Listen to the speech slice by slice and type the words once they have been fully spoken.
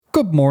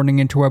Good morning,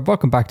 interweb.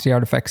 Welcome back to the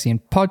Artifexian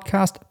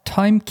podcast,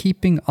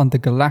 Timekeeping on the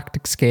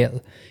Galactic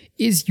scale.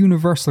 Is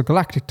universal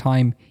galactic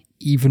time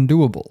even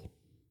doable?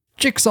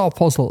 Jigsaw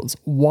puzzles,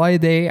 why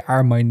they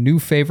are my new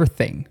favourite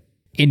thing.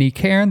 In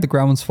Cairn, the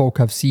groundsfolk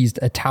have seized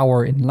a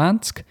tower in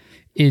Lansk.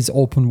 Is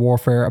open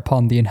warfare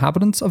upon the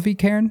inhabitants of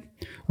Cairn?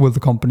 Will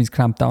the companies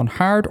clamp down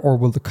hard, or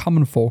will the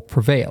common folk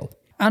prevail?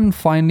 And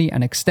finally,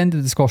 an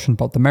extended discussion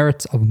about the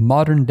merits of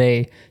modern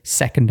day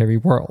secondary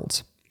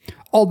worlds.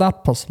 All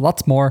that plus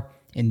lots more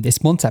in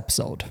this month's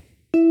episode.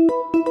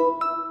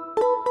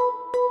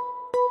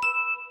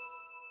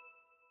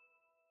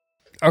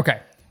 Okay,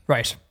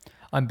 right.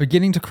 I'm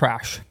beginning to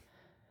crash.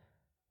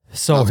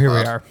 So That's here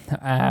bad. we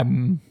are.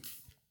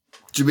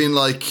 Do you mean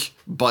like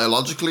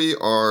biologically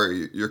or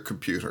your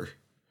computer?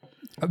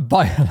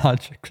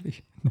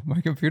 Biologically. My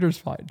computer's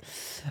fine.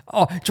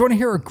 Oh, do you want to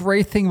hear a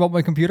great thing about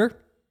my computer?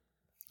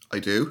 I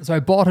do. So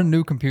I bought a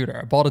new computer.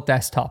 I bought a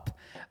desktop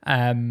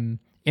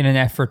in an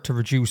effort to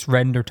reduce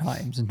render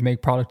times and to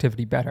make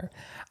productivity better.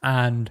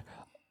 And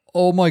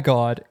oh my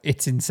God,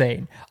 it's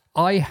insane.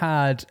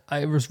 I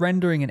was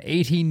rendering an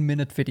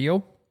 18-minute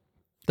video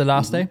the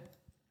last day.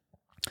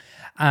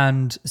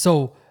 And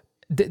so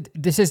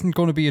this isn't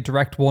going to be a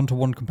direct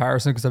one-to-one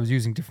comparison because I was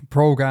using different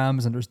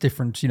programs and there's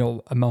different,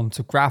 amounts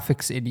of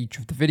graphics in each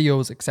of the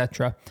videos,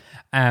 etc.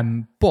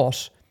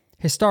 But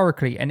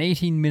historically, an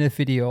 18-minute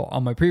video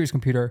on my previous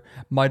computer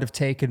might have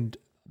taken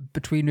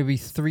between maybe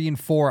 3 and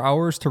 4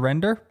 hours to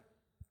render.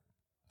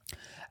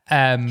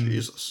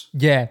 Jesus.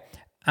 Yeah.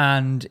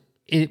 And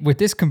with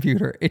this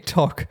computer, it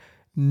took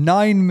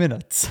 9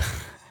 minutes.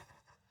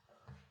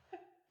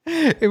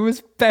 It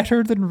was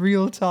better than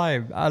real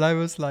time. And I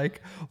was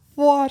like,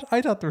 what? I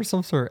thought there was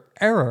some sort of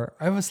error.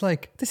 I was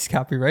like, this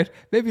can't be right.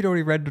 Maybe it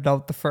only rendered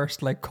out the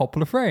first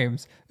couple of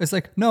frames. It's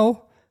like,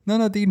 no,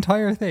 the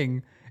entire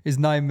thing is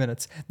 9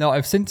 minutes. Now,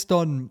 I've since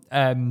done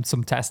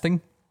some testing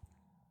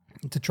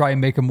to try and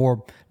make a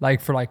more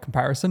like-for-like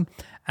comparison.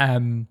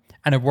 And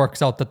it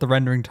works out that the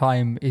rendering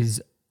time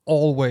is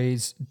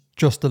always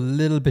just a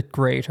little bit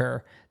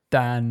greater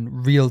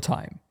than real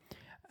time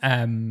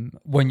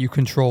when you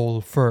control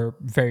for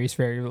various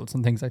variables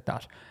and things like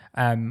that.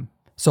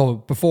 So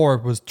before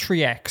it was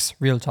 3x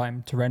real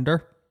time to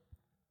render,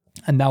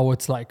 and now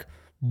it's like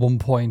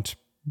 1.1,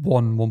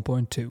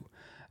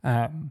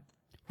 1.2,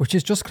 which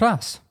is just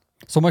class.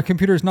 So my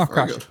computer is not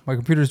crashing. Good. My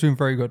computer is doing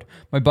very good.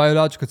 My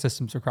biological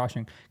systems are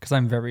crashing because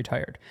I'm very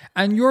tired.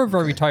 And you're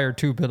very tired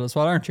too, Bill, as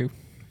well, aren't you?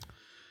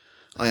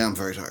 I am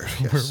very tired.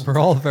 Yes. We're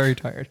all very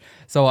tired.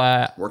 So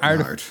Working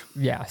hard.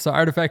 Yeah, so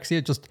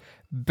Artifexia, just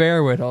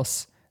bear with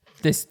us.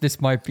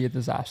 This might be a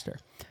disaster.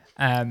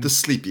 The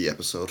sleepy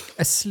episode.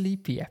 A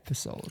sleepy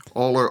episode.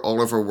 All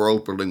of our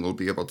world building will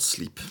be about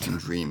sleep and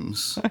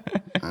dreams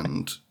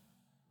and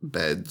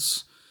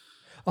beds.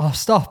 Oh,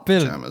 stop,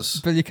 Bill. Pajamas.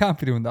 Bill, you can't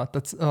be doing that.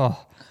 That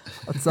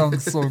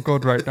sounds so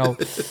good right now.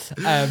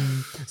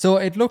 So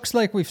it looks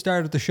like we've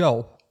started the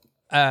show.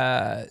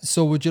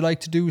 So would you like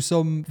to do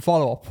some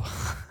follow-up?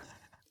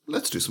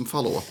 Let's do some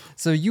follow-up.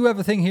 So you have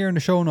a thing here in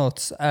the show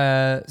notes.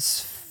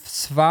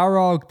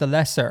 Svarog the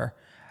Lesser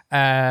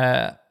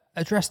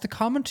addressed a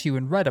comment to you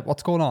in Reddit.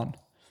 What's going on?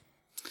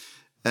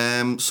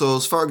 So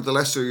Svarg the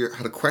Lesser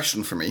had a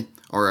question for me,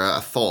 or a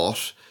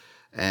thought,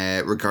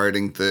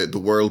 regarding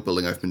the world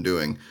building I've been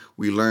doing.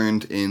 We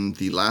learned in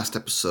the last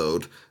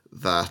episode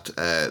that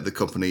the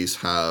companies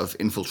have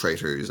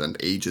infiltrators and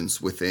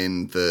agents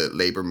within the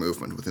labor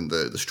movement, within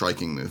the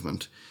striking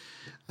movement.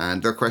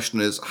 And their question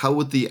is, how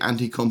would the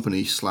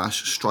anti-company /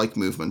 strike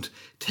movement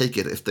take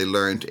it if they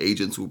learned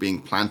agents were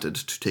being planted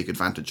to take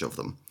advantage of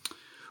them?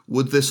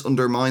 Would this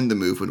undermine the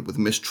movement with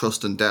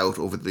mistrust and doubt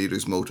over the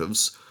leaders'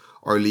 motives,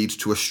 or lead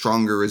to a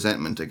stronger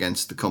resentment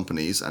against the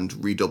companies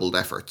and redoubled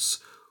efforts?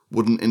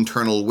 Would an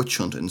internal witch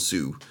hunt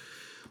ensue?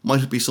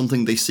 Might it be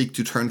something they seek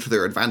to turn to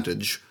their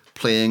advantage,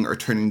 playing or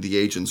turning the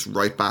agents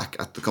right back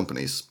at the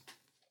companies?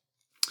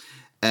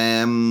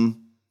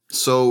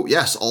 So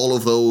yes, all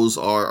of those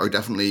are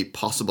definitely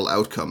possible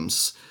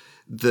outcomes.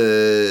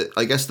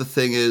 I guess the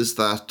thing is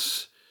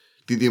that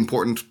the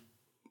important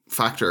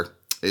factor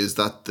is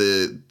that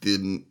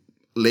the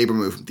labor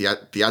movement,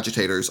 the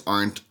agitators,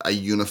 aren't a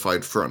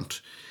unified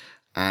front.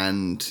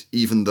 And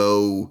even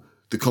though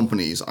the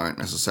companies aren't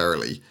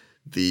necessarily,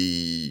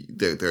 the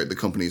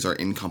companies are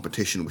in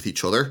competition with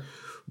each other,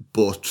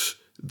 but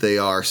they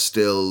are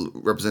still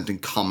representing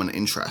common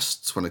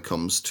interests when it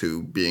comes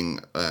to being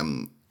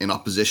in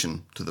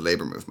opposition to the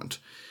labor movement.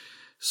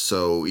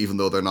 So even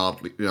though they're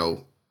not,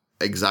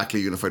 exactly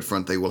a unified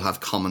front, they will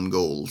have common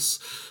goals.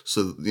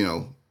 So,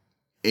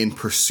 in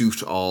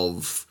pursuit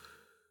of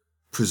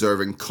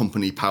preserving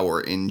company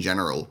power in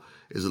general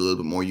is a little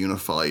bit more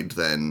unified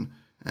than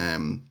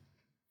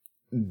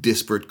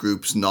disparate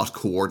groups not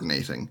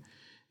coordinating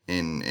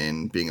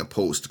in being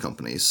opposed to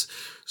companies.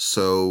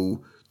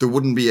 So there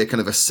wouldn't be a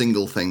kind of a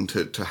single thing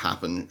to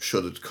happen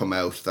should it come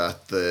out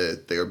that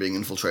they are being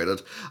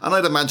infiltrated. And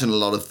I'd imagine a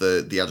lot of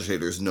the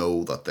agitators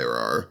know that there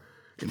are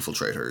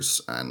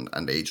infiltrators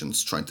and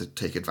agents trying to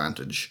take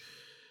advantage.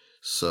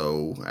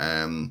 So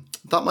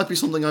that might be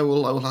something I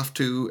will have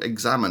to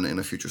examine in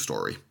a future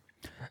story.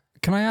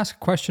 Can I ask a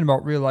question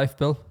about real life,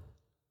 Bill?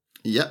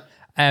 Yeah.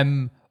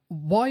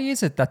 Why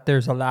is it that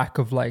there's a lack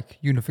of like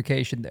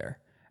unification there?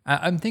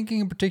 I'm thinking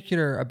in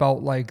particular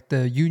about like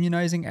the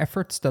unionizing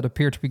efforts that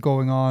appear to be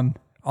going on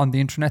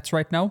the internets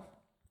right now.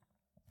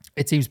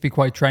 It seems to be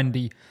quite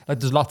trendy. Like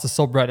there's lots of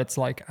subreddits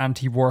like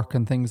anti-work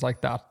and things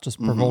like that, just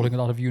promoting a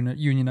lot of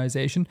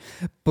unionization.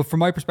 But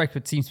from my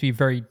perspective, it seems to be a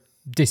very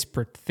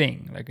disparate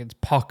thing. Like it's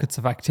pockets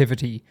of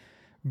activity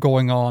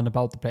going on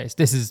about the place.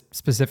 This is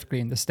specifically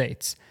in the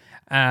States.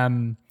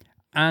 And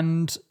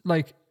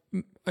like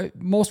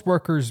most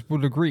workers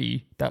would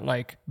agree that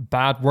like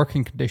bad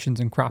working conditions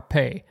and crap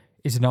pay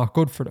is not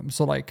good for them.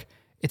 So like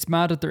it's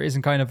mad that there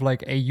isn't kind of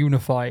like a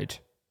unified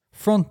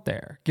front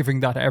there, given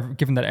that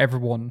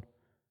everyone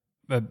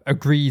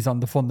agrees on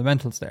the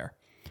fundamentals there.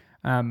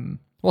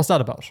 What's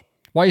that about?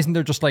 Why isn't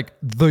there just like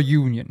the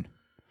union?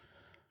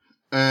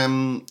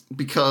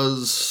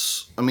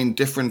 Because I mean,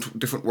 different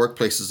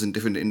workplaces in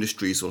different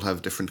industries will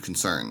have different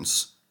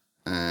concerns.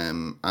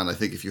 And I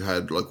think if you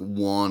had like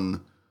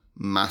one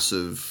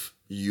massive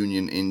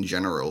union in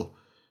general,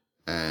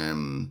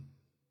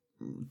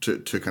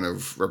 to kind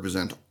of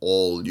represent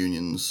all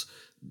unions,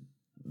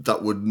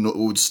 that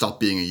would stop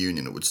being a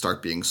union. It would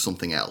start being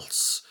something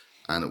else,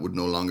 and it would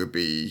no longer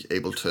be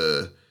able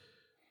to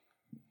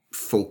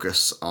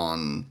focus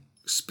on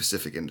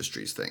specific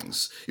industries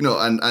things,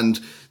 and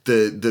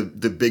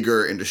the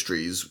bigger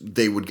industries,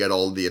 they would get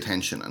all the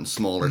attention, and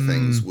smaller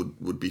things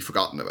would be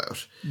forgotten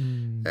about.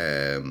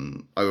 I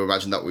would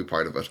imagine that would be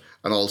part of it.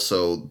 And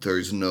also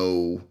there's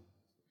no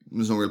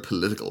real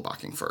political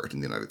backing for it in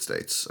the United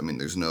States. I mean,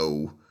 there's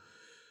no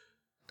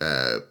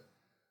I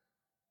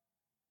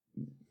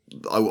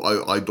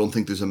don't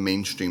think there's a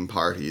mainstream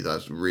party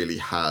that really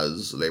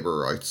has labor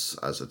rights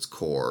as its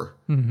core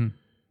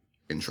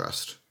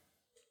interest.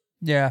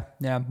 Yeah,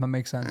 that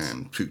makes sense.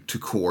 To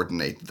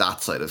coordinate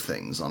that side of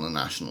things on a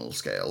national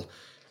scale.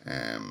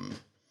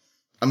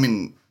 I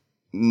mean,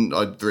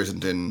 there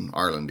isn't in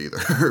Ireland either,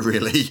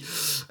 really.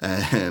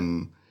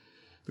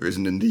 There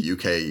isn't in the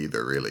UK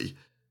either, really.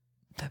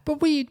 But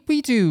we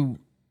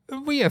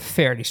have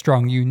fairly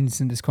strong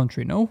unions in this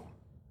country, no?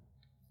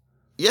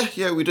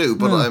 Yeah, we do.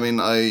 But I mean,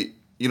 I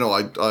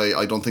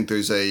don't think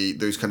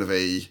there's kind of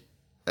a.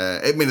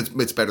 I mean,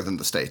 it's better than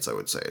the States. I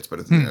would say it's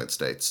better than the United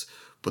States.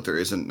 But there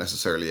isn't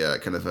necessarily a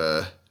kind of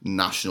a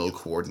national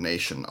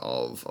coordination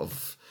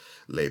of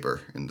labor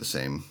in the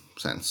same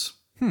sense.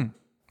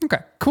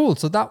 Okay, cool.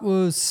 So that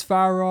was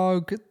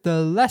Svarog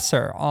the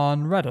Lesser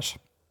on Reddit.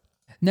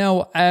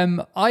 Now,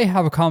 I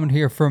have a comment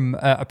here from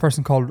a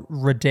person called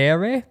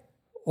Redere,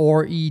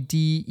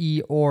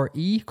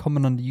 Redere,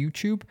 coming on the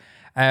YouTube.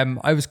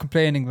 I was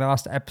complaining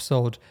last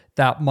episode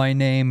that my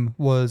name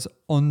was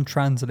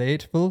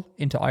untranslatable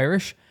into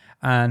Irish.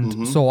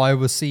 And so I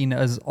was seen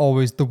as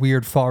always the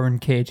weird foreign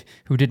kid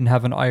who didn't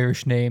have an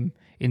Irish name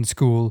in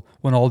school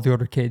when all the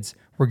other kids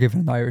were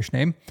given an Irish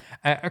name.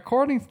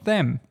 According to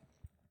them,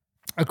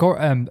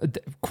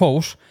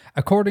 quote,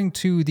 according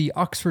to the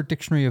Oxford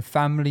Dictionary of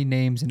Family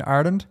Names in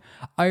Ireland,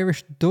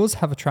 Irish does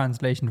have a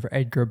translation for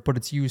Edgar, but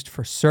it's used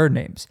for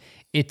surnames.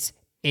 It's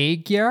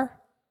Aegyar,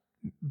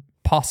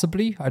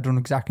 possibly. I don't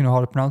exactly know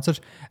how to pronounce it.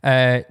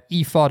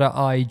 Igear.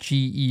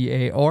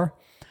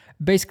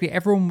 Basically,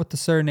 everyone with the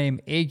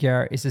surname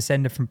Aegyar is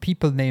descended from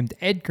people named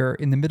Edgar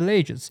in the Middle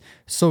Ages.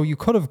 So you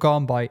could have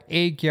gone by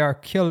Aegyar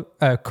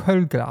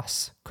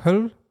Quilglas.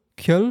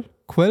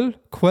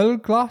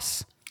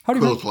 Quilglas? How do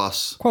you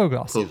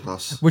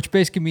Quilglas. Which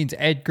basically means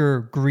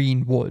Edgar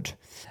Greenwood.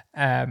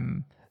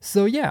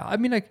 So yeah, I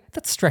mean, like,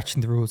 that's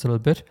stretching the rules a little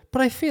bit,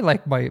 but I feel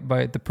like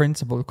the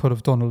principal could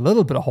have done a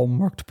little bit of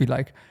homework to be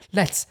like,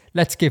 let's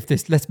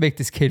make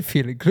this kid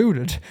feel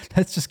included.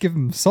 Let's just give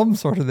him some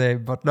sort of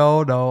name. But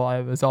no, I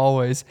was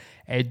always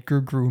Edgar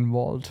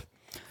Grunwald.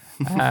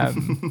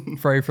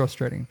 Very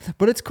frustrating,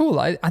 but it's cool.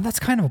 And that's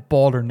kind of a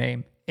baller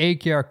name,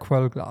 Aegyar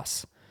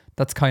Quilglas.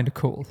 That's kind of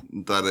cool.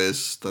 That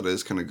is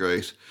kind of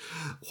great.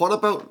 What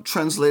about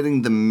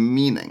translating the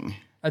meaning?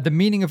 The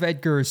meaning of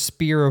Edgar is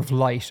Spear of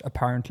Light,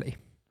 apparently.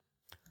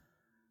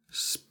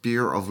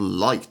 Spear of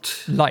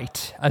light.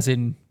 Light, as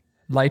in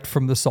light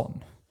from the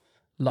sun.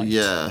 Light.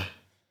 Yeah.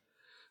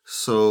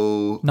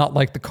 So... Not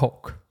like the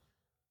Coke.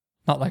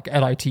 Not like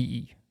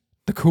Lite.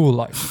 The cool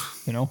light,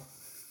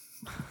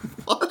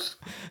 What?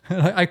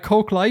 I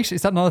Coke Light?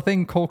 Is that not a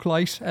thing? Coke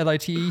Light?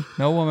 Lite?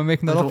 No, am I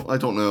making that up? I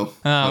don't know.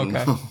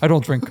 Okay. I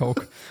don't drink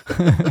Coke.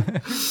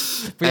 But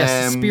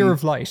yes, Spear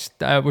of Light,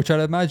 which I'd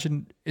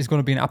imagine is going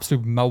to be an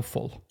absolute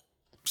mouthful.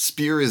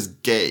 Spear is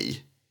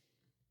gay.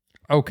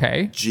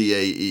 Okay.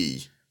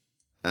 Gae.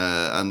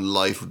 And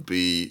light would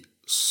be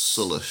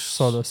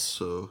Sulis.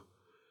 So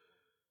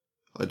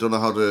I don't know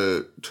how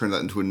to turn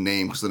that into a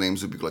name, because the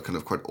names would be like kind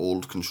of quite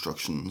old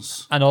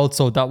constructions. And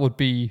also that would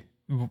be,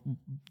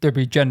 there'd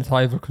be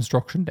genitival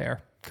construction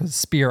there, because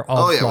Spear of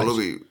Light. Well, it'll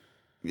be,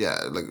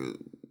 like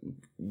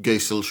Gay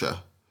Silsha.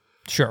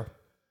 Sure.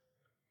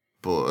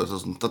 But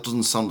that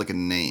doesn't sound like a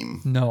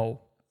name.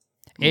 No.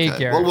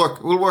 Okay.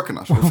 We'll work on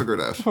it. We'll figure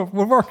it out.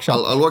 We'll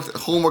workshop. I'll work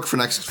homework for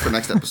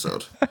next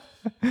episode.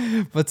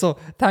 But so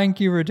thank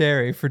you,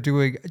 Roderi, for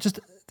doing just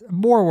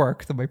more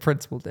work than my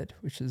principal did,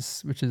 which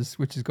is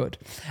good.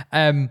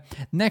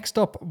 Next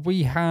up,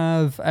 we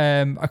have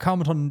a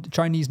comment on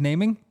Chinese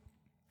naming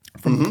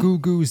from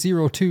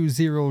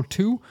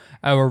Gugu0202,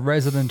 our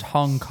resident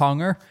Hong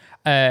Konger.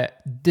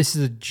 This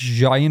is a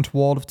giant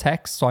wall of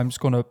text, so I'm just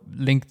going to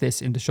link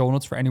this in the show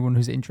notes for anyone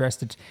who's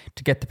interested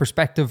to get the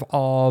perspective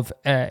of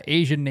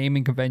Asian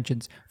naming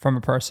conventions from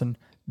a person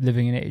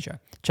living in Asia.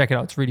 Check it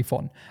out; it's really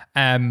fun.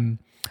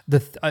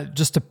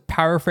 Just to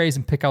paraphrase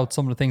and pick out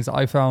some of the things that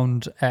I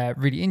found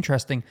really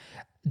interesting,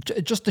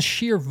 just the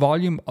sheer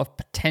volume of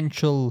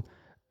potential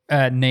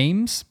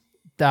names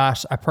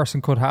that a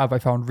person could have, I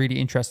found really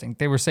interesting.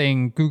 They were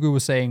saying, Google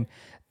was saying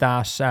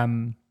that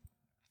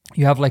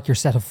you have like your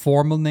set of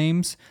formal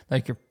names,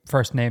 like your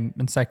first name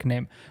and second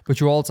name, but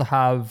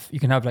you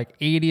can have like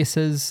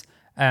aliases,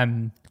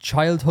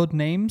 childhood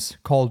names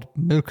called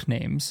milk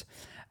names.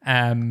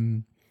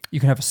 You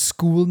can have a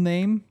school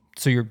name.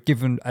 So you're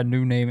given a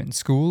new name in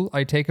school,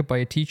 I take it, by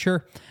a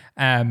teacher.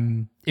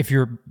 If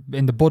you're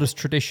in the Buddhist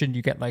tradition,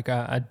 you get like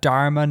a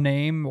Dharma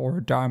name or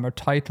a Dharma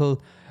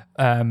title.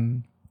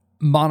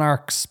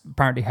 Monarchs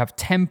apparently have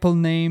temple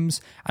names,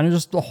 and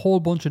there's just a whole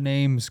bunch of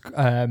names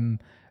going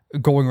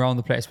around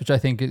the place, which I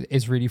think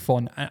is really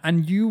fun.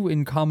 And you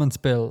in comments,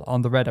 Bill,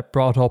 on the Reddit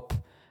brought up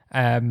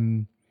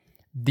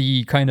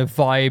the kind of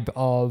vibe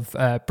of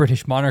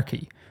British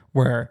monarchy,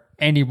 where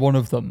any one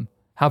of them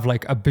have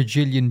like a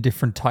bajillion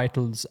different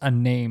titles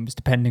and names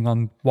depending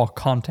on what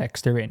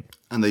context they're in.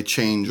 And they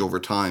change over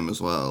time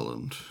as well.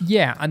 And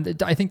yeah, and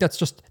I think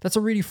that's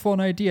a really fun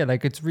idea.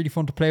 Like, it's really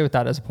fun to play with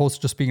that, as opposed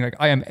to just being like,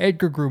 I am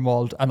Edgar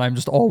Grunwald and I'm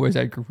just always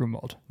Edgar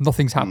Grunwald.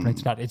 Nothing's happening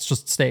to that. It's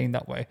just staying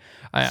that way.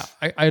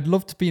 I'd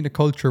love to be in a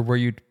culture where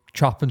you'd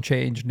chop and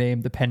change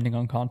name depending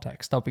on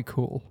context. That'd be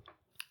cool.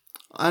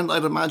 And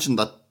I'd imagine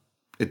that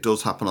it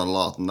does happen a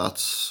lot, and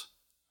that's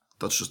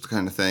just the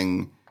kind of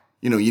thing.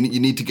 You know, you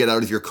need to get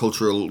out of your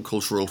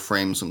cultural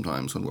frame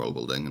sometimes when world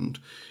building, and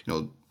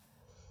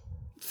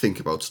think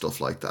about stuff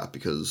like that,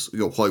 because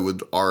why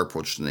would our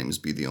approach to names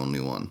be the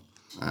only one?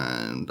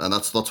 And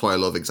that's why I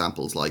love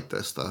examples like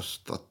this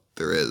that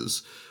there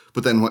is.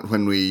 But then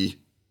when we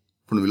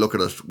look at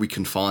it, we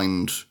can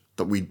find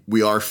that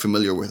we are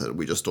familiar with it.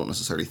 We just don't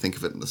necessarily think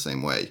of it in the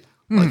same way,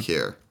 like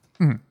here.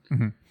 Mm-hmm.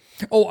 Mm-hmm.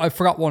 Oh, I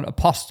forgot one.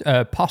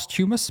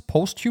 Posthumous.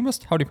 How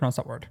do you pronounce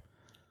that word?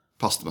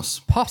 Posthumous.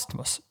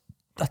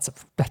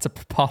 That's a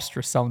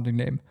preposterous sounding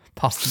name.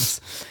 Posthumous.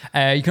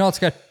 You can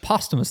also get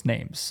posthumous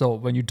names. So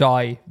when you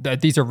die,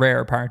 these are rare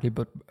apparently,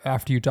 but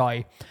after you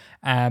die,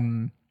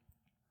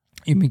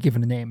 you've been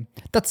given a name.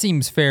 That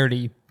seems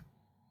fairly.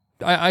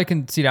 I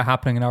can see that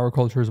happening in our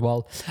culture as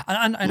well,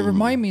 and it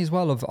reminds me as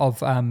well of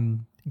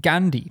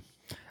Gandhi,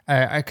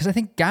 because I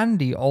think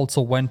Gandhi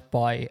also went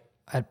by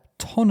a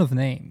ton of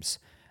names,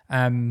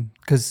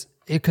 because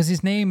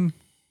his name.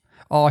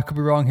 Oh, I could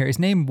be wrong here. His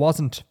name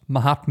wasn't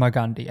Mahatma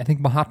Gandhi. I think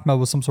Mahatma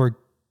was some sort of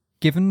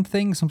given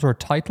thing, some sort of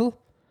title.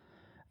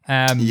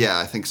 Yeah,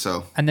 I think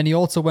so. And then he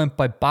also went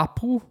by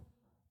Bapu.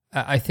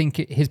 I think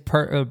his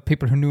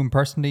people who knew him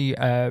personally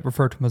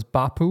referred to him as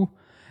Bapu.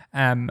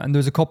 And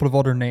there's a couple of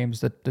other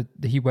names that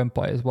he went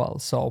by as well.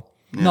 So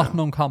not an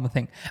uncommon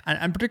thing.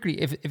 And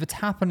particularly if it's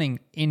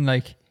happening in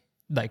like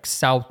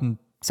South and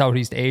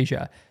Southeast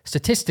Asia,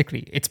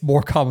 statistically, it's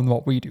more common than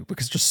what we do,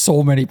 because just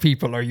so many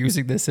people are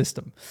using this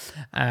system.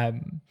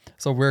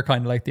 So we're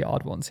kind of like the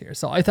odd ones here.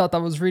 So I thought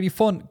that was really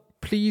fun.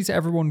 Please,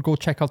 everyone, go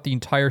check out the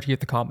entirety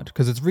of the comment,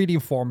 because it's really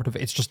informative.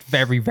 It's just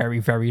very, very,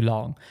 very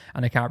long,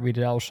 and I can't read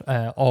it out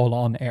all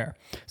on air.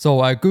 So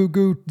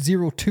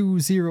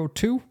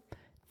Gugu0202,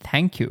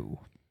 thank you.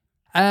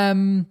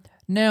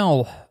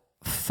 Now,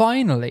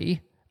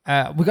 finally,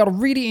 we got a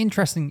really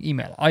interesting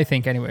email, I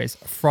think anyways,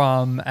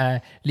 from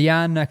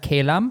Liana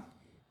Kalam.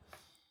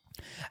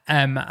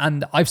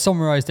 And I've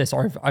summarized this,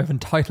 or I've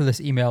entitled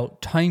this email,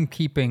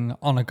 Timekeeping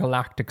on a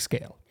Galactic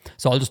Scale.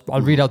 So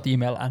I'll read out the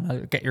email and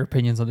I'll get your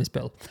opinions on this,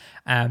 Bill.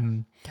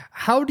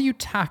 How do you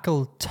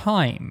tackle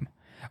time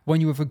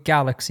when you have a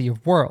galaxy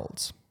of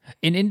worlds?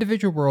 In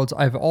individual worlds,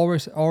 I've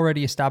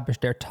already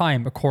established their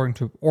time according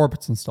to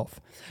orbits and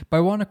stuff, but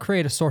I want to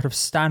create a sort of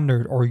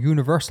standard or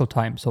universal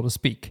time, so to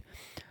speak.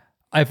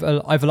 I've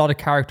a lot of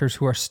characters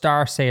who are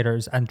star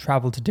sailors and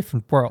travel to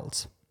different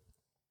worlds.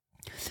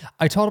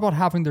 I thought about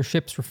having their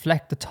ships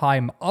reflect the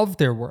time of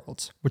their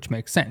worlds, which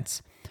makes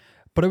sense.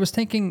 But I was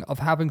thinking of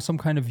having some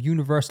kind of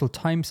universal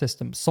time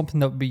system, something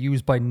that would be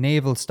used by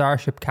naval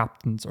starship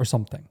captains or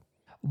something.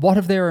 What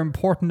if there are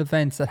important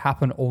events that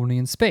happen only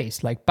in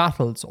space, like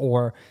battles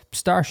or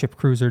starship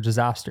cruiser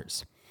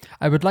disasters?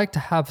 I would like to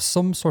have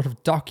some sort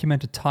of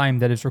documented time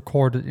that is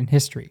recorded in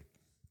history.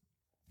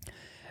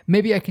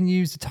 Maybe I can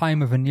use the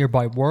time of a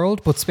nearby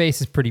world, but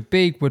space is pretty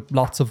big with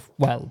lots of,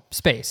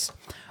 space.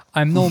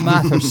 I'm no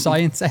math or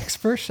science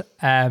expert,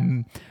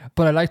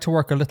 but I like to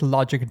work a little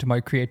logic into my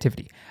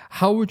creativity.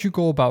 How would you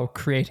go about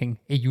creating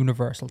a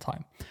universal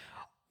time?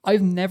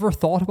 I've never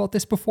thought about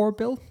this before,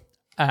 Bill.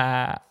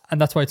 And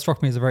that's why it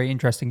struck me as a very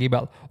interesting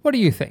email. What do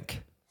you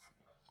think?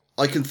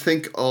 I can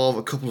think of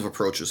a couple of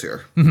approaches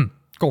here.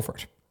 Go for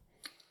it.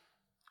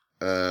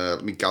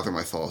 Let me gather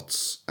my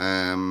thoughts.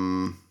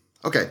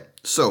 Okay,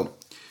 so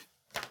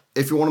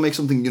if you want to make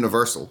something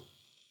universal,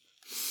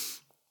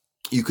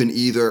 you can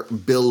either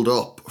build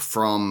up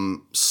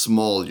from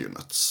small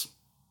units.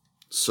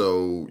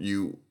 So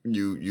you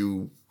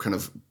kind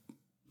of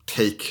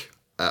take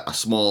a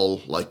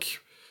small, like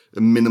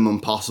a minimum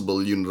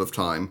possible unit of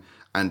time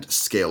and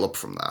scale up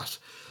from that.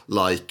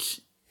 Like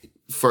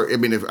if we're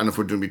going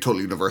to be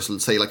totally universal,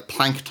 say like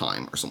Planck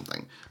time or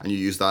something, and you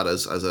use that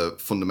as a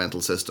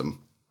fundamental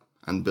system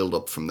and build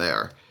up from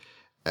there.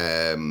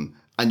 And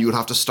you would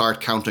have to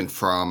start counting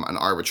from an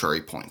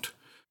arbitrary point.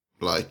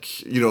 Like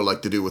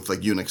to do with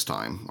like Unix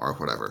time or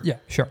whatever. Yeah,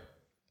 sure.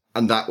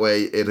 And that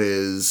way it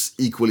is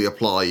equally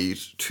applied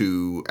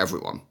to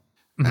everyone.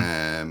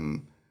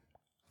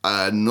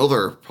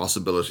 Another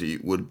possibility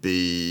would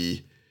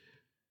be,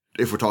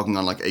 if we're talking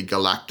on like a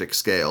galactic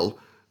scale,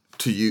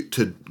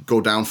 to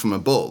go down from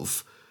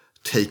above,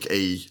 take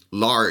a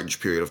large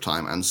period of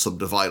time and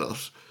subdivide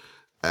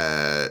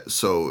it.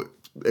 So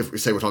if we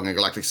say we're talking a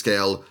galactic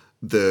scale,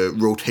 the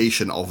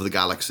rotation of the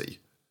galaxy,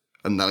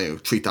 and then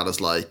treat that as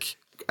like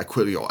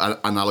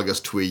analogous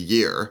to a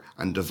year,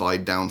 and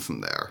divide down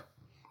from there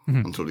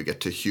until we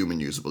get to human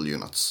usable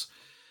units.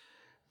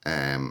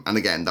 And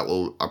again, that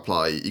will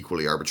apply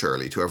equally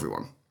arbitrarily to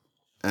everyone.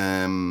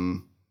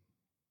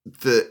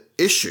 The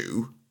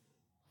issue,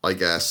 I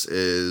guess,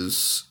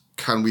 is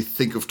can we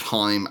think of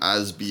time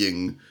as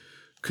being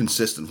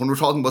consistent? When we're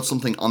talking about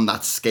something on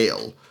that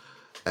scale,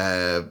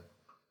 the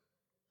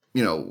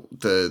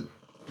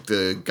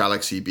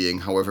galaxy being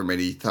however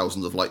many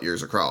thousands of light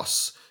years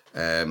across,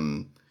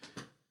 and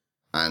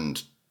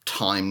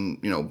time,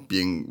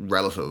 being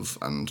relative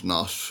and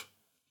not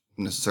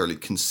necessarily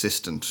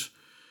consistent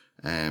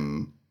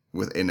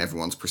within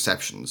everyone's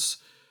perceptions.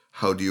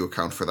 How do you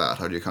account for that?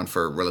 How do you account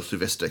for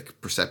relativistic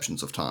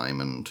perceptions of time?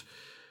 And,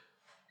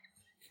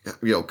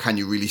 can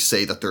you really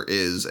say that there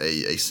is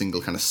a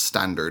single kind of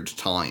standard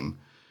time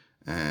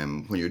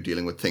when you're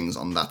dealing with things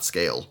on that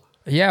scale?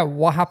 Yeah,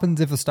 what happens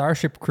if a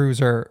Starship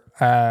cruiser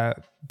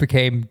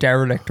became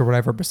derelict or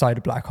whatever beside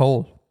a black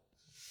hole?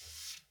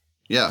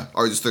 Yeah,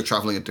 or just they're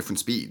traveling at different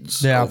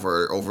speeds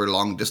over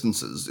long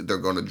distances. They're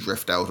going to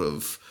drift out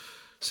of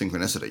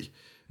synchronicity.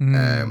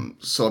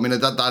 So,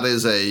 that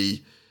is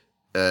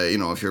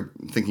if you're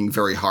thinking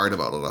very hard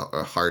about it,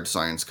 a hard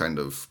science kind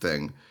of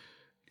thing,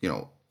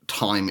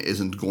 time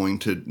isn't going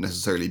to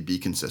necessarily be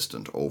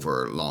consistent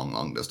over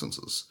long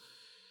distances.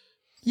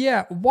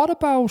 Yeah, what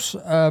about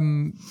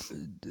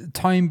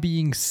time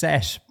being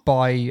set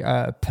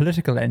by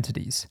political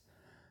entities?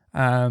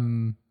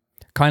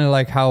 Kind of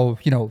like how,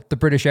 the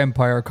British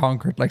Empire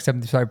conquered like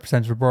 75%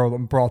 of the world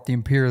and brought the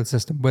imperial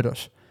system with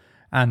it.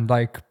 And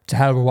like, to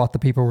hell with what the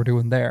people were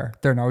doing there.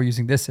 They're now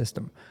using this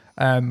system.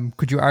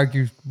 Could you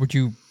argue, would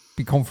you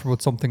be comfortable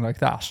with something like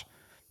that?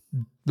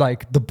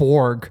 Like the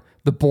Borg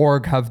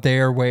have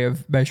their way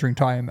of measuring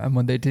time. And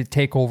when they did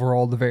take over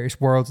all the various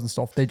worlds and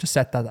stuff, they just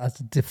set that as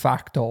a de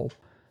facto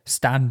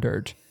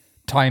standard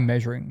time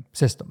measuring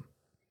system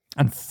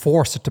and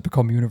force it to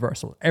become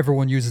universal.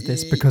 Everyone uses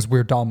this because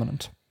we're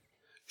dominant.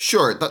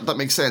 Sure, that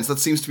makes sense. That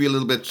seems to be a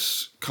little bit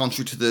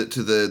contrary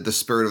to the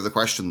spirit of the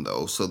question,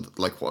 though. So,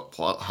 like,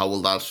 how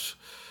will that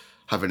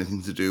have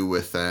anything to do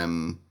with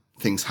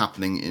things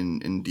happening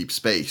in deep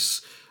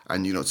space?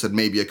 And it said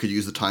maybe I could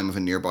use the time of a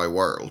nearby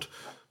world,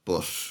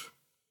 but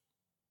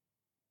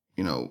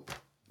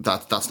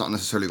that's not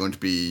necessarily going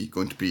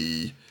to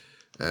be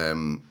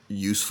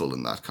useful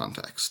in that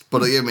context.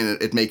 But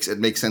it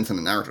makes sense in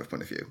a narrative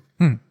point of view.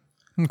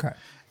 Okay.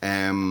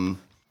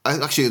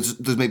 Actually,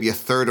 there's maybe a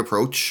third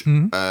approach.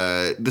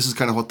 This is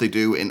kind of what they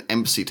do in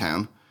Embassy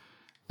Town,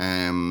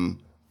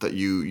 that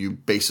you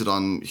base it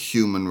on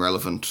human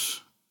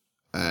relevant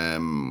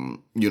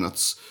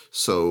units.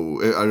 So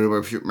I don't know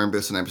if you remember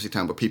this in Embassy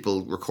Town, but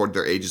people record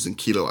their ages in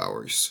kilo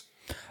hours.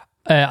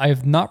 I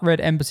have not read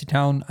Embassy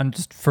Town, and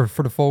just for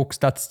the folks,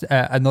 that's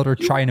another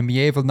China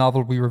medieval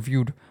novel. We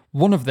reviewed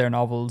one of their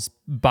novels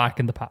back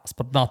in the past,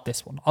 but not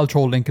this one. I'll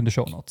throw a link in the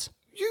show notes.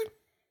 You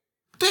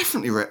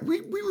definitely read. We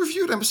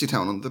reviewed Embassy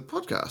Town on the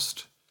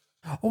podcast.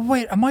 Oh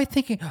wait, am I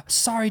thinking?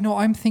 Sorry, no,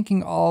 I'm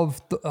thinking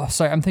of.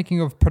 I'm thinking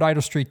of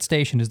Perdido Street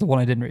Station is the one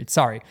I didn't read.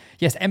 Sorry.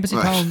 Yes, Embassy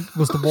Town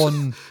was the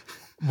one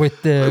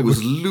with the. I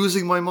was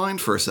losing my mind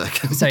for a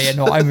second. So yeah,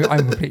 no, I'm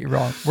completely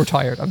wrong. We're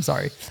tired. I'm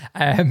sorry.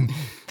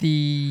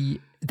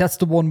 That's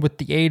the one with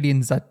the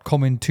aliens that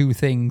come in two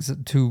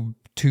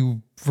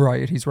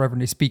varieties, wherever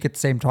they speak at the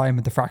same time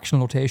in the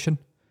fractional notation.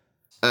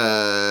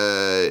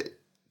 The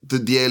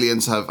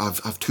aliens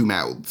have two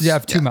mouths. Yeah,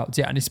 have two mouths,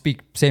 yeah, and they speak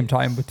same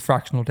time with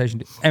fractional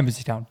notation.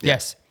 Embassy Town. Yeah.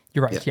 Yes,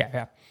 you're right.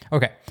 Yeah.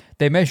 Okay.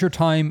 They measure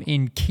time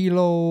in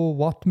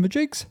kilowatt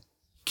majigs?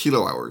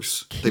 Kilo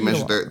hours. They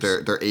measure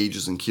their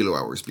ages in kilo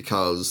hours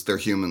because they're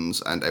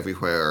humans, and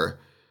everywhere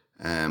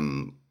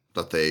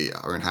that they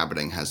are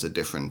inhabiting has a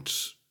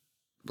different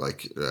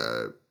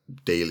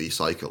daily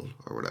cycle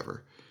or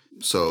whatever.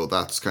 So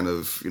that's kind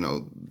of,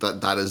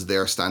 that is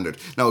their standard.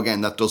 Now,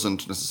 again, that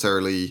doesn't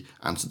necessarily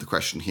answer the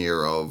question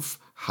here of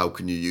how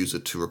can you use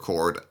it to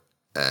record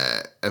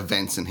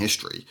events in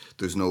history.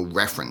 There's no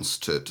reference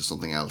to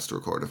something else to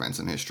record events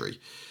in history.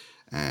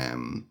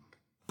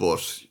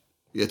 But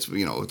it's,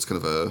 it's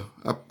kind of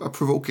a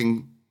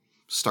provoking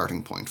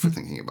starting point for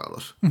thinking about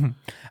it. Mm-hmm.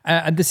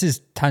 And this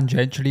is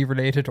tangentially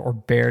related or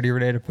barely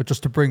related, but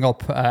just to bring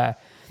up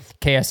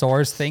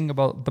KSR's thing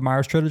about the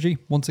Mars trilogy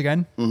once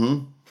again.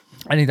 Mm-hmm.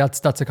 I think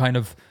that's a kind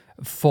of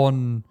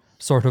fun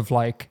sort of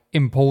like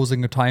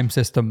imposing a time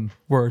system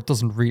where it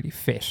doesn't really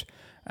fit.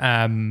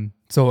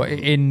 So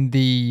in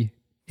the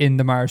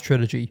Mars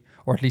trilogy,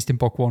 or at least in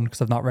book 1,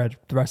 because I've not read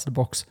the rest of the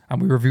books, and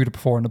we reviewed it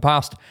before in the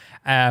past,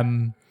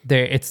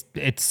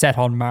 it's set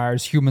on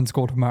Mars. Humans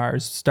go to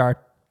Mars,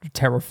 start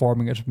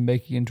terraforming it and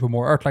making it into a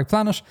more Earth-like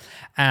planet.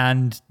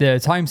 And the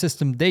time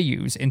system they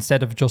use,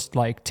 instead of just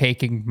like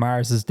taking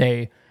Mars's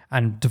day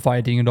and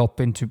dividing it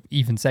up into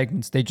even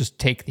segments, they just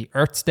take the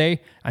Earth's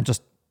day and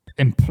just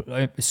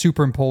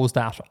superimpose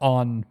that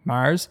on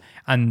Mars,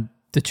 and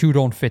the two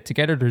don't fit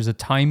together. There's a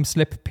time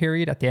slip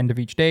period at the end of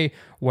each day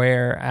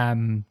where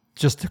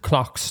just the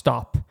clocks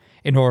stop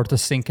in order to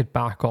sync it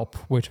back up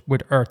with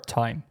Earth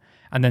time,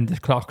 and then the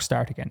clocks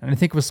start again. And I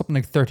think it was something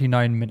like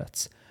 39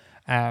 minutes.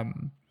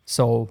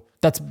 So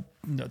that's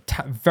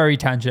very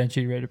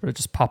tangentially related, but it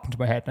just popped into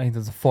my head. And I think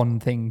that's a fun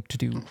thing to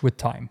do with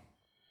time.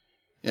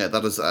 Yeah,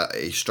 that is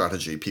a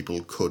strategy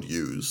people could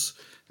use.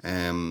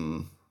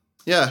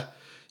 Yeah,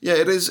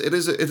 it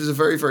is a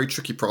very, very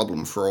tricky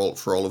problem for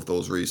all of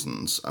those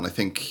reasons. And I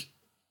think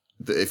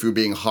if you're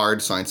being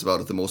hard science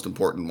about it, the most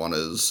important one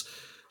is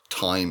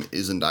time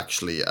isn't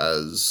actually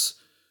as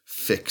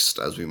fixed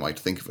as we might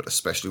think of it,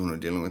 especially when we're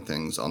dealing with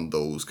things on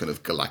those kind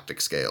of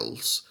galactic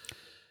scales.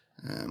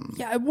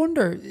 I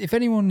wonder if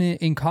anyone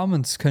in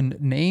comments can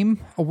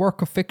name a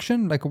work of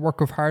fiction, like a work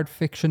of hard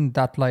fiction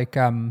that like,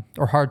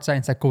 or hard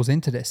science that goes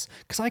into this.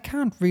 Because I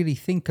can't really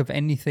think of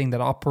anything that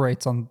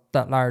operates on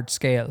that large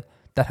scale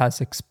that has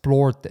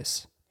explored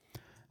this.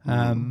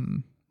 All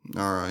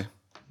right.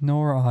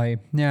 Nor I.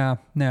 Yeah.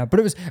 But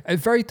it was a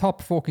very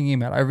thought-provoking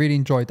email. I really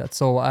enjoyed that.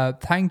 So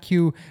thank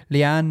you,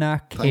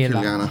 Liana Kayla. Thank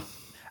you,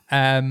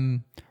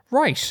 Liana.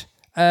 Right.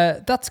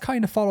 That's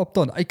kind of follow-up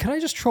done. Can I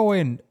just throw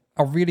in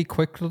a really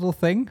quick little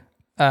thing?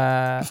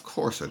 Of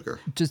course,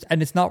 Edgar.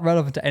 And it's not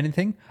relevant to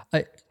anything.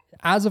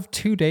 As of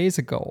 2 days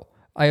ago,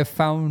 I have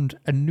found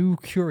a new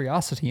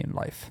curiosity in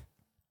life.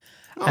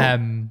 Oh.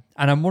 And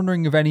I'm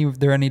wondering if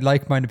there are any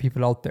like-minded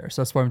people out there.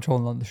 So that's why I'm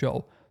trolling on the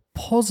show.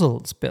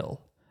 Puzzles,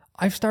 Bill.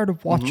 I've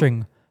started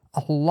watching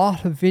a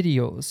lot of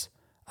videos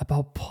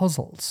about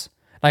puzzles,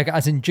 like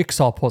as in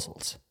jigsaw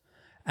puzzles.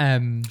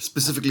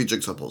 Specifically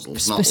jigsaw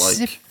puzzles, not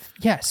like...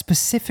 Yeah,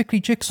 specifically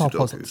jigsaw Sudokus.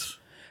 Puzzles.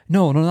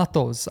 No, not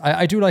those.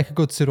 I do like a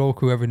good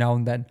Sudoku every now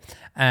and then.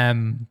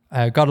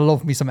 Gotta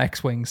love me some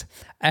X-Wings.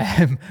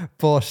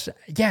 But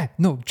yeah,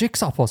 no,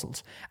 jigsaw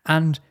puzzles.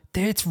 And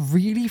it's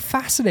really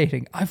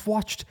fascinating. I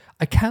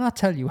cannot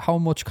tell you how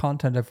much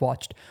content I've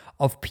watched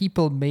of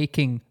people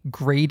making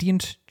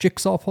gradient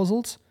jigsaw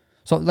puzzles.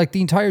 So like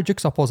the entire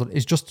jigsaw puzzle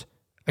is just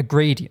a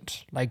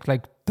gradient, like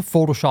the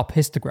Photoshop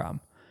histogram.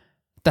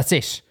 That's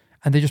it.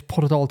 And they just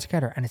put it all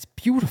together and it's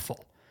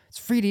beautiful.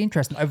 It's really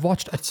interesting.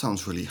 That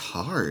sounds really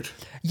hard.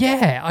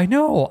 Yeah, I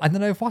know. And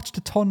then I've watched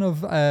a ton of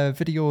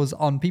videos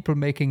on people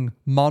making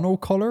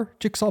monocolor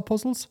jigsaw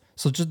puzzles.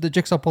 So just the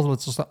jigsaw puzzle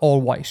is just like all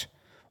white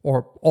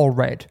or all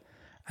red.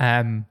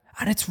 And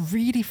it's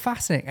really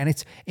fascinating. And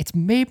it's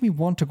made me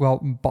want to go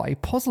out and buy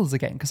puzzles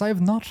again, because I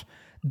have not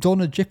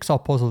done a jigsaw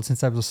puzzle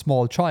since I was a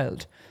small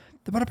child.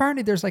 But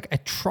apparently there's like a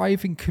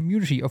thriving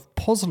community of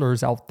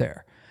puzzlers out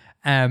there.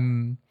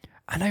 And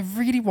I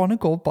really want to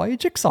go buy a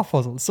jigsaw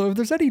puzzle. So if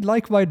there's any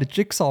like-minded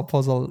jigsaw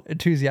puzzle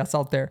enthusiasts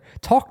out there,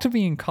 talk to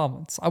me in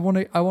comments. I want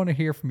to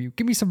hear from you.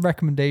 Give me some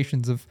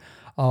recommendations of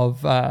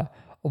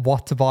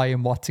what to buy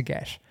and what to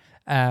get.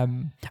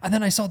 And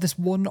then I saw this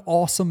one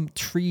awesome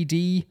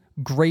 3D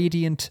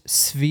gradient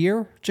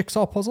sphere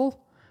jigsaw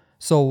puzzle.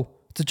 So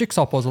it's a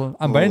jigsaw puzzle,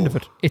 and by the end of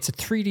it, it's a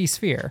 3D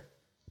sphere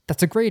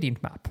that's a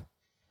gradient map.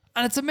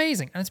 And it's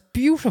amazing, and it's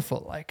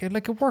beautiful, like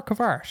a work of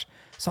art.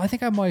 So I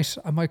think I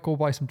might go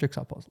buy some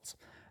jigsaw puzzles.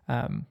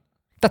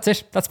 That's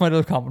it. That's my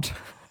little comment.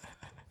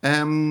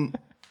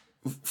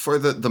 For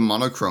the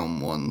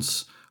monochrome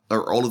ones,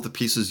 are all of the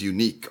pieces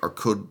unique, or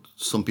could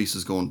some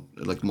pieces go in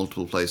like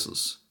multiple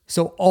places?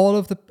 So all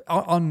of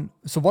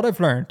so what I've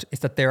learned is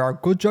that there are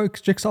good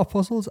jigsaw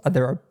puzzles and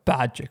there are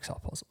bad jigsaw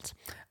puzzles.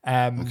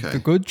 Okay. The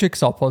good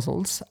jigsaw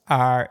puzzles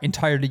are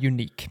entirely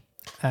unique.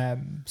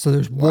 So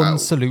there's one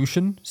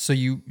solution,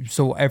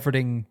 so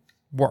everything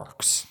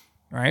works,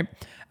 right?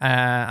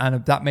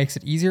 And that makes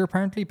it easier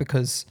apparently,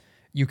 because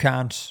you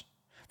can't.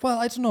 Well,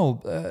 I don't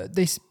know.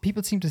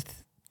 People seem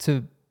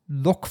to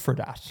look for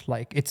that.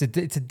 Like it's a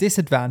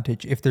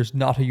disadvantage if there's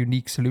not a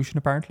unique solution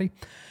apparently.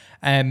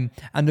 And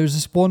there's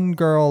this one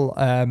girl.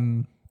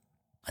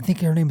 I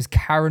think her name is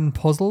Karen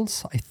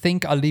Puzzles. I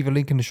think I'll leave a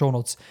link in the show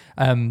notes.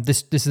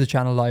 This is a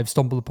channel I've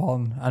stumbled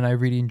upon and I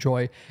really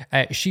enjoy.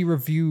 She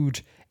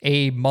reviewed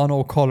a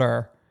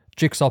monocolor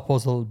jigsaw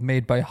puzzle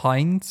made by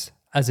Heinz,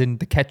 as in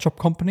the ketchup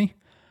company.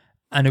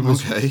 And it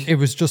was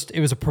it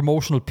was a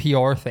promotional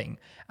PR thing,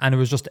 and it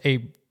was just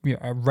a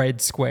red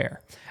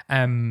square.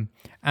 And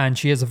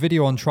she has a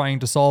video on trying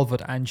to solve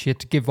it, and she had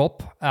to give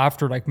up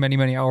after like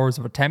many hours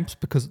of attempts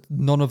because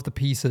none of the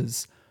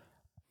pieces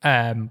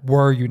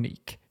were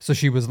unique. So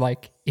she was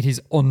like, it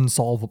is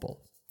unsolvable.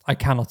 I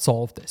cannot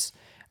solve this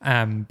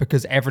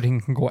because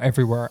everything can go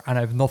everywhere and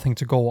I have nothing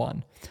to go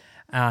on.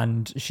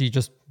 And she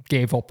just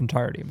gave up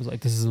entirely. It was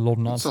like, this is a load of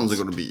nonsense. Sounds like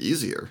it would be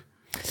easier.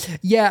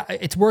 Yeah,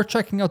 it's worth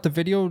checking out the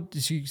video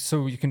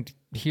so you can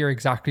hear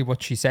exactly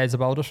what she says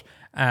about it.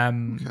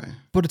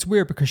 But it's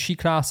weird because she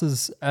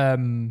classes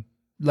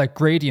like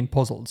gradient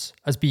puzzles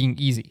as being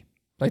easy.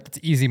 Like, it's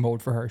easy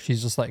mode for her.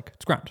 She's just like,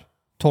 it's grand,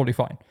 totally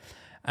fine.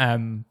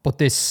 But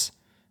this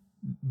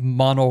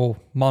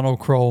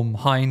monochrome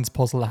Heinz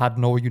puzzle that had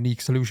no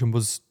unique solution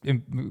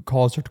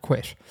caused her to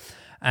quit.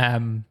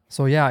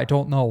 So yeah, I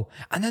don't know.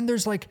 And then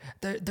there's like,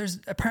 there's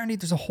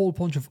a whole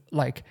bunch of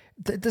like,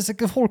 there's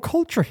like a whole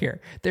culture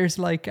here. There's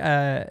like,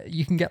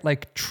 you can get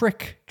like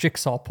trick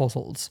jigsaw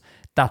puzzles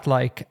that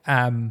like,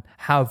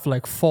 have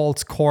like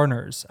false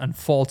corners and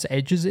false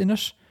edges in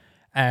it.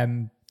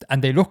 And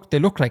they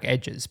look like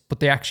edges, but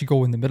they actually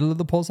go in the middle of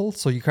the puzzle.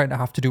 So you kind of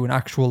have to do an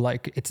actual,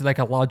 like, it's like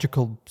a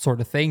logical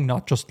sort of thing,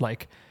 not just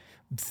like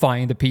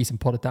find a piece and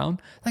put it down.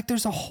 Like,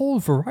 there's a whole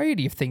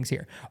variety of things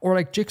here. Or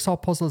like jigsaw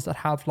puzzles that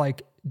have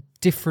like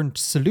different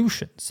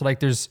solutions. So like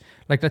there's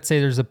like, let's say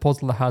there's a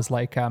puzzle that has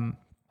like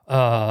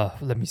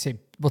let me see,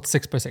 what's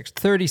 6x6,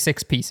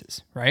 36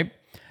 pieces, right?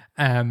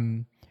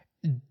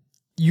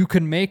 You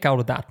can make out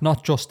of that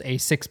not just a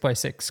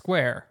 6x6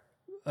 square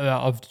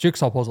of the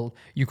jigsaw puzzle.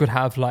 You could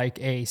have like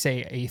a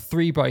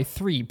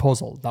 3x3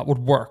 puzzle that would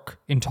work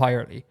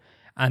entirely,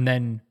 and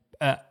then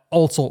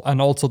also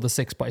the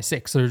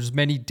 6x6. So there's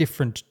many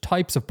different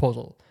types of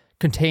puzzle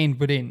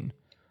contained within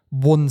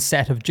one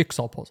set of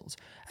jigsaw puzzles.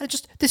 And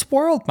just this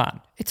world,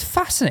 man, it's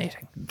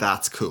fascinating.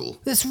 That's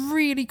cool. It's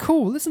really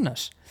cool, isn't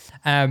it?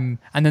 And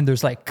then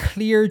there's like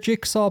clear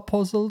jigsaw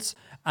puzzles,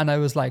 and I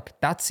was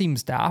like, that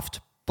seems daft.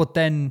 But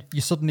then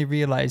you suddenly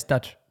realize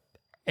that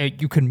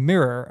you can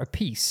mirror a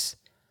piece,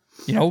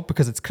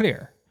 because it's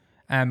clear.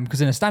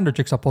 Because in a standard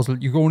jigsaw puzzle,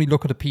 you only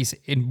look at a piece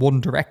in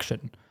one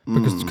direction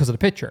because of the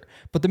picture.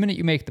 But the minute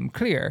you make them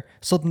clear,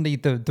 suddenly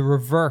the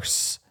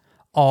reverse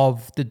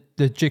of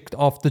the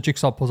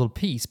jigsaw puzzle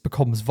piece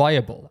becomes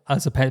viable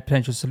as a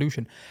potential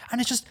solution. And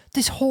it's just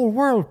this whole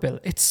world, Bill.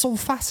 It's so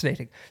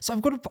fascinating. So I'm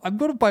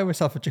gonna buy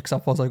myself a jigsaw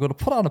puzzle. I'm gonna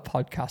put on a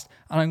podcast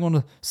and I'm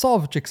gonna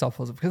solve a jigsaw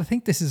puzzle because I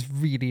think this is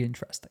really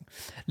interesting.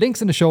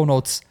 Links in the show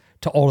notes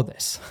to all of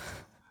this.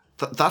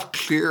 That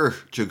clear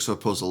jigsaw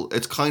puzzle,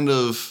 it's kind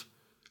of,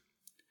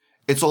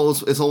 it's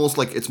almost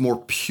like it's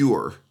more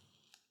pure.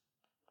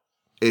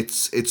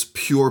 It's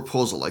pure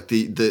puzzle. Like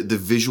the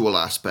visual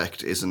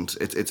aspect isn't.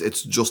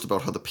 It's just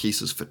about how the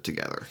pieces fit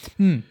together.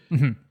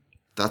 Mm-hmm.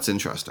 That's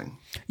interesting.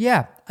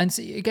 Yeah, and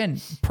see,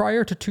 again,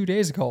 prior to 2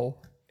 days ago,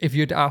 if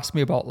you'd asked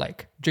me about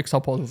like jigsaw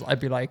puzzles,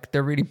 I'd be like,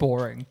 they're really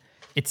boring.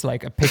 It's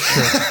like a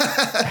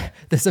picture.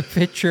 There's a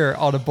picture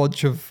on a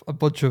bunch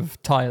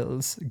of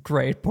tiles.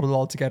 Great, put it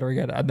all together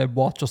again, and then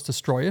what? Just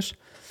destroy it.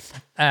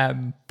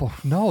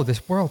 But no,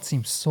 this world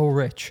seems so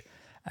rich.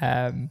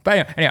 But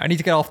anyway, I need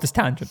to get off this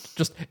tangent.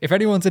 Just if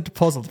anyone's into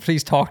puzzles,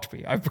 please talk to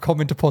me. I've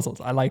become into puzzles.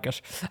 I like it.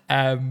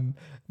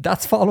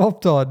 That's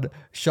follow-up done.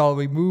 Shall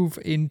we move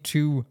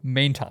into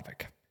main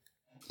topic?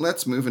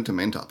 Let's move into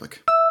main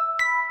topic.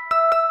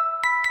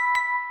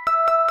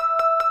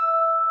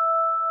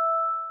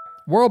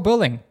 World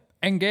building.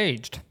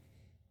 Engaged.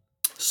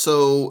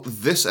 So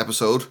this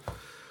episode,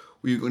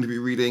 we're going to be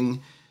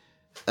reading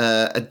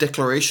a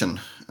declaration,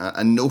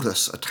 a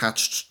notice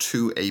attached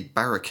to a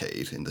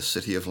barricade in the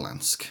city of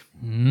Lansk.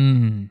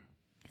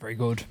 Very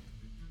good.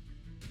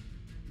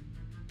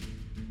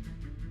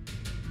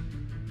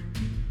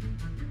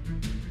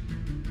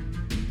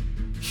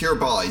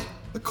 Hereby,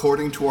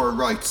 according to our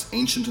rights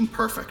ancient and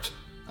perfect,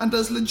 and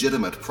as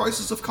legitimate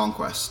prices of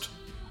conquest,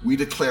 we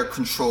declare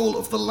control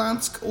of the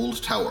Lansk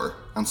Old Tower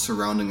and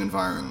surrounding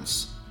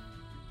environs.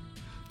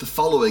 The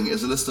following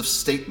is a list of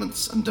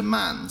statements and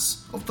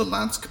demands of the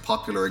Lansk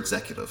Popular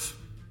Executive.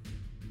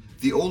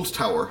 The Old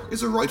Tower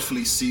is a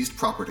rightfully seized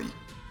property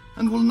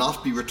and will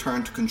not be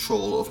returned to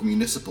control of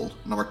municipal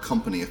nor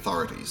company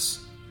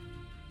authorities.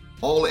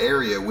 All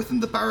area within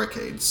the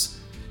barricades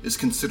is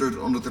considered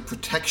under the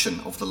protection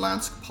of the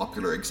Lansk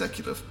Popular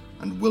Executive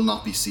and will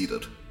not be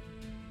ceded.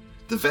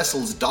 The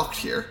vessels docked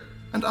here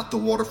and at the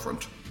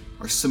waterfront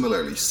are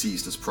similarly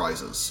seized as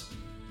prizes.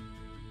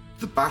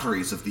 The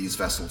batteries of these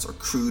vessels are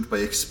crewed by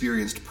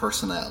experienced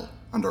personnel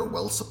and are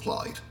well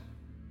supplied.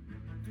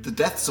 The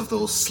deaths of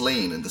those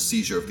slain in the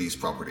seizure of these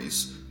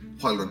properties,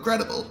 while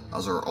regrettable,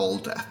 as are all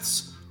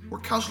deaths, were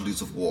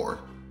casualties of war.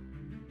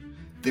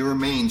 Their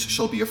remains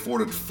shall be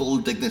afforded full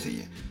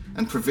dignity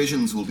and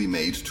provisions will be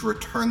made to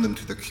return them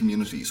to their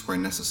communities where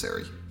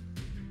necessary.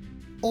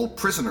 All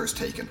prisoners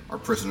taken are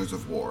prisoners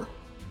of war,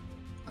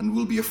 and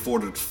will be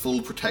afforded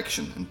full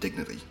protection and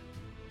dignity.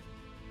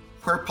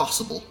 Where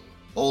possible,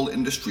 all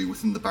industry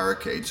within the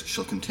barricades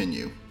shall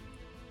continue.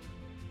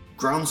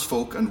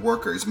 Groundsfolk and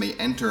workers may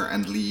enter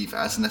and leave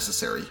as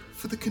necessary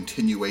for the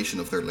continuation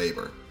of their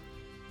labour.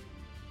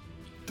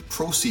 The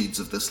proceeds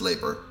of this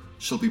labour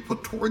shall be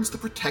put towards the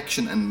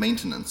protection and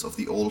maintenance of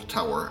the old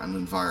tower and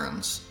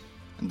environs,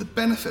 and the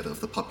benefit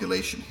of the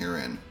population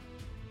herein.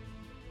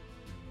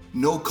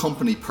 No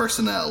company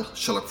personnel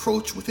shall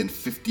approach within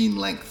 15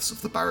 lengths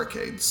of the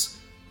barricades.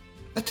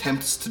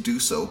 Attempts to do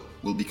so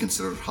will be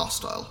considered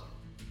hostile.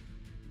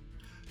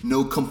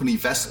 No company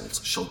vessels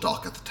shall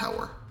dock at the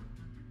tower.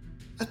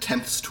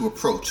 Attempts to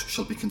approach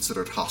shall be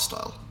considered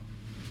hostile.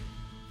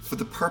 For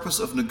the purpose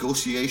of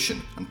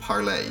negotiation and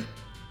parley,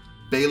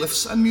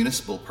 bailiffs and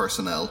municipal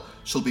personnel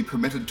shall be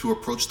permitted to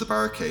approach the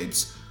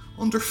barricades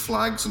under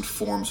flags and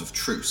forms of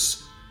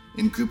truce,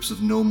 in groups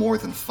of no more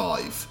than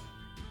 5.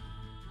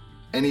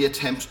 Any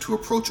attempt to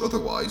approach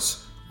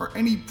otherwise, or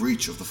any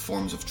breach of the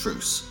forms of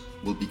truce,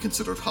 will be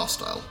considered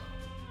hostile.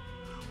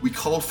 We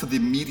call for the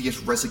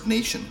immediate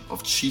resignation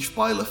of Chief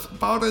Bailiff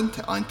Baron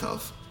te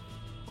Eintov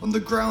on the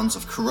grounds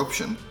of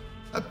corruption,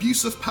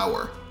 abuse of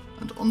power,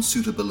 and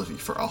unsuitability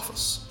for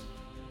office.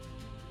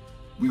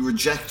 We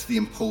reject the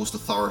imposed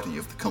authority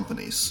of the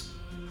companies.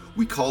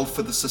 We call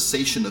for the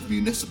cessation of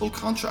municipal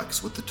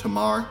contracts with the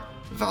Tamar,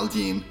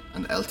 Valdine,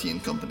 and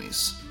Eltian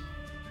companies.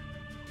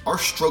 Our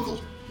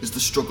struggle is the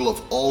struggle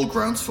of all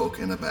groundsfolk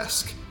in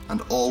Abesk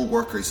and all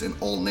workers in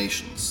all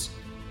nations.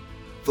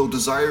 Though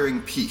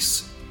desiring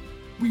peace,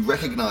 we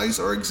recognise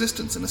our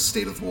existence in a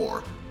state of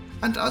war,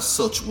 and as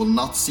such will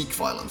not seek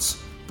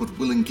violence, but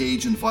will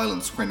engage in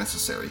violence where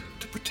necessary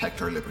to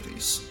protect our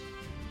liberties.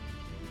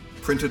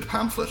 Printed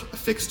pamphlet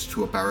affixed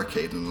to a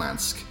barricade in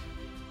Lansk.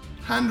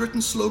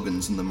 Handwritten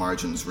slogans in the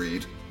margins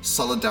read,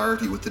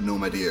 "Solidarity with the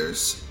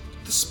Nomadiers,"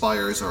 "The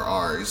spires are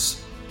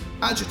ours,"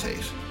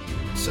 "Agitate,"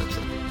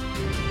 etc.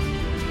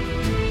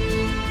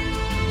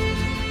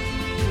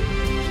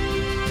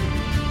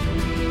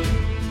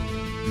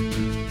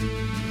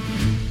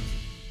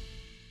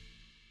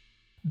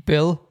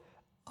 Bill,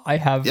 I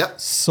have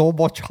so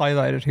much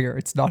highlighted here,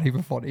 it's not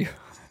even funny.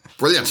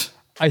 Brilliant.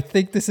 I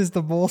think this is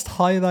the most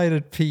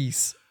highlighted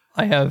piece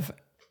I have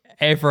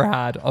ever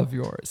had of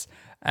yours.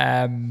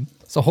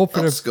 So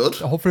hopefully,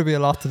 hopefully there'll be a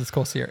lot to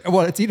discuss here.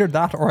 Well, it's either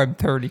that or I'm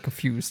thoroughly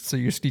confused, so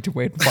you just need to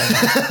wait and find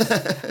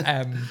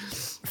out.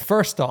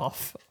 First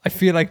off, I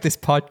feel like this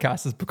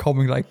podcast is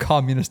becoming like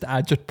communist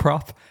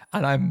agitprop,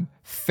 and I'm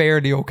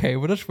fairly okay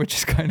with it, which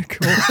is kind of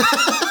cool.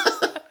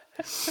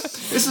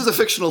 This is a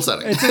fictional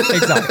setting.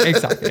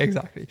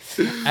 Exactly.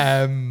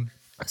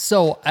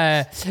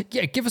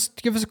 Give us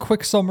a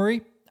quick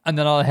summary, and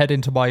then I'll head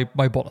into my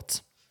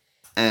bullets.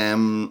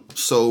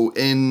 So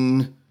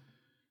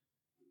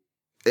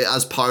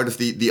as part of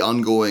the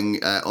ongoing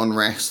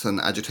unrest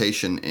and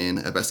agitation in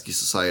Abeski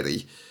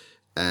society,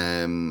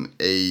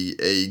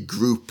 a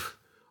group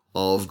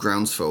of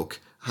groundsfolk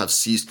have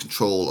seized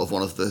control of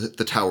one of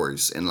the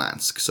towers in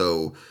Lansk.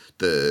 So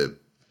the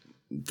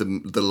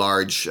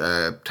large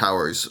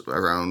towers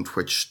around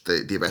which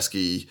the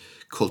Abeski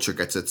culture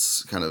gets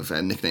its kind of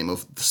nickname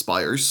of the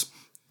spires.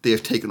 They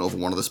have taken over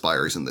one of the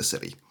spires in the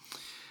city.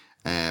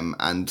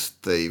 And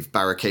they've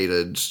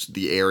barricaded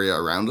the area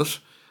around it,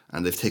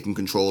 and they've taken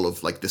control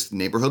of like this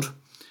neighborhood.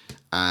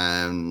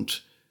 And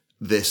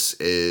this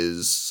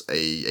is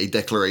a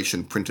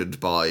declaration printed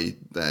by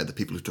the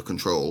people who took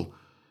control,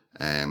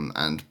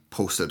 and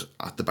posted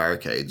at the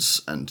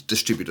barricades and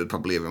distributed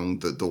probably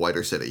around the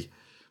wider city.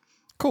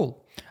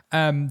 Cool.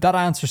 That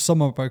answers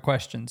some of my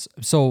questions.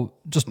 So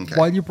just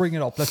while you bring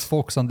it up, let's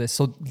focus on this.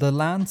 So the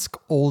Lansk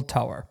Old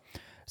Tower.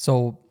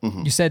 So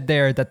you said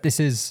there that this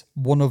is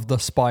one of the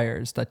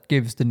spires that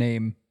gives the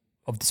name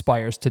of the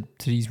spires to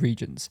these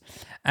regions.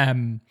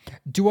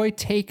 Do I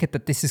take it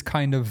that this is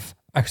kind of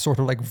a sort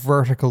of like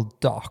vertical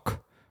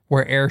dock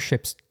where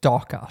airships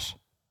dock at?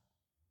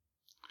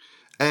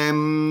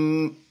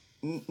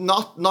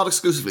 Not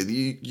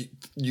exclusively.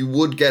 You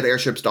would get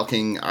airships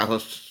docking at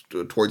it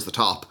towards the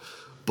top,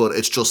 but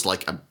it's just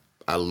like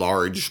a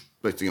large,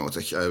 it's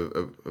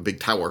a big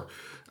tower.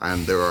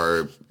 And there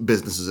are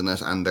businesses in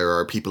it, and there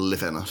are people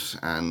live in it,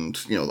 and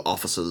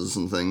offices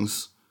and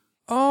things.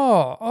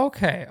 Oh,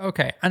 okay.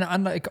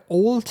 And like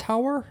Old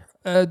Tower,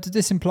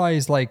 this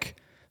implies like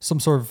some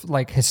sort of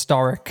like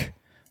historic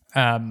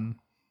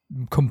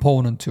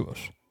component to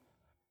it.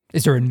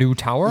 Is there a new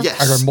tower?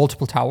 Yes. Are there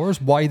multiple towers?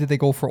 Why did they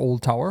go for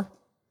Old Tower?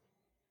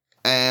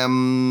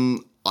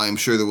 I'm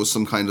sure there was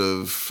some kind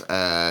of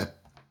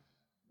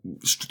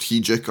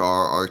strategic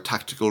or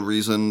tactical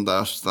reason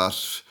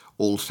that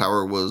Old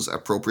Tower was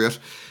appropriate.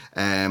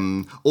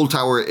 Old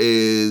Tower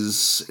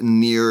is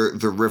near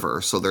the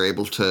river, so they're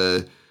able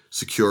to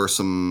secure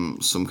some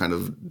kind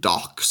of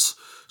docks,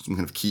 some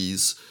kind of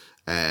quays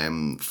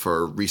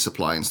for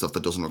resupply and stuff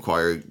that doesn't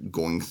require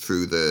going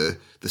through the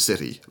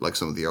city like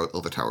some of the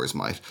other towers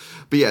might.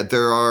 But yeah,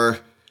 there are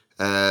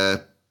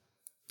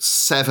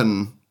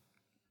 7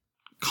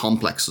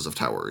 complexes of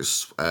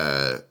towers,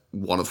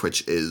 one of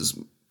which is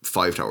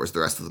 5 towers.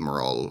 The rest of them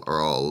are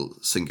all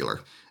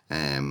singular.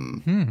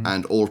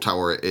 And Old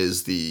Tower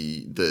is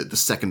the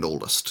second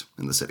oldest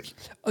in the city.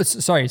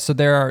 Sorry, so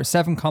there are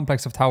 7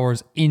 complex of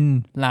towers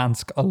in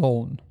Lansk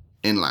alone.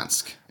 In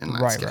Lansk,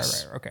 Right.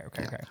 yes. Okay.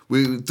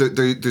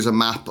 There's a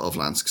map of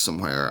Lansk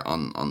somewhere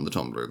on the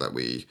Tumblr that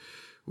we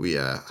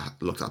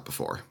looked at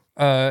before.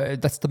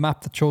 That's the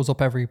map that shows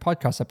up every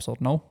podcast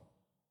episode, no?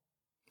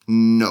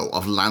 No,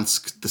 of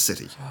Lansk, the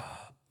city.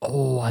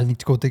 Oh, I'll need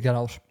to go dig that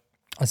out.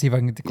 I'll see if I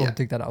can go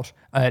dig that out.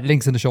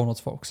 Links in the show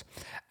notes, folks.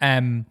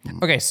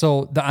 Okay,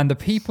 so the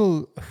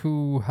people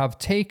who have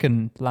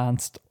taken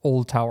Lansk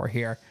Old Tower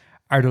here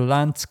are the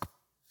Lansk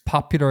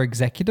Popular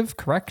Executive,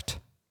 correct?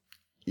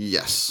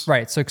 Yes.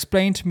 Right, so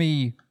explain to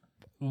me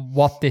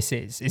what this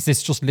is. Is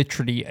this just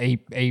literally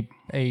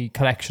a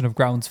collection of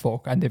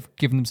groundsfolk and they've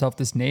given themselves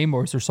this name,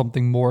 or is there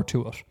something more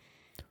to it?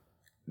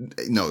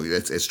 No,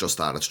 it's just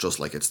that. It's just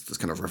like it's this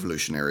kind of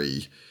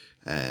revolutionary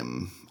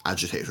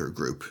agitator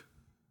group.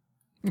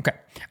 Okay.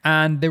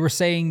 And they were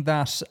saying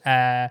that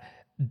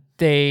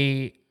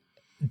they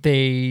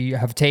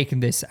have taken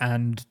this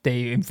and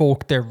they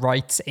invoke their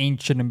rights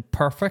ancient and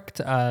perfect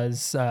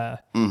as, I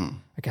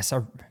guess,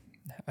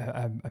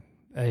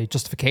 a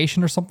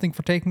justification or something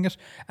for taking it.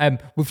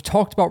 We've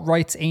talked about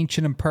rights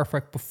ancient and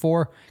perfect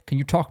before. Can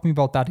you talk to me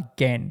about that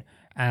again?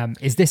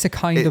 Is this a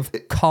kind of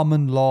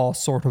common law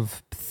sort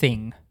of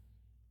thing?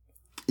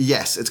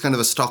 Yes, it's kind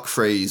of a stock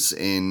phrase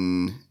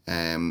in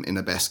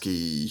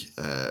Abeski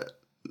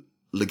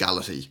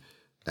legality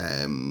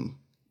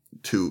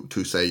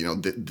to say,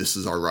 this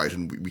is our right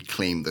and we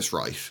claim this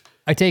right.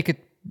 I take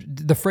it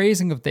the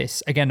phrasing of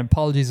this, again,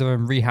 apologies if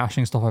I'm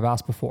rehashing stuff I've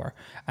asked before,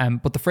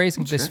 but the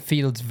phrasing of this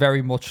feels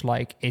very much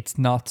like it's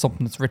not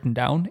something that's written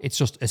down. It's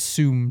just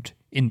assumed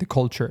in the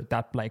culture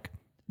that like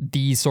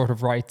these sort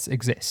of rights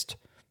exist.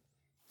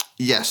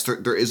 Yes,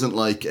 there isn't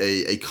like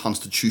a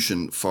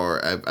constitution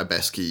for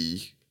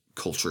Abeski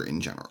culture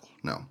in general.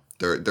 No.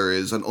 There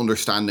is an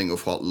understanding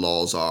of what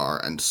laws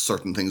are and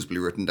certain things will be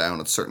written down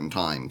at certain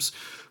times.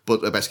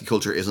 But Abeski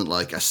culture isn't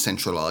like a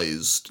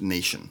centralized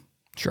nation.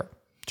 Sure.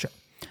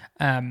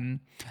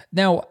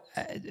 Now,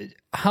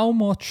 how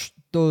much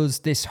does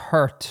this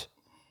hurt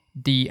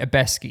the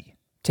Abeski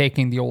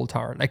taking the Old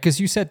Tower? Like,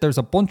 because you said there's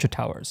a bunch of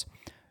towers.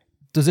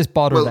 This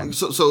bother them?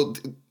 So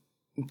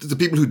the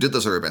people who did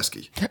this are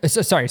Abeski.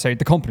 Sorry,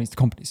 the companies.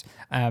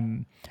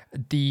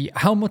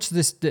 How much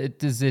does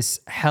this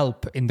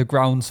help in the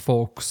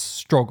groundsfolk's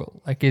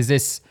struggle? Like, is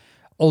this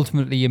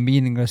ultimately a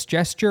meaningless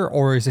gesture,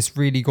 or is this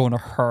really going to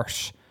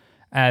hurt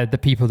the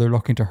people they're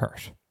looking to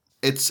hurt?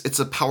 It's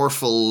a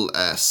powerful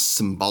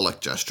symbolic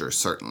gesture,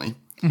 certainly.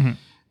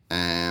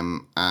 Mm-hmm.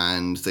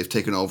 And they've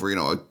taken over,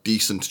 a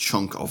decent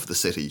chunk of the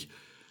city,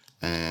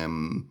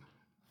 and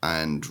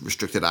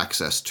restricted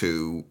access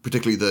to,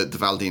 particularly the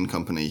Valdine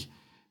company,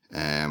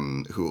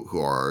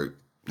 who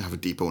have a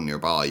depot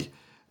nearby.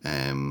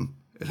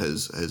 It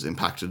has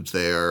impacted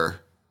their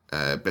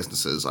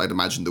businesses. I'd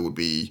imagine there would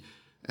be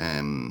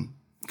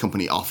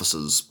company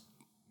offices,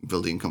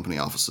 Valdine company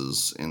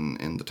offices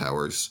in the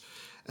towers.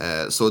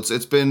 So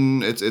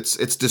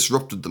it's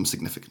disrupted them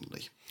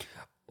significantly.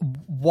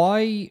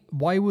 Why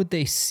would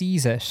they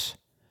seize it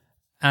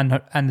and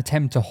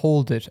attempt to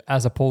hold it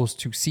as opposed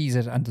to seize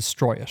it and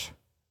destroy it?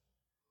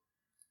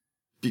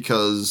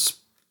 Because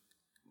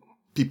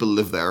people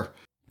live there.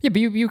 Yeah, but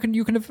you can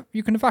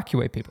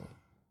evacuate people.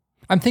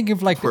 I'm thinking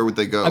of like, where would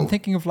they go? I'm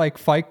thinking of like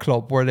Fight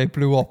Club, where they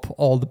blew up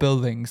all the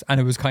buildings and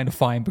it was kind of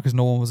fine because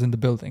no one was in the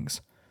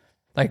buildings.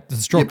 Like the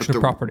destruction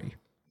of property.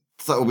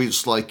 That would be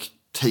just like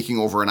taking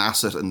over an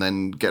asset and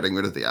then getting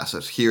rid of the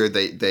asset. Here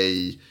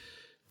they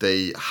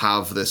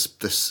have this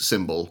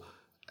symbol,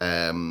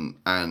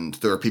 and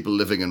there are people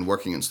living and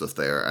working and stuff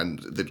there, and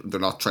they're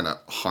not trying to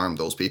harm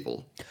those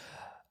people.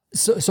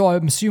 So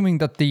I'm assuming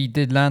that the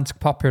Lansk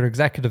Popular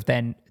Executive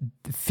then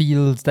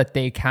feels that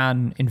they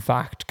can, in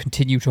fact,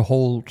 continue to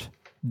hold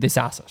this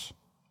asset.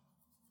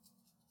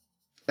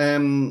 They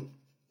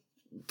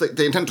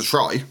intend to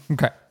try.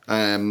 Okay.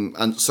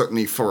 And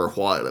certainly for a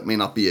while. It may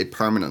not be a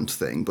permanent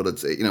thing, but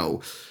it's,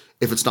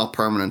 if it's not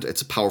permanent,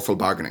 it's a powerful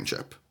bargaining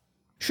chip.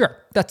 Sure.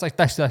 That's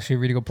actually a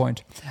really good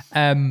point.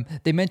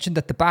 They mentioned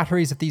that the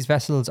batteries of these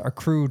vessels are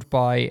crewed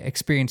by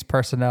experienced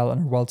personnel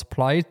and are well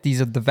supplied.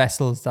 These are the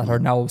vessels that are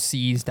now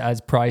seized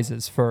as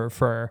prizes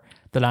for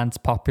the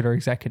Lansk Popular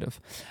Executive.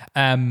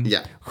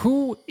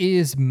 Who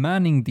is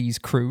manning these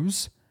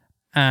crews,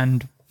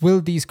 and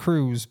will these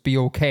crews be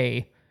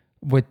okay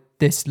with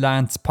this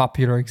Lansk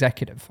Popular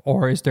Executive,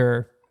 or is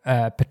there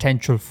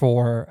potential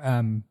for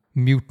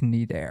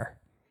mutiny there?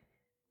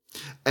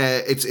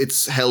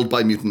 It's held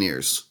by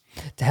mutineers.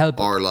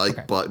 Or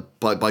like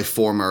by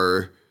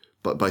former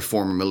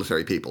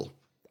military people.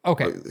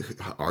 Okay.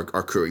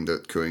 Are crewing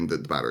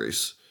the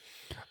batteries.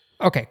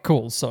 Okay,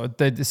 cool. So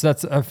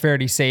that's a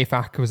fairly safe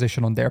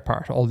acquisition on their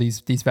part. All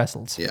these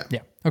vessels. Yeah.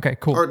 Okay,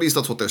 cool. Or at least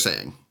that's what they're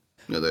saying.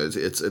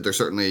 they're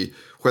certainly,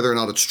 whether or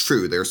not it's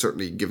true, they're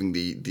certainly giving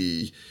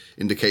the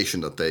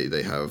indication that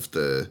they have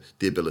the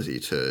ability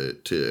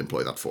to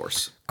employ that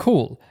force.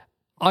 Cool.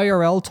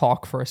 IRL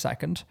talk for a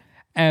second.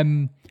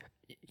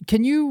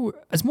 Can you,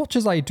 as much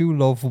as I do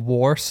love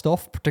war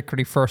stuff,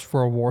 particularly First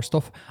World War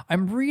stuff,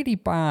 I'm really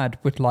bad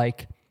with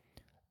like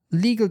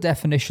legal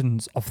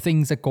definitions of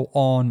things that go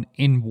on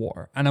in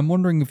war. And I'm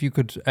wondering if you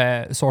could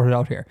sort it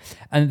out here.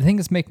 And the thing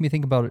that's making me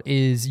think about it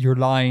is your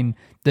line,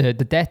 the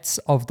deaths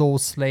of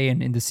those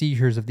slain in the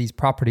seizures of these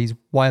properties,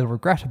 while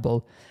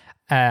regrettable,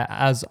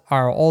 as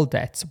are all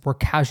deaths, were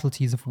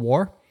casualties of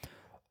war.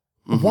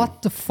 Mm-hmm.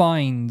 What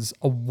defines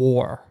a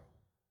war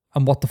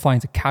and what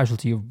defines a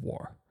casualty of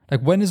war? Like,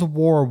 when is a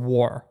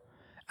war,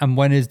 and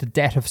when is the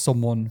death of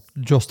someone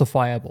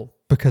justifiable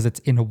because it's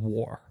in a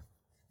war?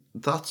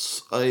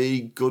 That's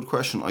a good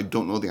question. I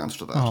don't know the answer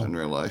to that in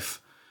real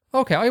life.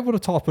 Okay, I would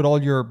have thought with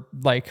all your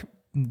like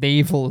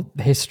naval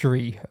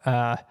history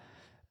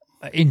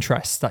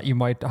interests that you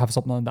might have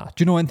something like that.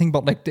 Do you know anything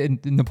about like the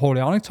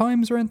Napoleonic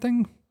times or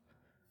anything?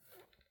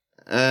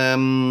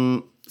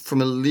 From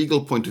a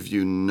legal point of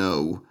view,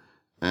 no.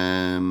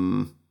 I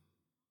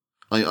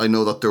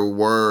know that there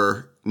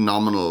were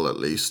nominal, at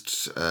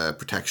least,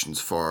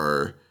 protections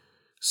for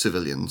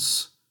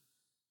civilians,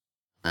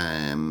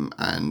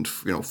 and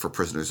for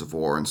prisoners of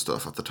war and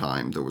stuff at the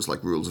time. There was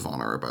like rules of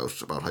honor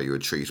about how you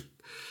would treat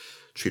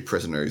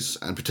prisoners,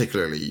 and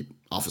particularly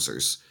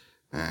officers.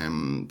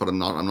 But I'm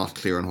not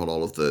clear on what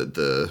all of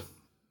the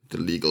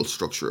legal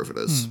structure of it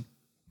is.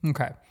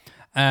 Okay.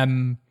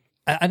 And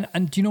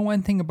do you know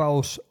anything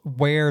about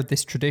where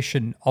this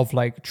tradition of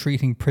like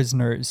treating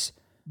prisoners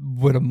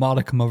with a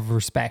modicum of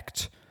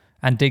respect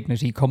and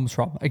dignity comes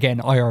from? Again,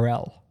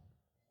 IRL.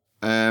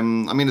 I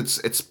mean,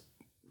 it's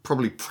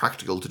probably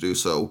practical to do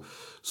so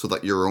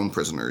that your own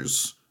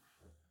prisoners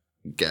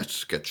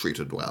get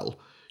treated well.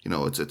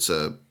 It's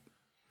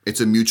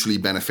a mutually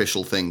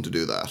beneficial thing to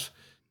do that.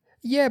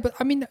 Yeah, but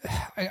I mean,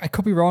 I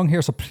could be wrong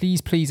here, so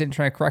please,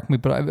 internet correct me.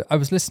 But I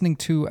was listening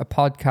to a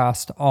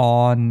podcast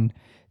on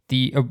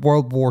the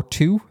World War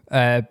II,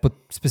 but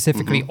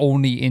specifically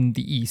only in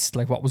the East,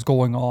 like what was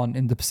going on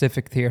in the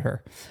Pacific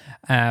theater.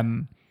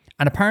 And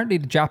apparently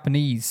the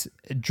Japanese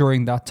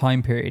during that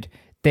time period,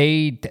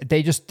 they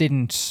just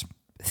didn't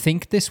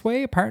think this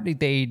way. Apparently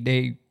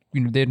they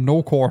had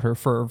no quarter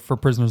for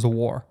prisoners of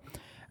war.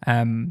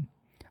 And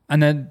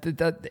then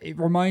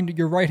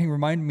your writing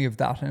reminded me of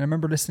that. And I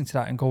remember listening to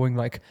that and going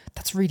like,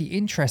 that's really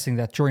interesting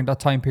that during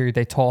that time period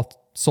they thought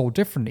so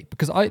differently.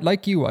 Because I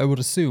would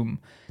assume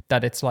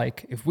that it's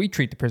like, if we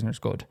treat the prisoners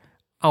good,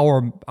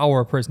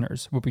 our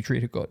prisoners will be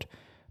treated good.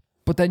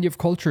 But then you have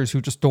cultures who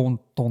just don't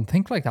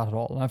think like that at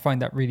all. And I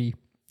find that really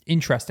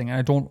interesting. And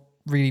I don't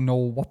really know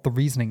what the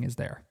reasoning is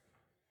there.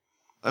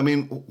 I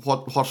mean,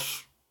 what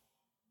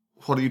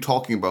are you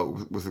talking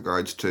about with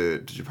regards to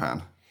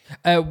Japan?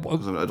 I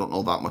don't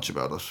know that much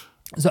about it.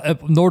 So,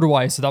 nor do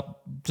I.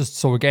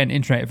 So again,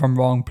 internet, if I'm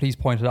wrong, please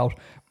point it out.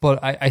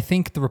 But I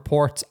think the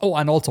reports,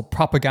 and also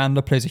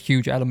propaganda plays a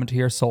huge element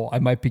here. So I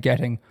might be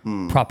getting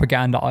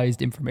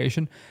propagandized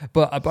information.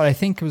 But I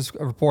think it was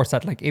reports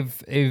that like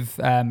if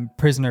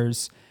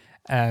prisoners,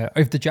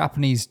 if the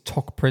Japanese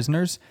took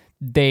prisoners,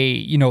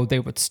 they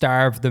would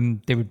starve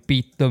them, they would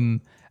beat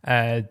them,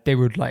 they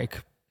would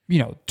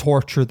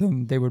torture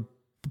them, they would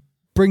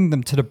bring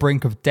them to the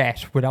brink of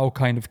death without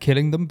kind of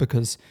killing them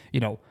because,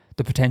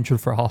 the potential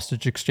for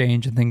hostage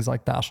exchange and things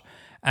like that.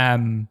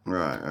 Right.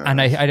 And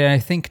I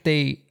think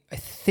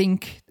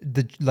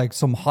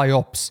some high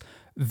ups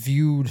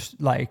viewed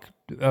like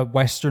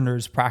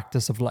Westerners'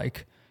 practice of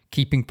like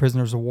keeping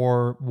prisoners of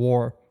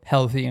war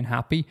healthy and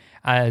happy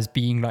as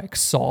being like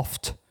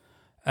soft.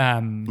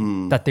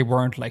 That they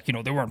weren't like,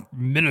 they weren't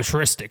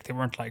militaristic, they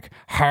weren't like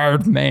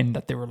hard men,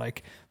 that they were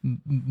like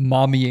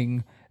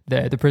mommying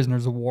the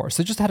prisoners of war.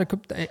 So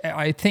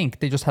I think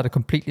they just had a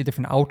completely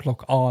different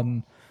outlook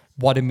on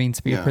what it means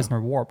to be a prisoner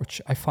of war,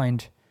 which I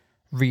find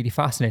really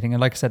fascinating.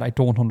 And like I said, I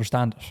don't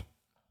understand it.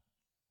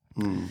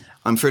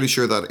 I'm fairly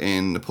sure that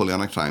in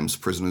Napoleonic times,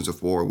 prisoners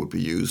of war would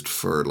be used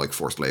for like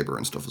forced labor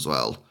and stuff as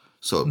well.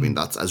 So I mean,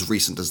 that's as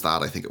recent as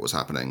that. I think it was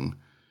happening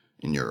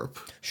in Europe.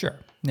 Sure.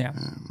 Yeah.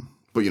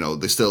 But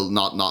they still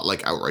not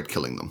like outright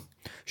killing them.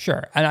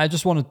 Sure. And I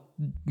just want to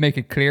make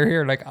it clear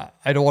here, like,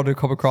 I don't want to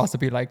come across to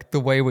be like the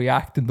way we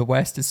act in the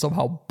West is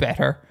somehow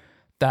better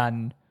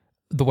than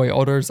the way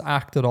others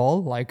act at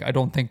all. Like, I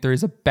don't think there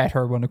is a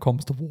better when it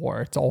comes to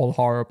war. It's all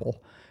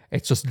horrible.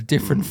 It's just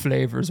different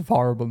flavors of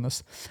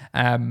horribleness.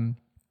 And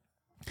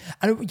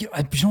you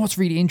know what's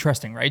really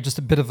interesting, right? Just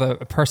a bit of a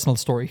personal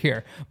story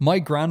here. My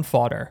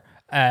grandfather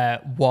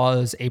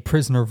was a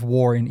prisoner of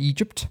war in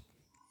Egypt.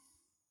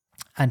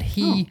 And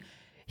he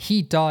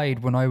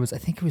died when I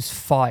think it was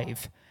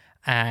 5.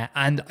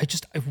 And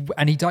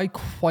he died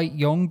quite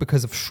young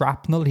because of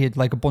shrapnel. He had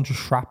like a bunch of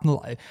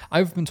shrapnel.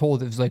 I've been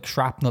told it was like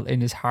shrapnel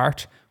in his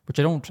heart, which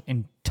I don't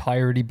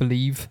entirely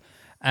believe.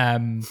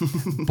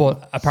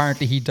 But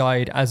apparently he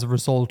died as a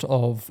result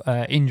of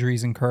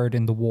injuries incurred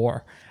in the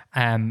war.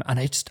 And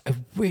I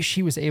wish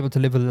he was able to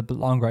live a little bit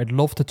longer. I'd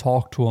love to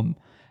talk to him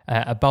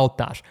about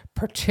that,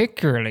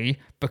 particularly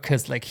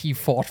because like he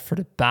fought for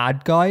the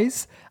bad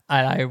guys,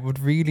 and I would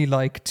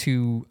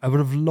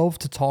have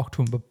loved to talk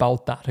to him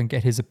about that and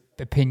get his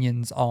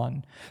opinions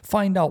on,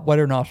 find out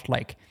whether or not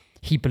like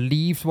he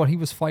believed what he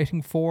was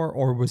fighting for,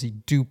 or was he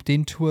duped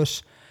into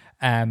it.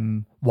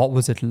 What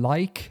was it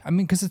like? I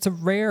mean, because it's a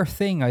rare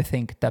thing, I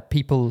think, that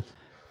people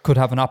could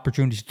have an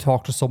opportunity to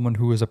talk to someone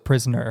who is a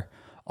prisoner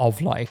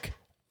of like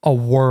a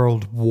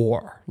world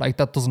war. Like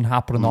that doesn't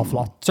happen an awful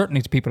lot,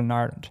 certainly to people in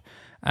Ireland.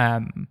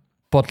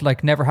 But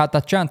like never had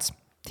that chance.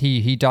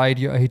 He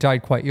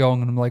died quite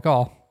young, and I'm like,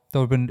 oh, that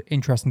would have been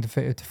interesting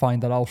to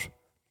find that out.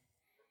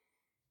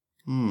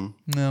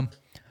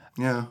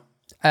 Yeah.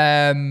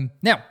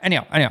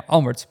 Anyhow,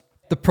 onwards.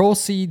 The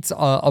proceeds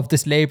of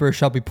this labour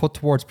shall be put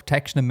towards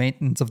protection and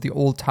maintenance of the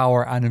old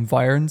tower and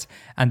environs,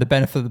 and the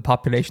benefit of the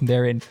population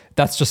therein.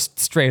 That's just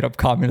straight up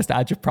communist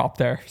agitprop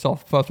there. So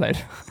well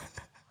played.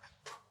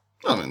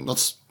 I mean,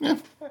 that's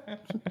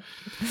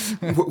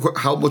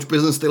how much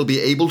business they'll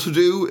be able to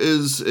do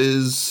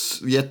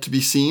is yet to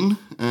be seen.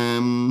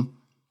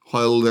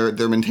 While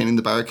they're maintaining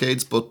the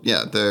barricades, but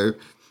yeah,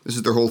 this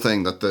is their whole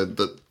thing, that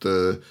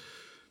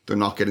they're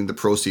not getting the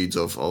proceeds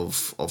of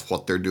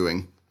what they're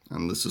doing.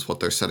 And this is what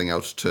they're setting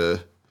out to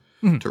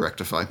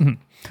rectify.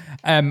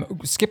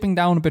 Skipping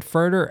down a bit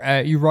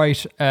further, you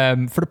write,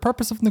 for the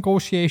purpose of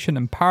negotiation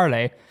and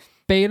parley,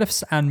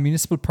 bailiffs and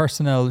municipal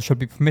personnel shall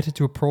be permitted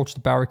to approach the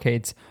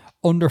barricades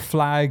under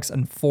flags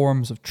and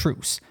forms of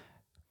truce.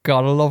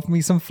 Gotta love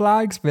me some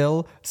flags,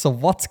 Bill. So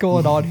what's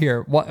going on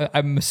here? What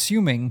I'm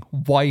assuming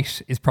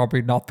white is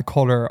probably not the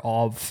colour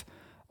of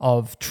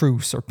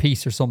truce or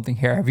peace or something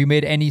here. Have you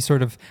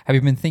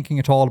been thinking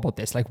at all about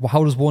this? Like,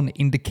 how does one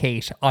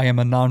indicate I am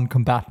a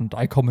non-combatant,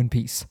 I come in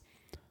peace?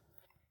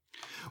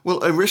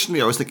 Well,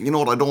 originally I was thinking, you know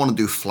what, I don't want to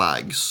do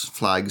flags.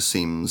 Flags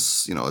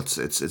seems,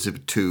 it's a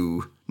bit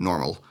too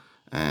normal,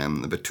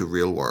 a bit too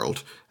real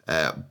world.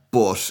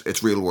 But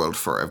it's real world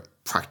for a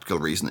practical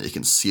reason that you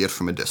can see it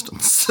from a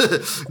distance.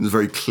 It's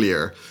very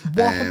clear.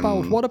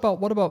 What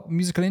about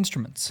musical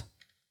instruments?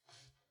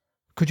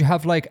 Could you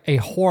have like a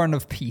horn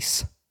of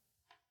peace?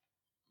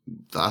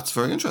 That's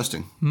very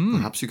interesting.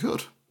 Perhaps you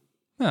could.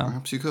 Yeah.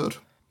 Perhaps you could.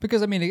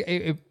 Because I mean,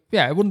 it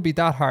wouldn't be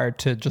that hard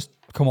to just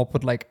come up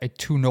with like a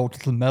 2-note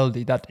little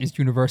melody that is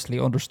universally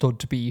understood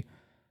to be,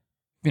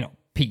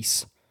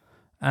 peace.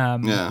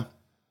 Yeah.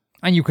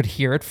 And you could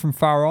hear it from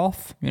far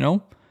off,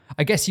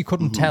 I guess you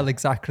couldn't tell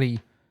exactly.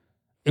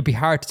 It'd be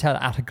hard to tell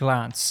at a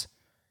glance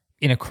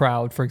in a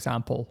crowd, for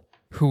example,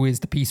 who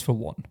is the peaceful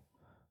one.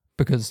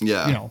 Because,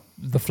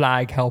 the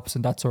flag helps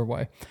in that sort of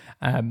way.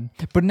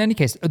 But in any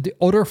case, the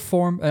other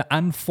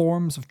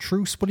forms of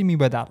truce, what do you mean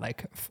by that?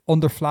 Like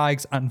under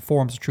flags and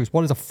forms of truce.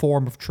 What is a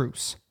form of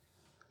truce?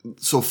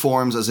 So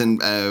forms as in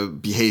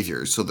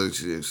behaviours. So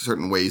there's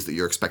certain ways that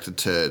you're expected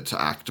to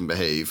act and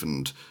behave,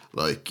 and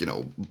like,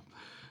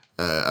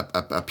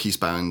 a peace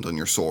band on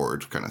your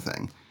sword kind of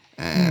thing.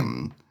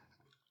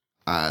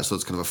 So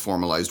it's kind of a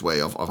formalized way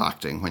of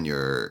acting when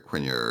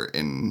you're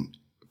in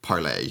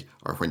parley,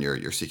 or when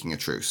you're seeking a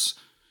truce.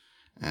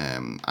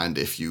 And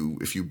if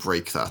you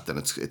break that, then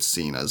it's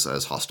seen as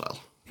hostile.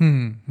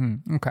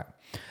 Okay.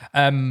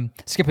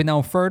 Skipping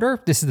down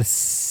further, this is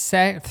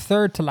the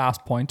third to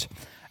last point,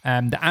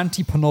 the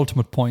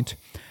anti-penultimate point.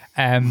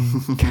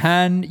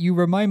 Can you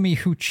remind me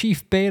who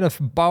Chief Bailiff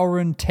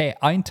Bauren Te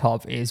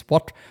Eintov is?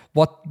 What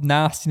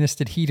nastiness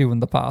did he do in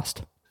the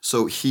past?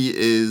 So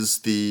he's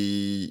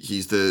the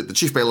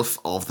chief bailiff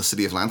of the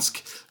city of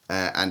Lansk,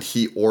 and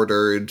he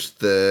ordered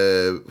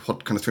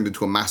what kind of turned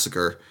into a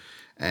massacre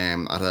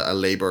at a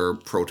labour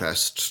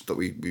protest that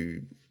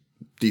we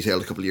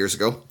detailed a couple of years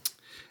ago.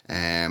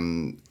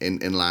 In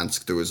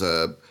Lansk, there was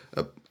a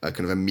kind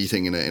of a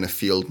meeting in a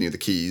field near the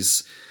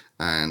quays,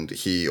 and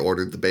he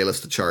ordered the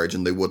bailiffs to charge,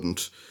 and they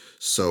wouldn't.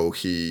 So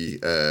he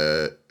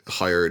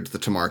hired the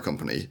Tamar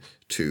company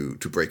to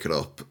break it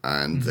up,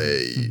 and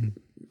they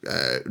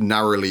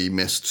narrowly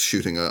missed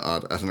shooting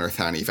at an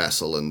Earthani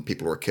vessel, and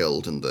people were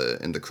killed in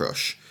the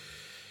crush.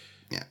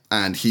 Yeah,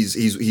 and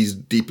he's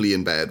deeply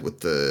in bed with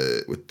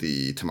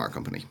the Tamar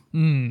company.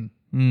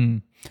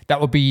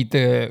 That would be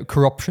the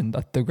corruption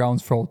that the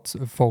grounds folks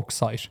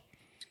cite.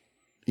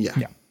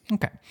 Yeah.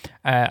 Okay.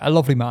 A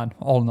lovely man,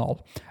 all in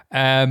all.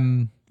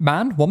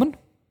 Man, woman.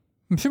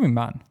 I'm assuming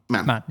man.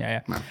 Man.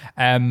 Yeah.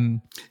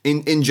 Man.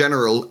 In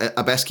general,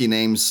 Abeski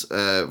names,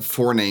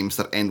 forenames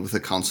that end with a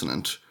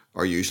consonant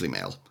are usually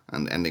male,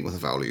 and ending with a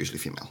vowel are usually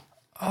female.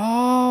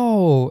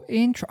 Oh,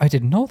 I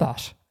didn't know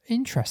that.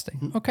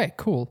 Interesting. Okay,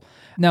 cool.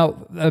 Now,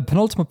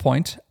 penultimate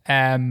point,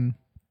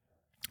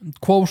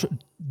 quote,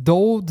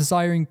 though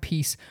desiring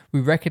peace,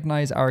 we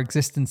recognize our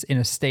existence in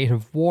a state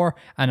of war,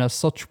 and as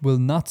such will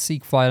not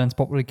seek violence,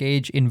 but will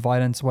engage in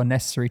violence when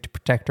necessary to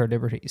protect our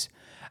liberties.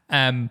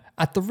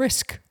 At the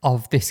risk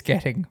of this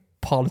getting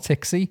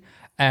politicsy,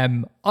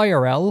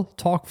 IRL,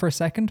 talk for a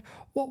second.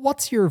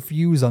 What's your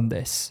views on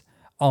this?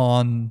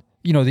 On,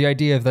 the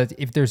idea of that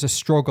if there's a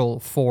struggle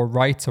for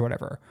rights or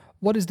whatever,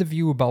 what is the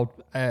view about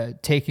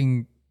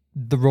taking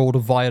the road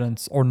of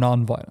violence or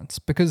non-violence?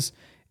 Because,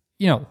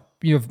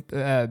 you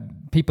have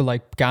people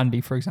like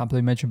Gandhi, for example,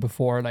 I mentioned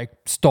before, like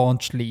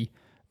staunchly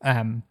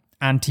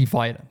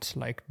anti-violent,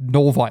 like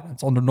no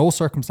violence. Under no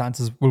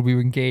circumstances will we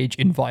engage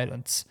in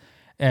violence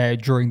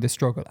during the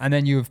struggle. And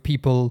then you have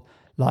people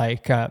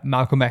like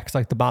Malcolm X,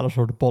 like the ballot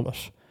or the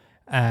bullet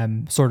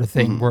sort of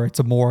thing, where it's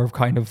a more of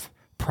kind of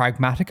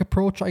pragmatic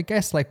approach, I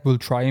guess. Like, we'll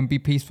try and be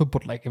peaceful,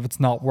 but like if it's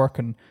not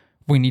working,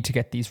 we need to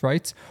get these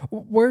rights.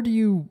 What are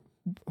your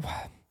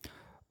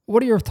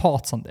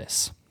thoughts on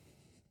this?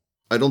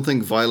 I don't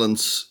think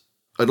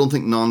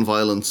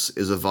non-violence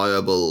is a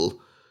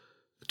viable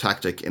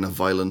tactic in a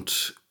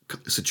violent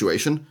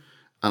situation.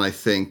 And I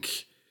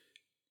think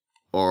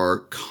our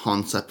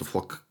concept of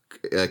what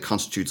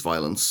constitutes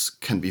violence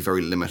can be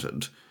very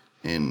limited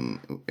in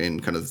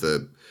kind of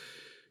the,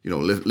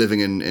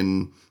 living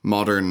in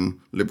modern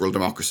liberal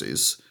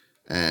democracies.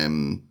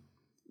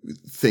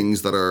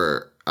 Things that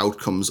are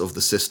outcomes of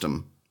the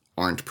system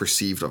aren't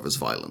perceived of as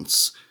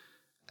violence.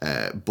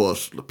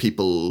 But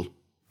people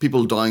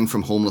dying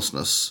from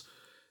homelessness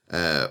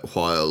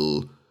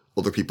while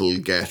other people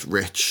get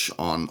rich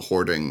on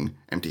hoarding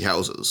empty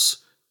houses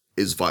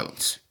is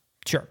violence.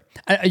 Sure.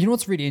 You know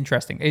what's really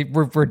interesting?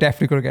 We're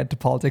definitely going to get into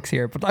politics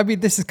here, but I mean,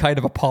 this is kind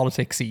of a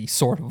politics-y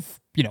sort of,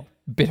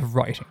 bit of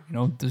writing.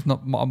 There's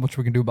not much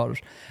we can do about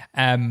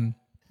it.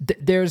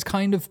 There's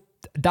kind of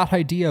that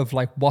idea of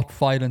like what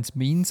violence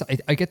means.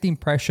 I get the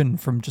impression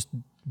from just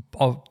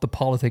of the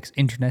politics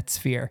internet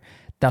sphere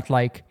that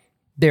like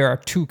there are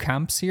two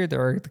camps here.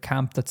 There are the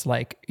camp that's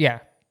like,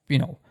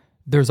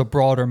 there's a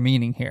broader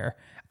meaning here.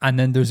 And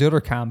then there's the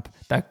other camp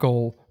that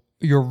go,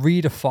 you're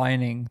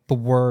redefining the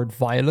word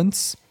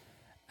violence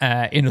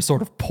in a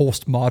sort of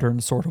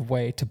postmodern sort of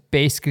way to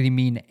basically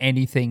mean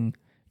anything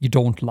you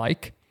don't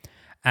like.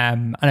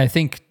 And I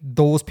think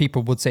those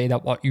people would say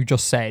that what you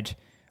just said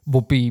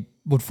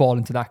would fall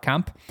into that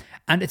camp.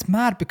 And it's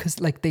mad because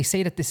like they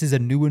say that this is a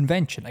new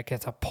invention, like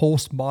it's a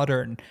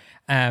postmodern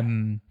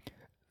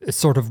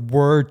sort of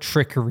word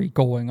trickery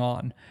going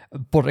on.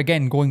 But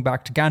again, going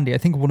back to Gandhi, I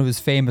think one of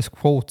his famous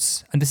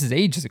quotes, and this is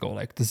ages ago,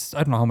 like this, I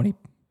don't know how many,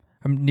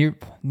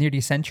 nearly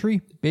a century,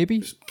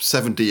 maybe?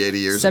 70, 80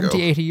 years ago.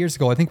 70, 80 years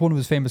ago. I think one of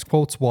his famous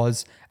quotes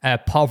was,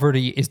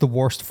 poverty is the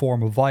worst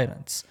form of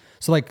violence.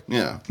 So like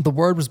the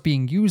word was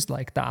being used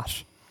like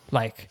that,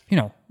 like,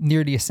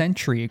 nearly a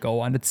century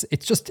ago. And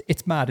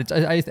it's mad.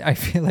 I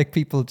feel like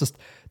people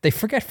they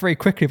forget very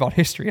quickly about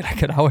history,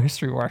 like and how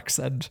history works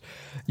and,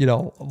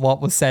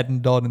 what was said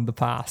and done in the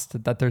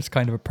past, that there's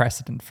kind of a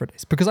precedent for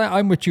this. Because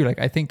I'm with you. Like,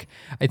 I think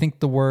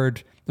the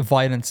word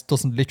violence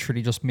doesn't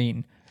literally just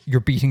mean you're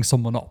beating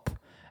someone up.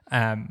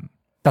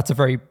 That's a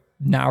very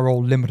narrow,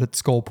 limited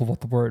scope of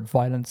what the word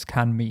violence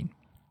can mean.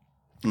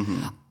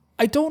 Mm-hmm.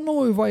 I don't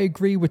know if I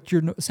agree with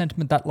your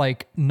sentiment that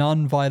like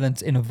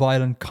non-violence in a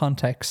violent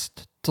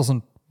context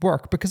doesn't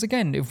work. Because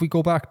again, if we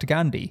go back to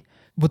Gandhi,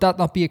 would that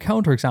not be a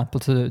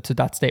counterexample to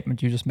that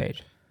statement you just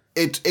made?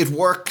 It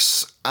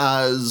works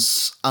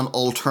as an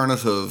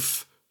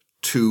alternative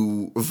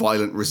to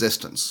violent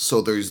resistance.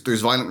 So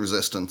there's violent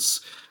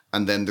resistance,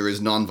 and then there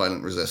is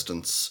non-violent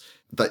resistance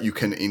that you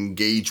can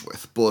engage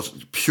with. But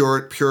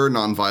pure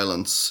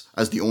non-violence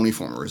as the only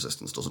form of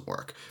resistance doesn't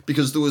work,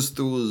 because there was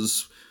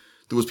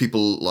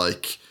people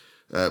like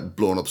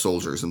blowing up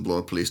soldiers and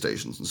blowing up police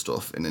stations and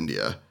stuff in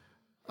India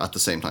at the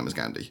same time as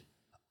Gandhi.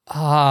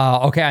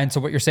 Okay. And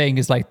so what you're saying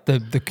is like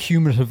the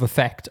cumulative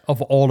effect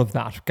of all of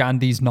that,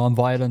 Gandhi's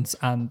non-violence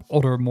and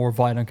other more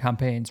violent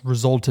campaigns,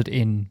 resulted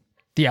in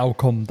the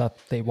outcome that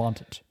they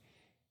wanted.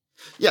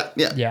 Yeah.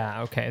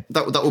 Yeah, okay.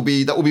 That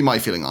would be my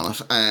feeling on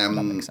it.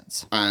 That makes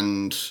sense.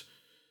 And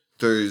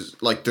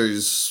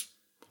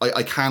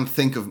I can't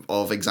think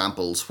of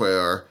examples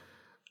where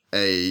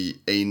a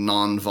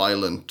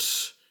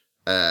non-violent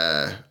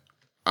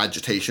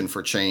agitation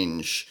for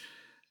change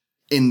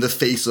in the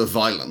face of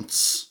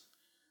violence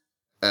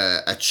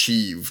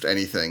achieved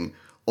anything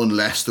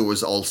unless there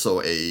was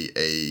also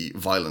a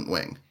violent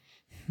wing.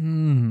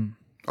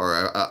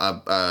 Or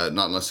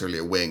not necessarily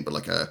a wing, but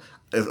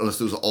unless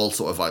there was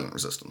also a violent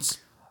resistance.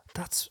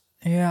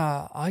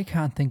 I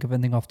can't think of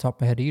anything off the top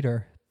of my head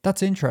either.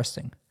 That's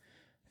interesting.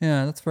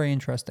 Yeah, that's very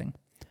interesting.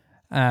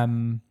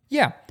 And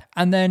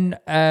then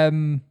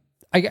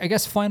I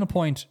guess final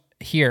point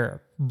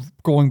here,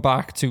 going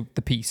back to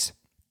the piece,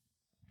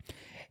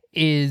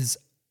 is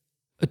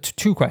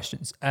two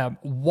questions.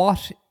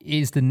 What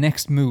is the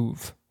next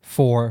move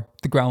for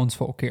the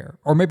groundsfolk here?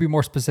 Or maybe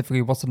more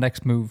specifically, what's the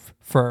next move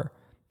for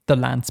the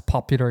Lance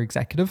popular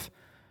executive?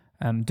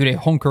 Do they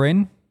hunker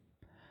in?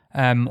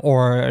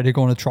 Or are they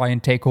going to try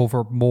and take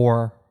over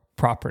more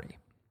property?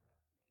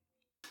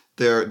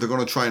 They're going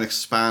to try and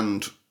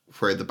expand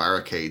where the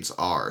barricades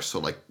are.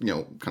 So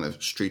kind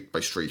of street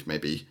by street,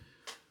 maybe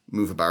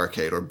move a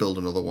barricade or build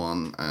another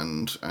one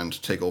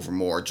and take over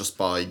more just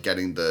by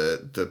getting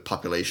the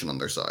population on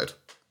their side.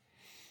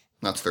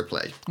 That's their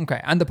play. Okay,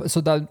 and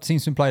so that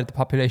seems to imply that the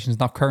population is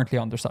not currently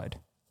on their side.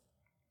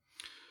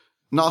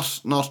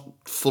 Not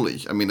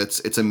fully. I mean,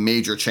 it's a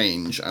major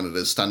change, and it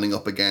is standing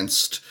up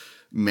against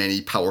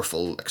many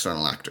powerful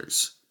external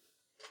actors.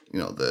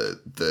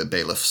 the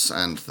bailiffs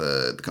and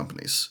the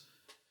companies.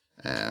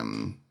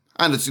 And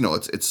it's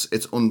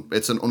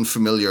it's an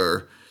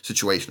unfamiliar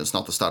situation. It's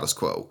not the status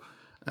quo,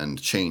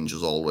 and change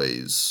is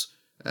always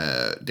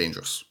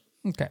dangerous.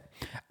 Okay.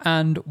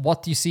 And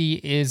what do you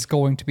see is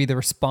going to be the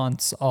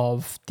response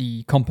of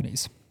the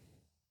companies?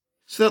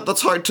 So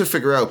that's hard to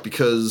figure out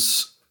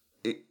because,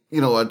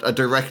 a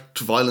direct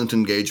violent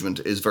engagement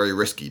is very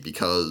risky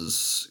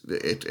because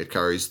it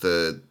carries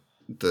the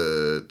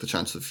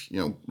chance of,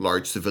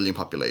 large civilian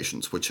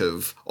populations, which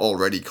have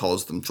already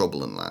caused them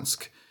trouble in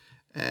Lansk.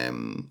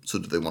 So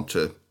do they want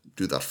to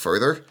do that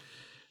further?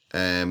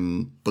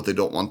 But they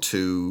don't want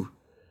to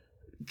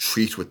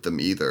treat with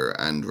them either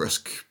and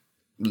risk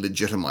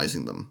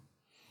legitimizing them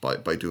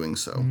by doing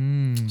so.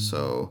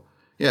 So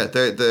yeah,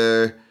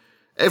 they're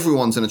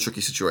everyone's in a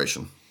tricky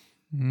situation.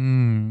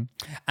 And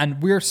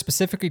we're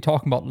specifically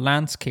talking about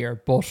Lansk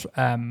here, but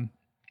I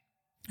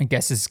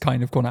guess it's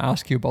kind of going to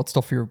ask you about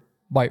stuff you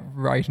might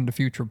write in the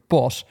future.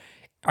 But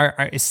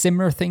is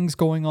similar things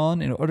going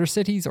on in other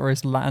cities, or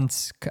is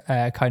Lansk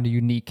kind of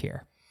unique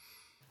here?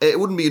 It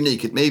wouldn't be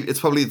unique. It's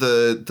probably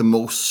the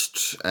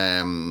most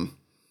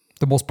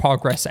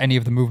progress any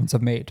of the movements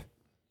have made.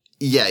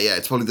 Yeah,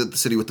 it's probably the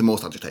city with the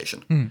most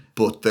agitation.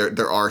 But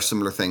there are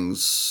similar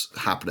things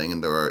happening,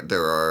 and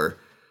there are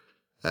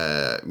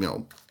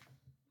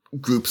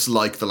groups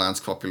like the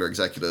Lansk Popular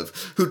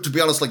Executive, who, to be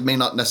honest, may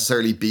not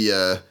necessarily be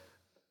a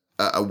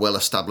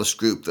well-established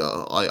group.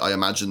 I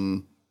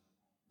imagine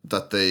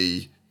that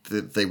they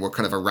were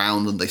kind of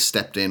around and they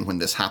stepped in when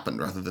this happened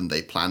rather than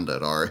they planned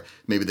it, or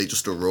maybe they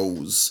just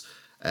arose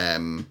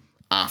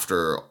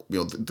after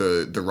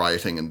the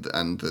rioting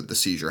and the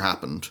seizure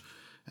happened.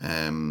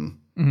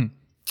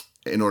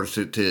 In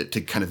order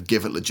to kind of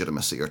give it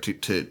legitimacy, or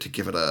to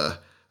give it a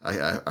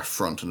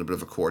front and a bit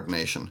of a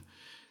coordination.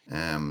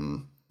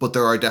 But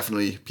there are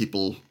definitely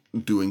people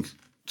doing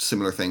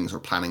similar things or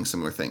planning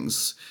similar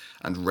things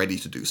and ready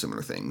to do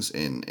similar things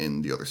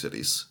in the other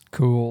cities.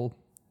 Cool.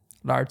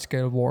 Large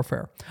scale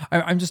warfare.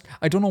 I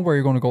don't know where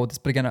you're going to go with this,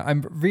 but again,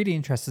 I'm really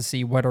interested to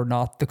see whether or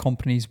not the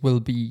companies will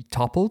be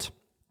toppled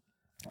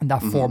and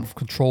that form of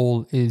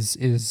control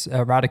is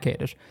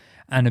eradicated.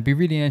 And it'd be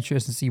really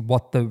interesting to see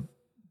what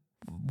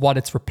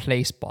it's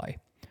replaced by.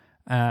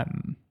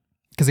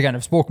 Because again,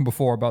 I've spoken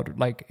before about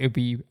it'd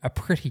be a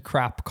pretty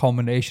crap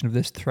combination of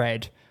this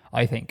thread,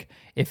 I think.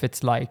 If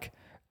it's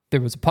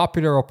there was a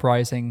popular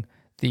uprising,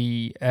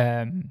 the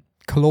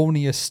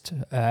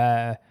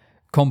colonialist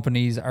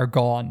companies are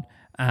gone,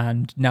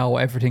 and now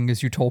everything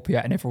is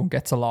utopia and everyone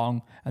gets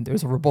along and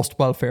there's a robust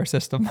welfare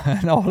system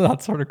and all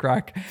that sort of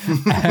crack.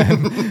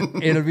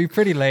 It'll be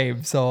pretty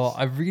lame. So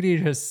I'm really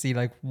interested to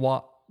see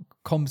what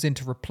comes in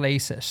to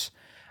replace it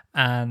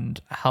and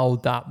how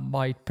that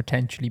might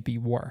potentially be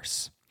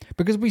worse.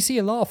 Because we see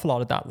an awful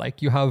lot of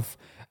that. You have,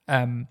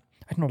 you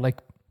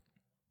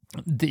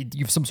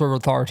have some sort of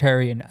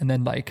authoritarian, and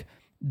then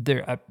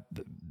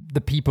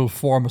the people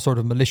form a sort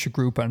of militia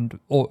group and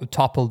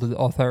topple the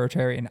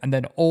authoritarian, and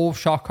then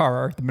shock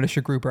horror, the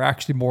militia group are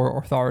actually more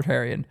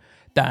authoritarian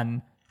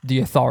than the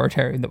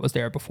authoritarian that was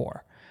there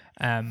before.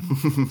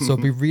 So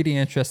it'd be really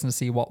interesting to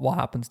see what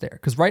happens there.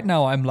 Because right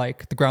now I'm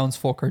the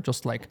groundsfolk are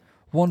just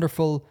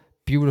wonderful,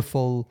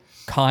 beautiful,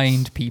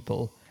 kind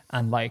people,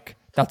 and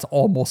that's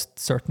almost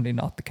certainly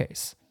not the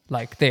case.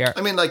 They are.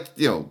 I mean,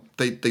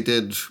 they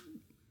did.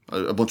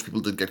 A bunch of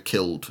people did get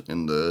killed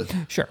in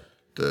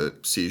the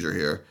seizure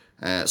here.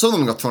 Some of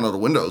them got thrown out of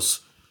windows.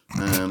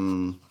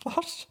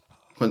 What?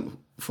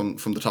 From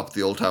the top of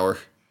the old tower.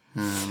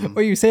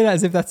 Well, you say that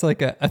as if that's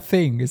a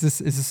thing. Is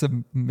this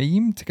a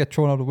meme to get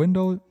thrown out a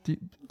window?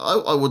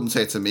 I wouldn't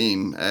say it's a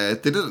meme. They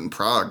did it in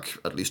Prague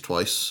at least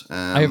twice.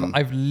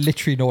 I've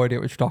literally no idea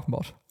what you're talking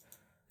about.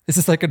 Is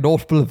this a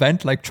notable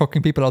event,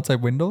 chucking people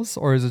outside windows,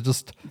 or is it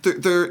just...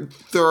 There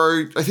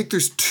are, I think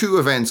there's 2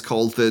 events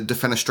called the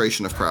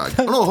Defenestration of Prague.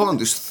 Oh no, hold on,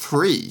 there's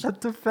 3. The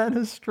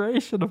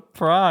Defenestration of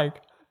Prague.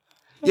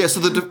 Yeah, so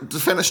the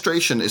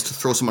defenestration is to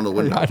throw someone out a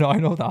window. I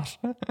know that.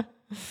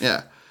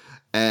 Yeah.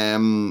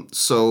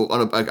 So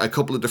on a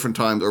couple of different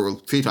times, or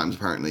 3 times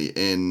apparently,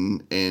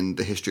 in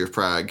the history of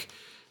Prague,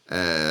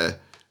 there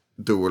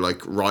were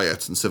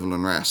riots and civil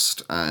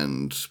unrest,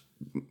 and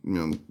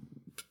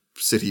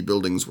city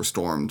buildings were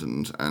stormed,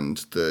 and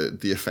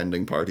the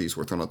offending parties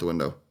were thrown out the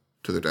window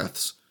to their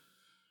deaths.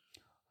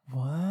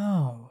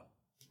 Wow.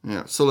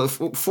 Yeah. So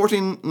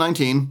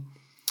 1419,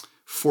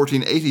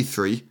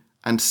 1483,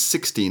 and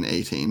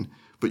 1618.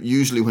 But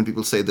usually when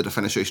people say the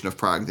Defenestration of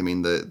Prague, they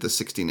mean the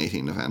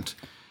 1618 event,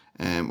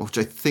 which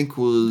I think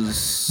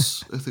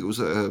was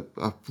a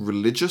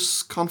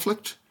religious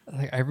conflict.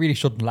 I really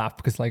shouldn't laugh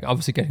because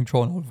obviously getting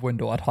thrown out of a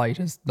window at height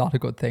is not a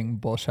good thing,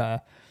 but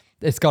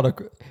it's got a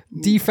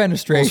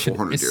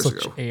defenestration is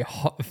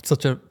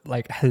such a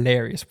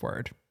hilarious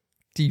word.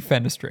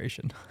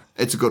 Defenestration.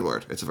 It's a good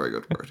word. It's a very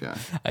good word. Yeah.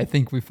 I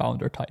think we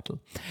found our title.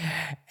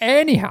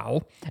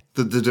 Anyhow,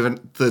 the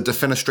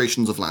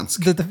Defenestrations of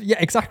Lansk. Yeah,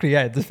 exactly.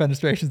 Yeah, the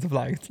Defenestrations of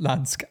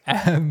Lansk.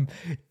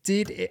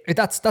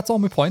 That's all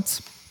my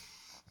points.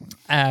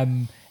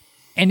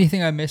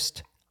 Anything I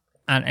missed?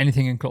 And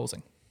anything in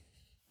closing?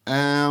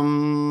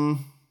 No,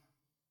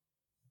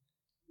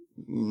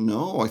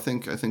 I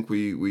think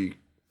we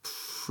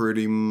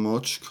pretty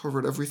much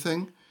covered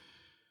everything.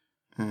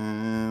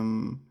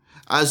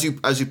 As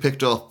you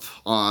picked up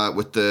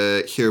with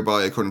the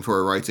hereby according to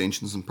our rights,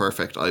 ancients and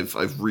perfect, I've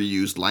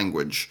reused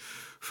language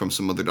from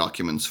some other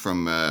documents,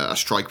 from a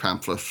strike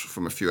pamphlet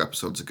from a few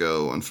episodes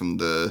ago, and from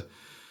the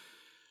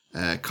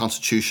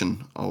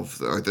constitution of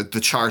the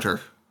charter,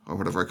 or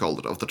whatever I called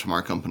it, of the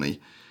Tamar Company.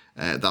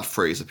 That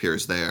phrase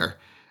appears there,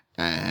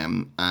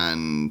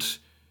 and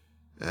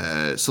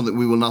something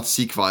we will not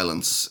seek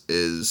violence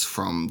is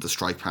from the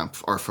strike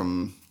pamphlet, or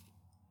from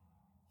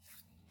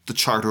the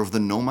charter of the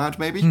nomad,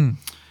 maybe.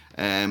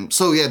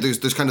 So yeah,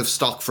 there's kind of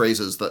stock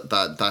phrases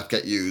that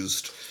get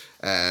used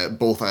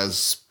both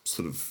as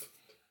sort of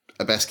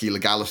Abeski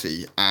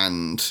legality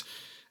and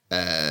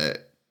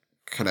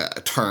kind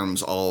of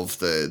terms of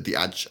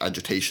the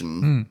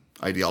agitation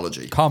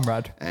ideology,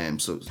 comrade.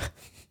 So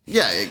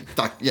yeah,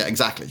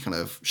 exactly, kind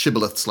of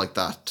shibboleths like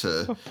that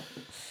to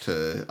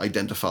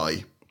identify.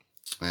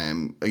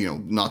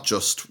 Not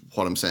just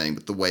what I'm saying,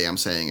 but the way I'm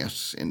saying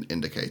it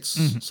indicates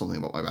something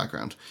about my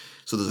background.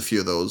 So there's a few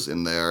of those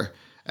in there.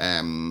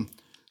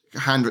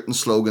 Handwritten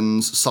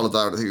slogans: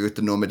 solidarity with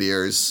the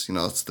Nomadiers.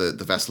 That's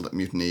the vessel that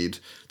mutinied.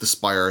 The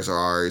spires are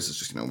ours. It's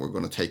just, we're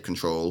going to take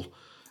control,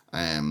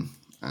 and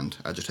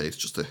agitate.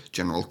 Just a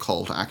general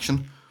call to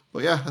action.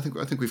 But yeah, I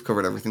think we've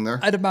covered everything there.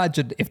 I'd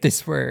imagine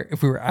if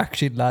we were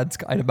actually in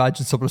Lansk, I'd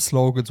imagine some of the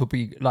slogans would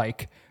be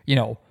like,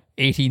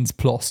 18s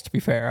plus, to be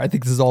fair. I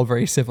think this is all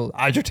very civil.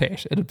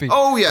 Agitate. It'd be.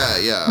 Oh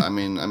yeah. I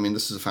mean,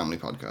 this is a family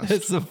podcast.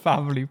 It's a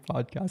family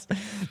podcast.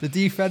 The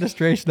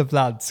Defenestration of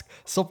Lansk.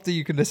 Something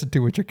you can listen to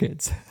with your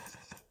kids.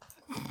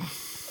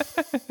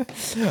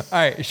 All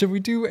right. Should we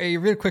do a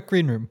real quick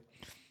green room?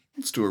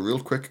 Let's do a real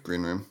quick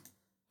green room.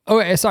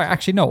 Oh, sorry.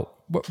 Actually, no.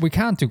 We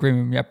can't do green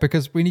room yet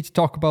because we need to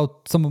talk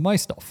about some of my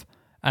stuff.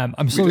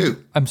 I'm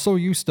so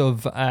used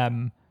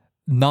to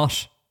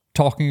not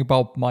talking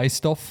about my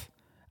stuff.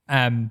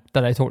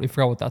 That I totally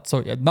forgot about that. So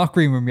yeah, not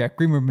green room yet.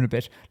 Green room in a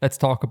bit. Let's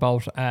talk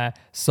about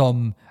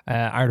some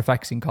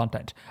artifacting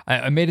content.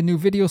 I made a new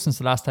video since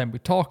the last time we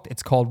talked.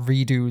 It's called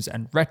Redos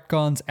and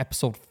Retcons,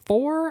 episode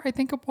 4, I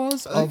think it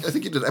was. I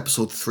think you did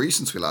episode 3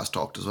 since we last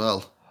talked as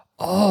well.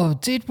 Oh,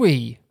 did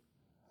we?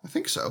 I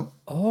think so.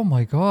 Oh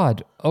my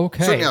God.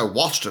 Okay. Certainly I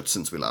watched it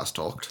since we last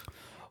talked.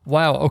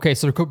 Wow. Okay.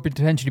 So there could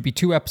potentially be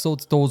 2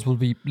 episodes. Those will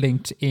be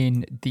linked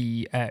in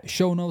the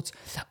show notes.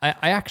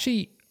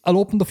 I'll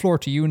open the floor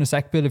to you in a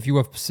sec, Bill, if you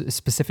have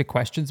specific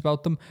questions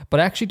about them. But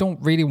I actually don't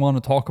really want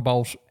to talk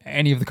about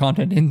any of the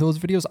content in those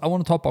videos. I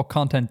want to talk about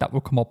content that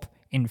will come up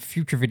in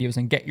future videos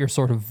and get your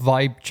sort of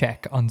vibe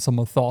check on some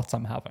of the thoughts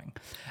I'm having.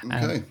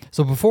 Okay.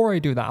 So before I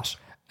do that,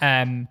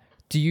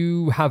 do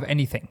you have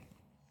anything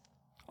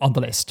on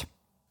the list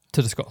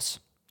to discuss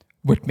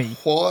with me?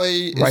 Why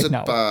is it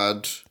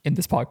bad in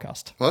this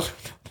podcast? What?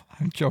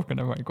 I'm joking.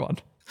 I might go on.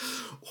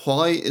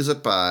 Why is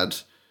it bad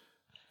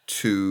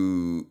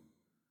to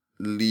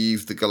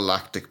leave the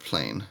galactic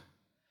plane?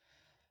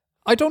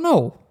 I don't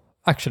know,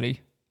 actually.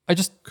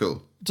 Just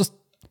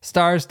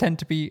stars tend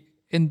to be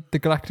in the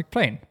galactic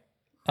plane.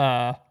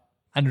 And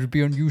it would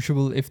be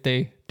unusual if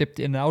they dipped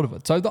in and out of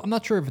it. So I'm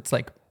not sure if it's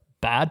like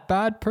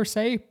bad per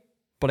se,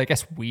 but I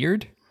guess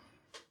weird.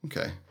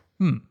 Okay.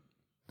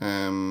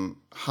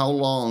 How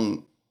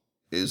long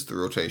is the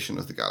rotation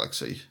of the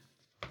galaxy?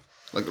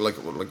 Like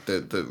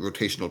the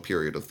rotational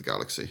period of the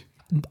galaxy?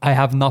 I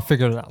have not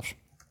figured it out.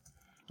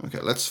 Okay,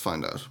 let's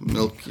find out.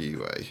 Milky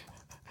Way.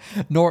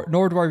 Nor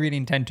do I really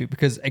intend to,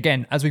 because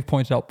again, as we've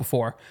pointed out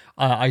before,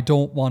 I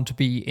don't want to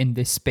be in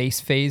this space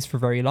phase for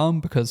very long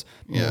because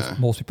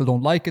most people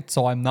don't like it.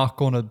 So I'm not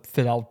going to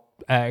fill out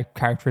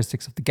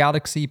characteristics of the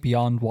galaxy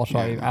beyond what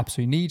I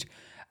absolutely need.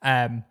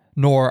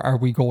 Nor are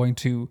we going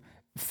to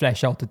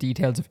flesh out the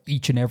details of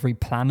each and every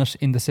planet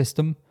in the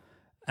system.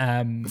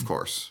 Of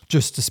course.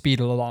 Just to speed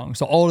it along.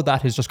 So all of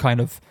that is just kind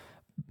of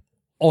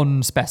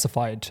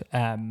unspecified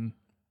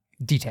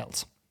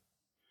details.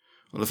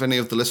 Well, if any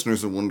of the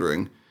listeners are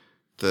wondering,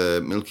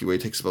 the Milky Way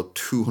takes about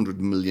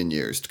 200 million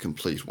years to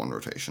complete one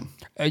rotation.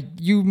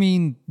 You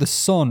mean the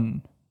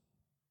sun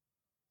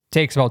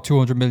takes about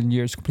 200 million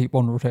years to complete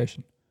one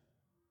rotation?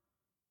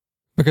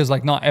 Because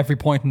not every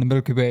point in the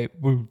Milky Way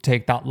will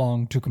take that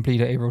long to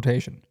complete a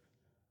rotation.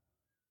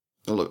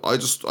 Oh, look, I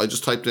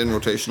just typed in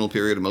rotational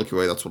period of Milky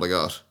Way. That's what I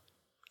got.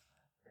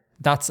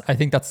 I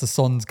think that's the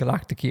sun's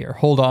galactic year.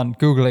 Hold on,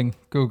 Googling.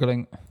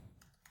 Do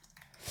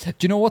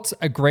you know what's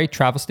a great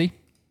travesty?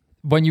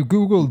 When you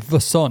Google the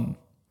sun,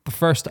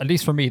 at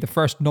least for me, the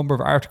first number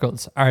of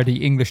articles are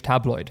the English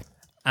tabloid.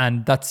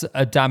 And that's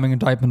a damning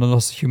indictment on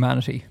us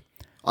humanity.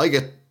 I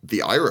get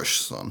the Irish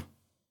Sun.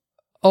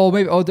 Oh,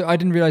 maybe. Oh, I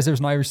didn't realize there was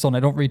an Irish Sun. I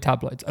don't read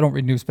tabloids. I don't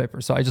read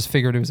newspapers. So I just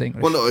figured it was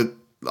English. Well, no,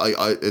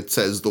 it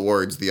says the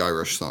words the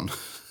Irish Sun.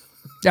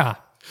 Yeah.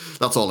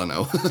 That's all I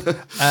know.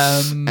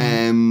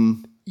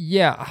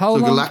 Yeah. How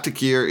long? The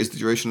galactic year is the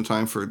duration of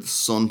time for the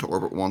sun to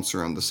orbit once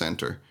around the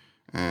center.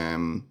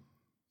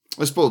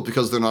 I suppose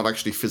because they're not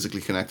actually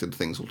physically connected,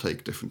 things will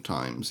take different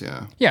times,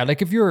 yeah. Yeah,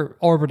 like if you're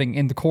orbiting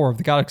in the core of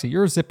the galaxy,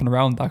 you're zipping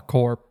around that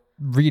core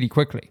really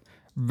quickly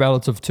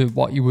relative to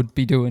what you would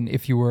be doing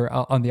if you were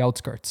on the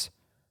outskirts.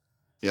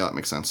 Yeah, that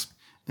makes sense.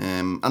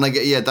 And I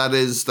get, that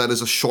is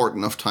a short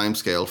enough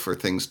timescale for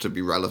things to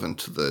be relevant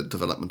to the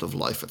development of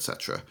life,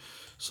 etc.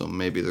 So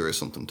maybe there is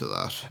something to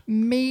that.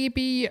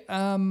 Maybe,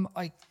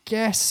 I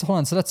guess. Hold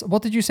on. So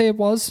what did you say it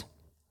was?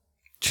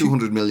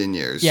 200 million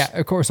years. Yeah,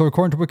 of course. So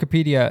according to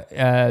Wikipedia,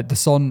 the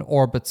sun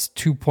orbits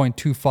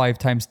 2.25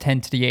 times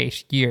 10 to the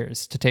 8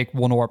 years to take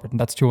one orbit, and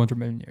that's 200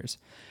 million years.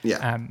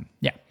 Yeah.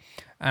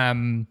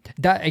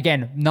 That,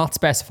 again, not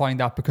specifying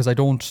that because I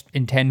don't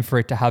intend for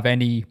it to have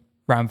any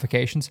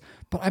ramifications,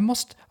 but I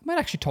might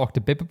actually talk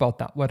to Bib about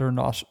that, whether or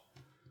not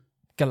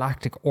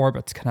galactic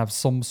orbits can have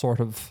some sort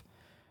of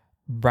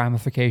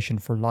ramification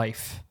for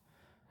life.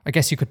 I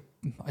guess you could,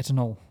 I don't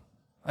know.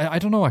 I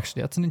don't know,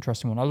 actually. That's an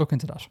interesting one. I'll look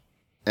into that.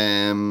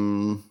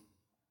 The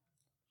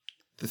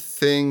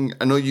thing,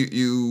 I know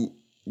you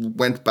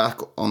went back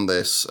on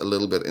this a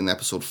little bit in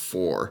episode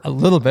 4. A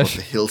little bit. About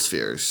the hill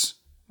spheres.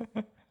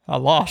 A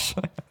lot.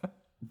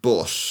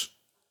 But,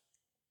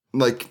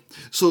 like,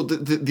 so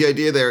the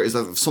idea there is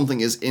that if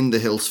something is in the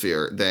hill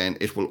sphere, then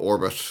it will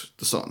orbit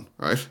the sun,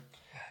 right?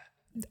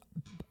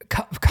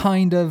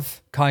 Kind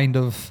of.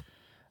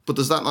 But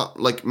does that not,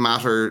 like,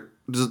 matter?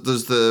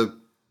 Does the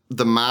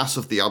mass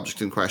of the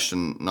object in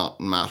question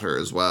not matter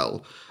as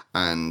well?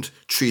 And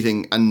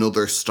treating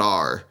another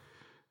star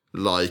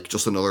like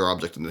just another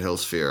object in the hill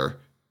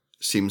sphere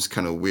seems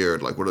kind of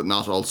weird. Like, would it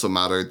not also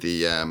matter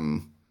the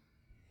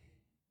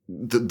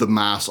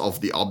mass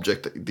of the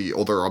object, the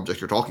other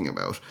object you're talking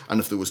about? And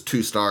if there was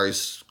 2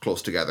 stars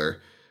close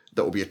together,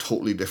 that would be a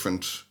totally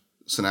different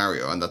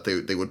scenario, and that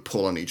they would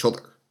pull on each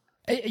other.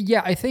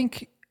 Yeah, I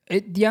think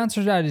the answer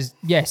to that is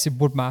yes, it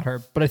would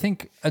matter. But I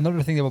think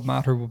another thing that would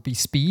matter would be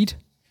speed.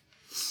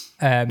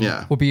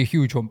 Would be a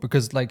huge one,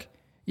 because, like,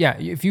 yeah,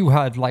 if you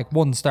had like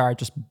one star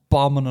just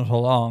bombing it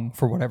along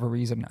for whatever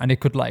reason, and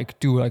it could like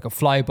do like a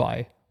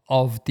flyby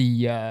of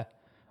the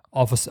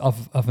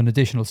of an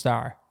additional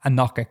star and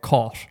not get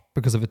caught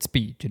because of its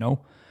speed, you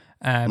know,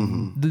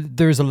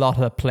 there's a lot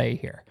of play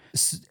here.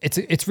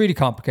 It's really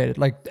complicated.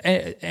 Like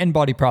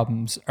N-body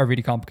problems are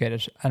really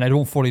complicated, and I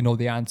don't fully know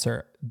the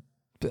answer.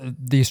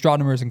 The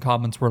astronomers in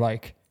comments were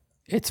like,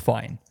 "It's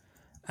fine."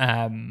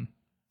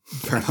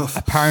 Fair enough.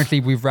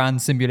 Apparently, we've ran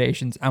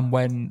simulations, and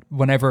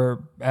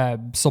whenever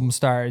some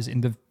stars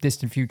in the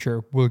distant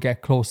future will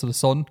get close to the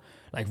sun,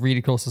 like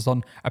really close to the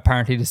sun,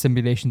 apparently the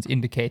simulations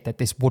indicate that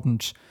this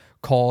wouldn't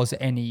cause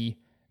any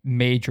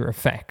major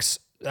effects,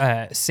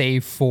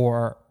 save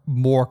for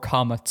more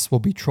comets will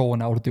be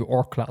thrown out of the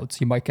Oort clouds.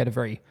 You might get a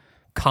very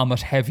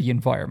comet-heavy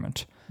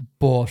environment,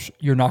 but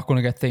you're not going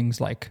to get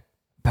things like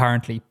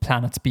apparently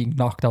planets being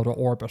knocked out of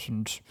orbit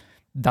and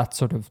that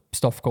sort of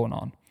stuff going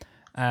on.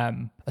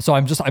 So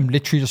I'm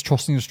literally just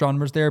trusting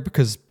astronomers there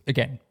because,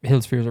 again,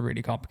 hill spheres are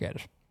really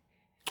complicated.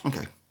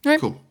 Okay.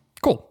 Right.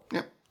 Cool.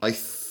 Yeah. I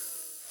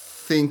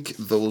think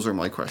those are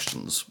my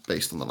questions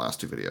based on the last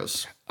 2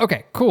 videos.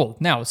 Okay, cool.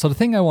 Now, so the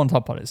thing I want to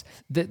talk about is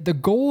the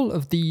goal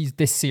of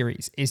this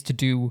series is to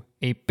do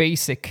a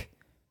basic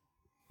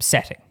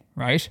setting,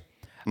 right?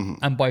 Mm-hmm.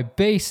 And by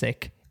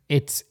basic,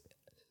 it's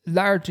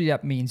largely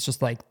that means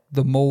just like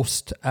the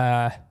most,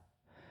 I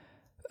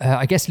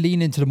guess,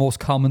 lean into the most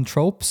common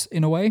tropes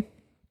in a way.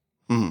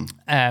 Mm-hmm.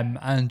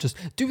 And just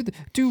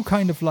do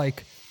kind of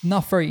like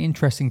not very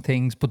interesting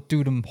things, but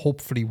do them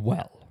hopefully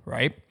well,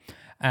 right?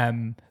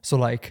 So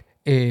like,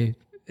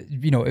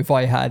 if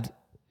I had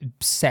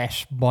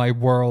set my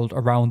world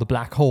around the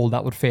black hole,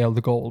 that would fail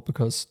the goal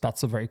because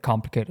that's a very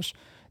complicated,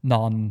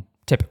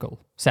 non-typical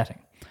setting.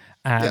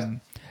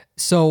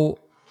 So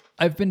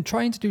I've been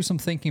trying to do some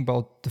thinking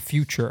about the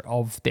future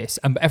of this.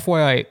 And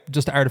FYI,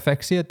 just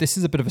Artifexia, this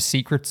is a bit of a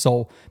secret,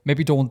 so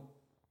maybe don't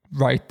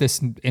write this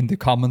in the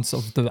comments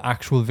of the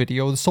actual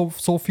video. So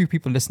few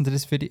people listen to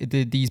this video,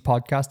 these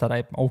podcasts, that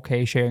I'm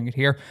okay sharing it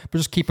here, but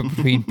just keep it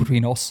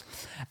between us.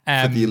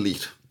 For the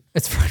elite.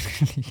 It's for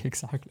the elite,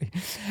 exactly.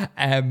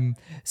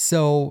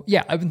 So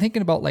yeah, I've been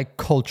thinking about like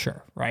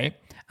culture, right?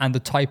 And the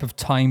type of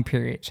time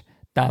period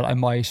that I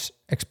might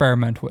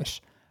experiment with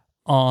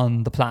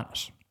on the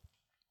planet.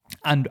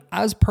 And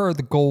as per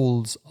the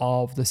goals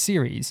of the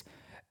series,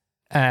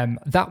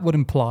 that would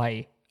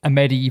imply a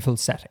medieval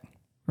setting,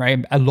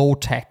 right? A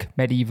low-tech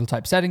medieval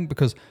type setting,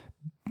 because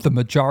the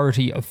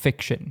majority of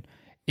fiction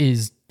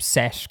is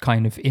set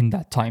kind of in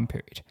that time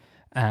period.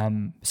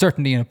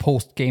 Certainly in a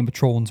post-Game of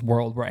Thrones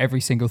world where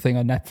every single thing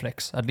on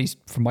Netflix, at least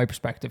from my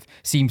perspective,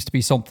 seems to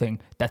be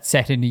something that's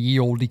set in a ye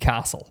olde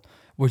castle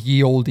with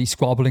ye olde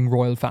squabbling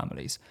royal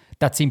families.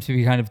 That seems to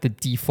be kind of the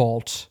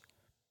default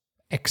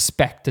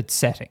expected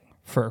setting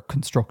for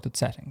constructed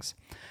settings.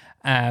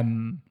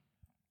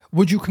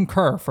 Would you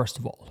concur, first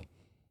of all?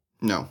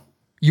 No.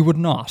 You would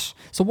not.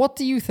 So what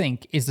do you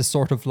think is the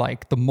sort of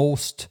like the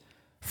most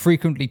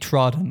frequently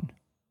trodden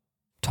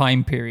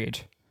time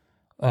period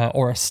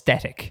or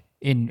aesthetic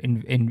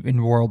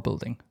in world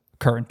building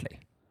currently?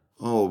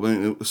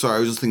 Sorry, I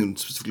was just thinking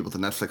specifically about the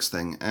Netflix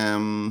thing.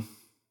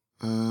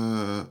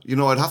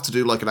 I'd have to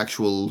do like an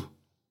actual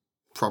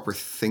proper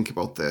think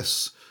about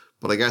this.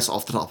 But I guess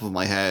off the top of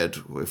my head,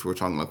 if we're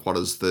talking like what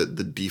is the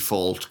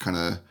default kind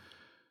of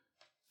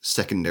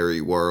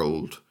secondary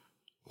world,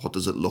 what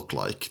does it look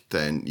like?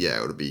 Then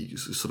yeah, it would be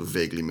sort of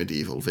vaguely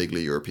medieval,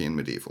 vaguely European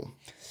medieval.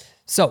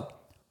 So,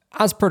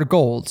 as per the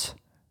goals,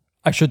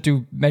 I should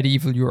do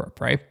medieval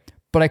Europe, right?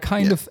 But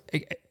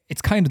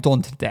it's kind of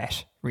done to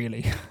death,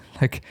 really.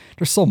 Like,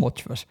 there's so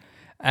much of it.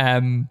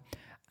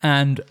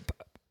 And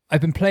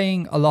I've been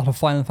playing a lot of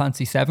Final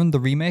Fantasy VII, the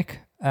remake,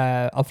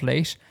 of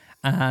late.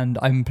 And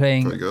I'm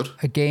playing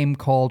a game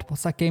called,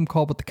 what's that game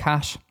called with the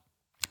cat?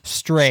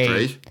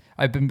 Stray.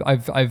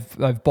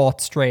 I've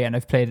bought Stray and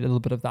I've played a little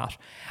bit of that.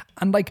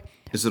 And like,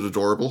 is it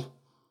adorable?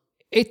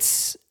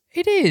 It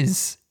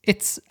is.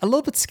 It's a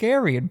little bit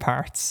scary in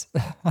parts,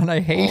 and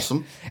I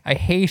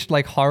hate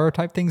like horror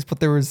type things. But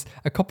there was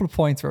a couple of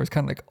points where I was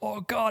kind of like,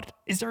 "Oh God,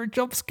 is there a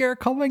jump scare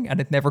coming?"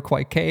 And it never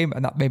quite came,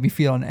 and that made me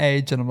feel on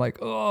edge. And I'm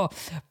like, "Oh,"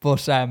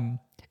 but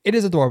it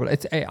is adorable.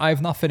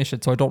 I've not finished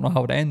it, so I don't know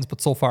how it ends. But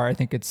so far, I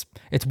think it's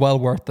well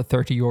worth the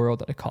 €30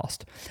 that it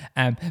cost.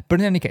 But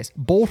in any case,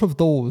 both of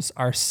those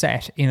are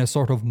set in a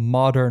sort of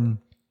modern,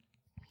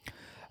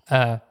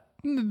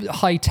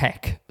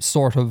 high-tech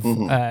sort of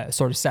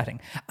setting,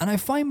 and I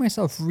find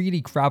myself really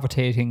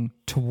gravitating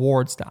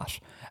towards that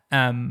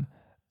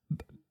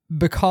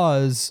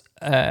because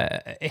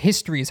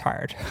history is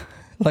hard.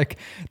 Like,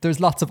 there's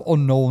lots of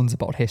unknowns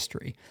about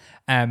history,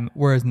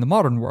 whereas in the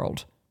modern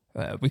world,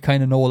 we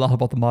kind of know a lot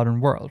about the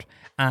modern world.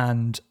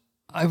 And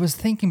I was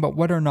thinking about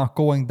whether or not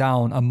going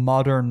down a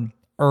modern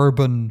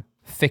urban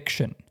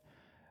fiction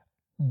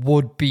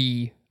would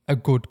be a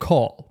good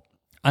call.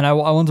 And I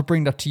want to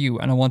bring that to you,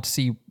 and I want to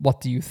see,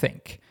 what do you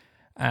think?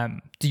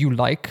 Do you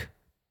like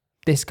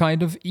this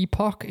kind of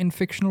epoch in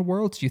fictional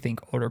worlds? Do you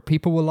think other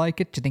people will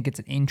like it? Do you think it's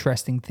an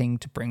interesting thing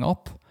to bring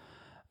up?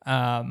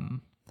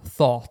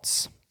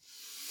 Thoughts?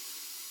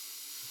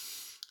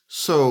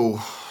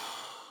 So,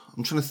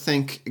 I'm trying to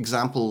think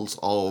examples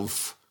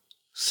of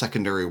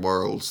secondary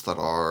worlds that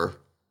are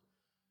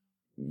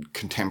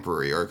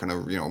contemporary or kind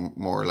of,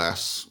 more or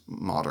less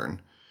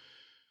modern,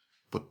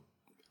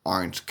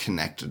 aren't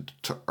connected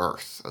to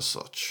Earth as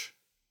such.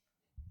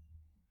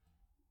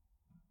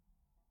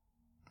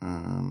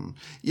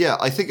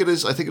 I think it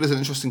is an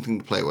interesting thing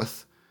to play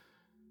with.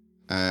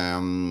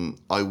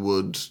 I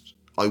would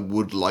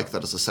like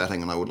that as a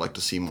setting, and I would like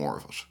to see more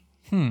of it.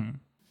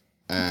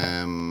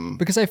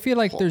 Because I feel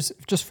like there's,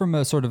 just from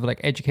a sort of like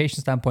education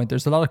standpoint,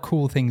 there's a lot of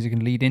cool things you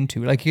can lead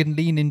into. Like, you can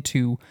lean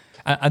into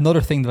another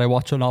thing that I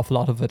watch an awful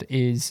lot of it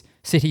is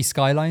city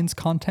skylines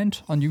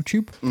content on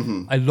YouTube.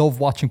 Mm-hmm. I love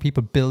watching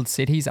people build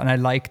cities, and I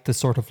like the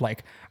sort of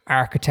like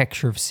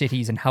architecture of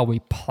cities and how we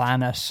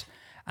plan it,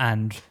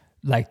 and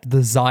like the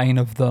design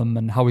of them,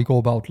 and how we go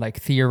about like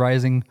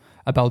theorizing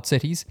about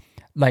cities.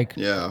 Like,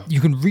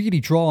 you can really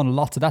draw on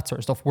lots of that sort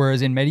of stuff.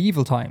 Whereas in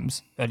medieval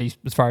times, at least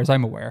as far as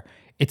I'm aware,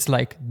 it's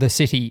like the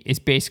city is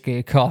basically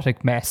a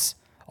chaotic mess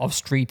of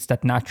streets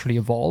that naturally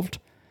evolved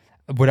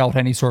without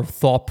any sort of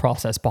thought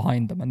process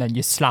behind them. And then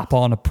you slap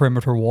on a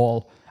perimeter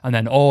wall, and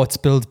then, it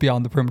spills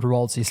beyond the perimeter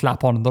wall, so you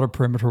slap on another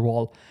perimeter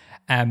wall.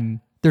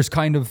 There's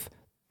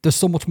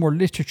so much more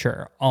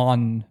literature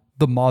on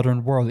the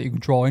modern world that you can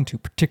draw into,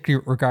 particularly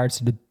with regards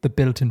to the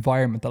built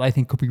environment, that I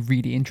think could be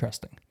really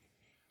interesting.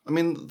 I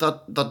mean,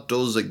 that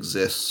does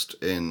exist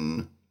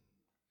in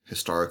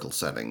historical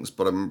settings,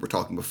 but I remember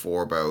talking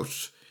before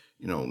about,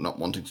 not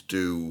wanting to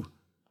do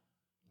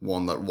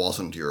one that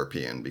wasn't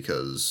European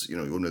because, you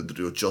wouldn't be able to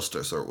do it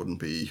justice, or it wouldn't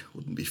be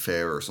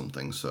fair or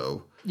something.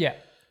 So yeah,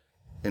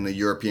 in a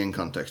European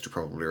context, you're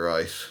probably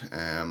right.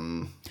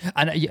 And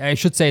I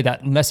should say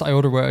that unless I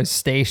otherwise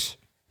state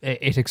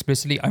it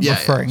explicitly, I'm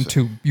referring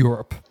to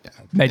Europe,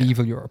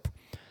 medieval Europe.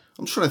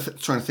 I'm trying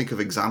to think of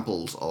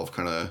examples of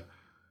kind of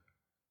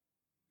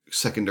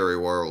secondary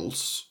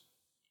worlds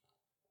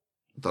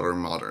that are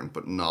modern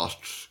but not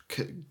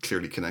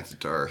clearly connected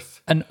to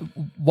Earth. And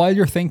while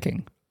you're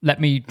thinking, let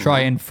me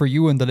try and, for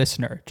you and the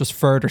listener, just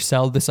further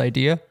sell this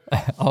idea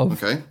of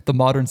the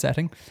modern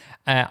setting.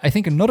 I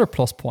think another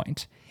plus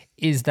point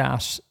is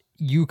that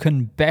you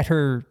can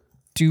better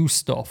do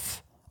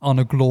stuff on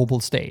a global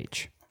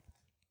stage.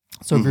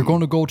 So if you're going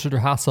to go to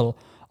the hassle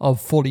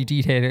of fully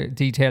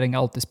detailing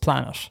out this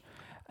planet,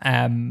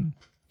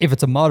 if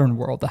it's a modern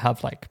world that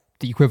have like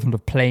the equivalent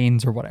of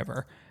planes or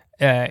whatever,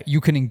 you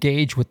can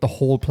engage with the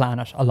whole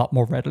planet a lot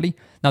more readily.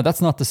 Now,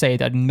 that's not to say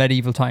that in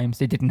medieval times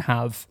they didn't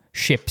have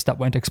ships that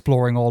went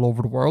exploring all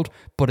over the world,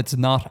 but it's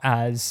not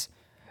as...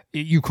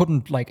 You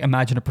couldn't like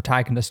imagine a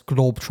protagonist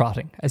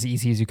globe-trotting as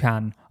easy as you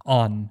can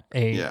on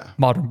a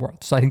modern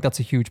world. So I think that's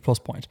a huge plus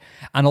point.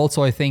 And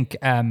also I think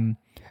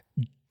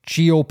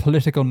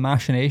geopolitical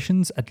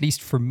machinations, at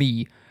least for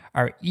me,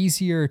 are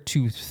easier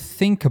to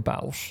think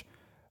about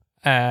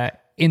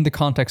in the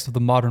context of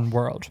the modern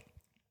world,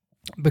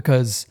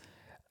 because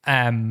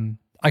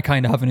I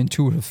kind of have an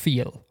intuitive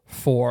feel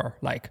for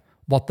like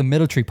what the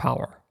military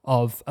power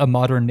of a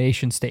modern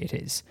nation state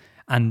is,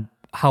 and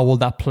how will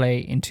that play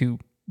into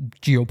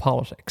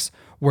geopolitics?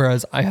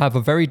 Whereas I have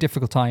a very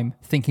difficult time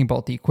thinking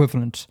about the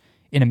equivalent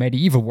in a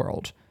medieval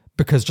world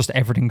because just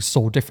everything's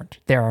so different.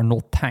 There are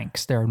no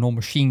tanks, there are no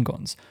machine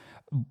guns.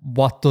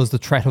 What does the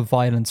threat of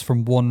violence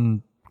from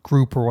one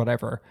group or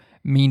whatever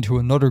mean to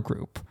another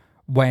group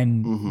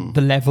when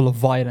the level of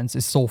violence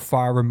is so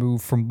far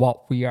removed from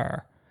what we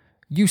are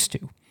used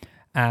to?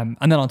 And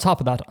then on top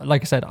of that,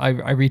 like I said,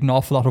 I read an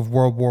awful lot of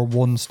World War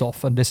I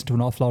stuff and listen to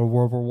an awful lot of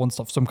World War I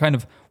stuff. So I'm kind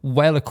of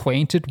well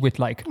acquainted with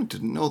like... I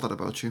didn't know that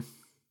about you.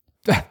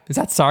 Is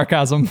that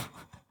sarcasm?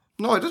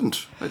 No, I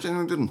didn't. I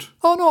genuinely didn't.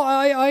 Oh no,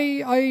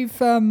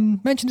 I've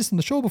mentioned this on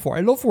the show before.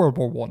 I love World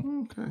War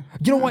One. Okay.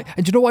 You know why?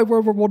 And do you know why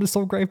World War One is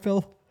so great,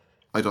 Bill?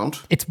 I don't.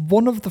 It's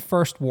one of the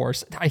first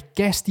wars. I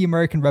guess the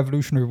American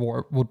Revolutionary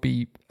War would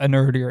be an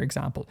earlier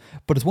example,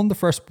 but it's one of the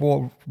first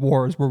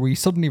wars where we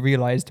suddenly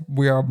realized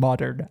we are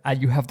modern,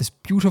 and you have this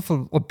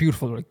beautiful,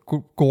 like,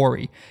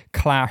 gory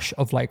clash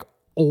of like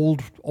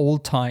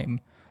old time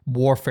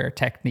warfare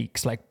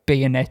techniques, like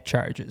bayonet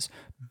charges,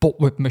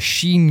 but with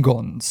machine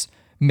guns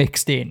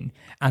mixed in,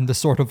 and the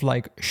sort of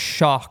like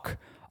shock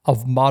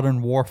of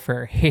modern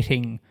warfare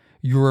hitting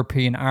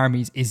European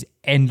armies is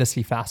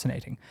endlessly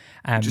fascinating.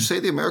 Did you say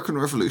the American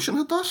Revolution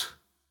had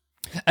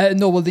that?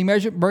 No, well, the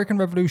American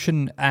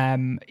Revolution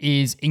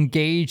is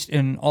engaged in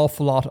an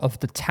awful lot of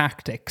the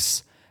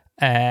tactics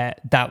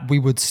that we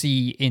would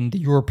see in the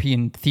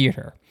European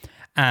theatre.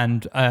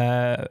 And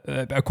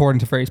according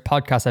to various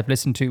podcasts I've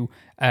listened to,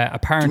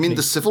 apparently... Do you mean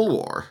the Civil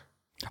War?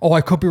 Oh,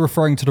 I could be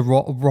referring to the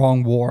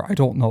wrong war. I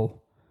don't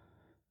know.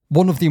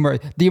 One of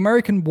the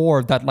American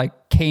war that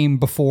like came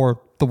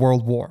before the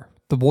World War.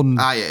 The one.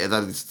 Yeah,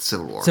 that is the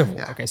Civil War. Civil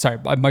War. Yeah. Okay, sorry.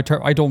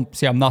 I don't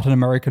see. I'm not an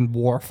American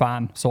war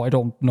fan, so I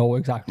don't know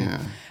exactly.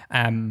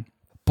 Yeah.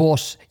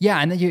 But yeah,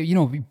 and then you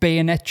know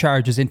bayonet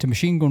charges into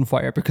machine gun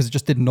fire because it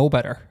just didn't know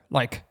better.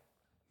 Like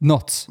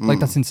nuts. Like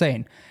that's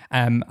insane.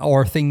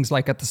 Or things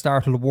like at the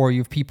start of the war,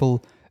 you have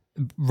people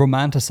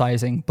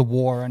romanticizing the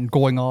war and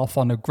going off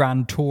on a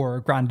grand tour,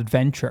 a grand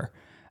adventure,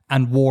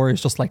 and war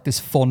is just like this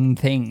fun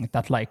thing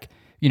that like.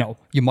 You know,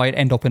 you might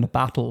end up in a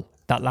battle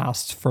that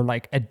lasts for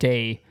like a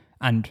day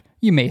and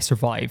you may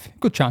survive,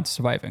 good chance of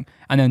surviving.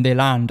 And then they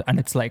land and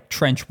it's like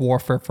trench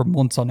warfare for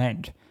months on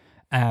end.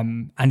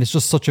 And it's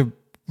just such a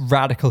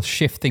radical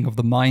shifting of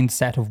the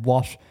mindset of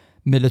what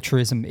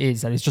militarism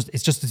is. And it's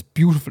just this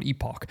beautiful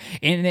epoch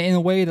in a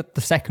way that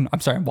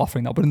I'm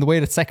waffling now, but in the way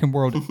that Second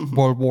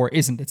World War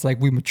isn't. It's like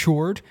we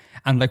matured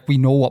and like we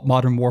know what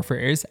modern warfare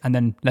is, and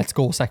then let's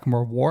go Second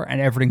World War,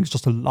 and everything's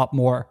just a lot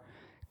more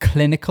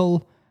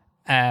clinical.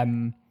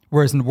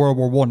 Whereas in World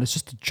War One, it's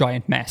just a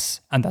giant mess,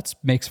 and that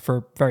makes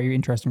for very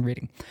interesting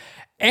reading.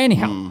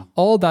 Anyhow,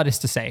 all that is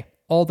to say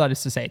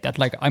that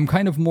like I'm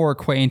kind of more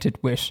acquainted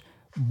with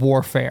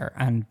warfare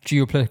and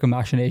geopolitical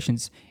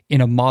machinations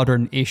in a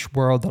modern-ish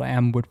world than I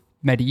am with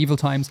medieval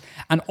times,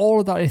 and all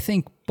of that I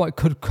think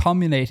could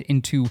culminate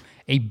into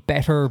a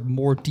better,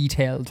 more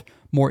detailed,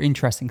 more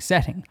interesting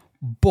setting.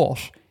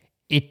 But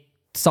it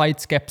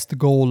sidesteps the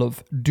goal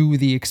of do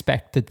the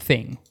expected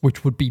thing,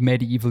 which would be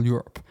medieval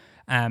Europe.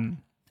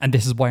 And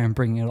this is why I'm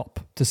bringing it up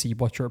to see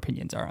what your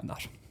opinions are on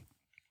that.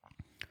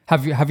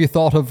 Have you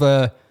thought of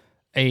a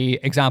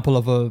example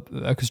of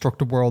a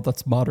constructed world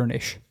that's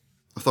modern-ish?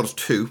 I thought of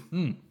two.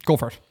 Go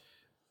for it.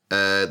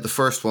 The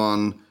first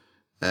one,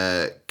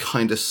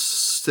 kind of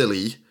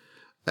silly,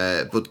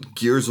 but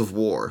Gears of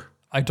War.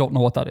 I don't know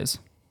what that is.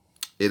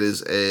 It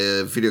is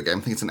a video game.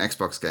 I think it's an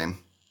Xbox game.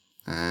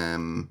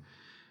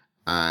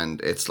 And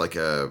it's like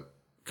it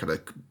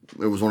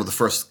was one of the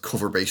first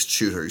cover-based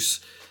shooters.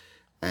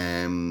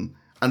 And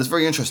it's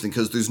very interesting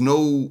because there's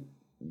no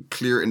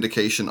clear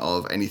indication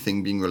of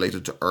anything being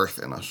related to Earth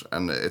in it,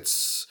 and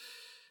it's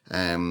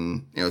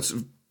it's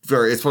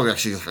probably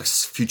actually like a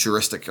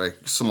futuristic, like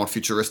somewhat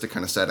futuristic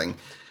kind of setting.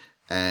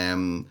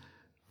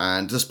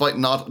 And despite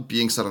not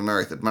being set on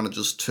Earth, it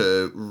manages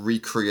to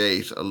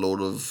recreate a load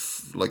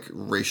of like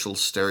racial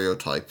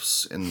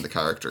stereotypes in the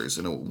characters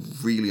in a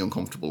really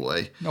uncomfortable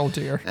way. Oh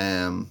dear.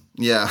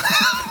 Yeah,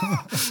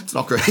 it's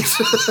not great.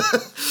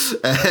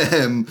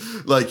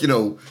 Like, you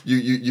know,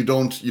 you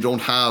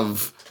don't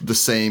have the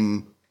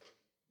same,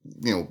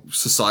 you know,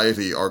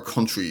 society or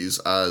countries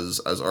as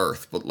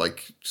Earth, but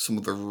like some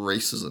of the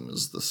racism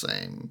is the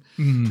same.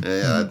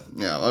 Yeah.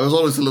 I was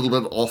always a little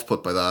bit off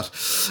put by that.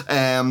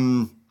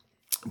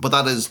 But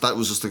that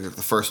was just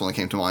the first one that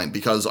came to mind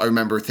because I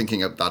remember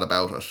thinking about it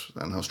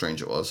and how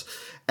strange it was.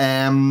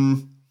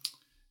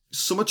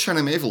 Some of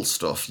Chernobyl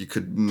stuff you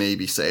could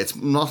maybe say it's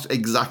not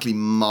exactly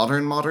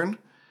modern,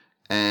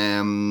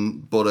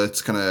 but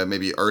it's kind of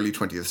maybe early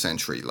 20th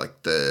century,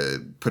 like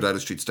the Potato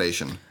Street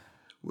Station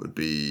would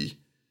be.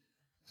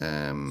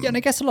 Yeah, and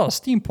I guess a lot of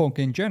steampunk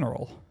in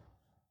general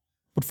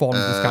would fall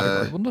into this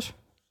category, wouldn't it?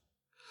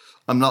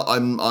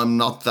 I'm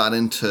not that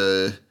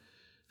into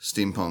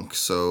steampunk,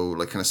 so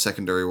like kind of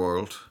secondary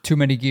world. Too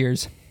many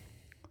gears.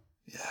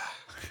 Yeah.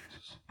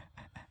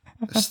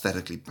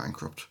 Aesthetically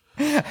bankrupt.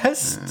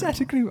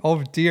 Aesthetically,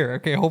 oh dear.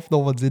 Okay, I hope no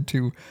one's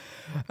into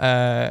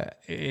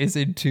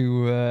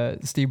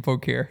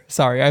steampunk here.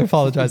 Sorry, I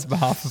apologize on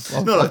behalf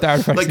of the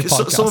Artifacts like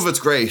podcast. some of it's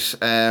great.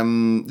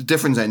 The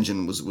Difference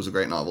Engine was a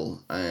great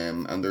novel,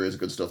 and there is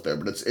good stuff there.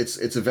 But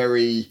it's a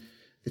very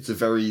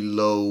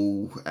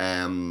low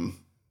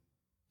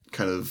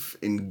kind of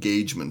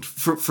engagement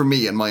for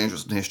me and my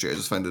interest in history. I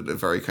just find it a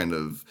very kind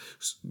of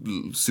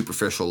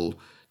superficial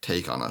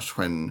take on it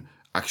when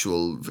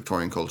actual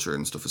Victorian culture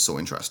and stuff is so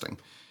interesting.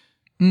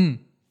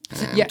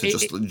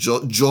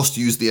 Just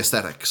use the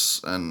aesthetics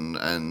and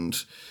kind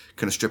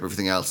of strip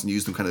everything else and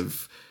use them kind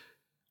of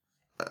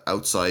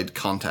outside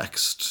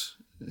context.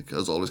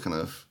 It's always kind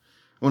of,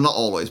 well, not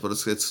always, but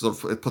it's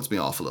sort of, it puts me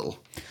off a little.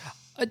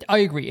 I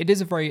agree. It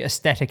is a very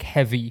aesthetic,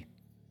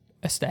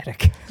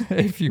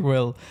 if you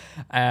will.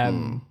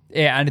 Yeah,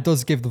 and it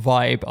does give the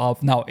vibe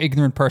of, now,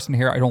 ignorant person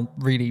here, I don't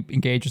really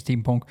engage with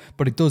steampunk,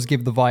 but it does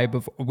give the vibe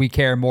of we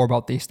care more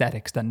about the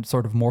aesthetics than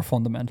sort of more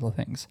fundamental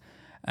things.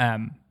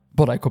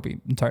 But I could be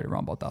entirely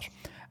wrong about that.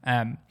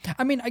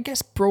 I mean, I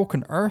guess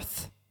Broken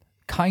Earth,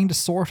 kind of,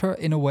 sort of,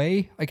 in a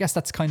way. I guess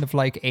that's kind of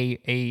like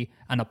an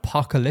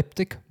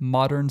apocalyptic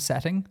modern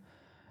setting.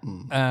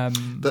 I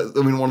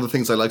mean, one of the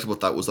things I liked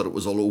about that was that it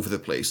was all over the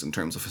place in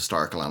terms of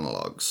historical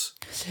analogues.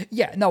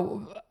 Yeah,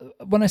 no,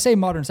 when I say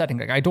modern setting,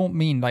 like, I don't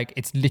mean like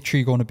it's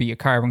literally going to be a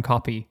carbon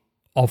copy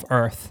of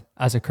Earth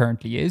as it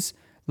currently is.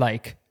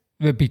 Like,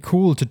 it'd be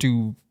cool to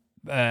do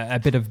a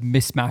bit of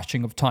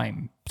mismatching of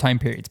time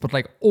periods, but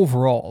like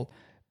overall,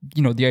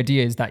 you know, the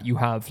idea is that you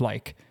have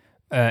like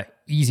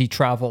easy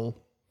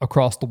travel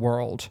across the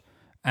world.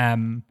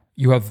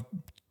 You have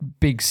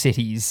big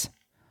cities,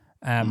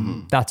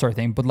 that sort of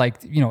thing. But like,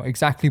 you know,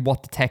 exactly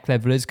what the tech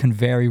level is can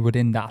vary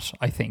within that,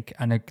 I think,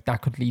 and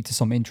that could lead to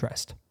some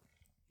interest.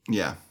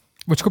 Yeah,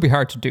 which could be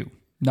hard to do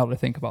now that I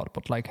think about it.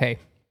 But like, hey,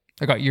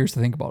 I got years to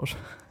think about it.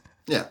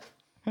 Yeah.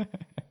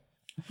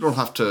 You don't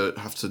have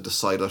to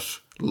decide it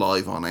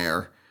live on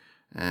air,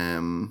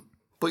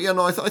 but yeah,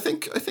 no, I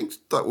think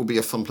that would be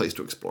a fun place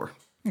to explore.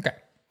 Okay,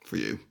 for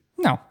you.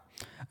 No,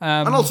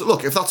 and also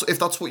look, if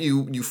that's what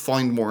you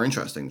find more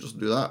interesting, just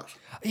do that.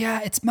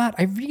 Yeah, it's mad.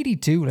 I really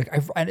do. Like,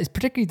 and it's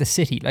particularly the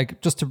city.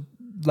 Like, just to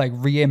like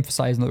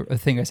re-emphasize a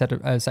thing I said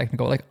a second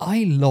ago. Like,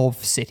 I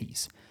love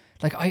cities.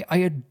 Like, I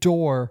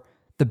adore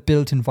the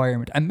built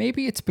environment, and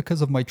maybe it's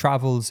because of my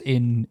travels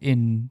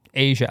in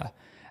Asia.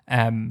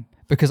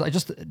 Because I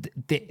just,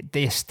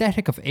 the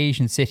aesthetic of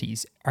Asian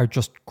cities are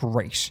just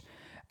great.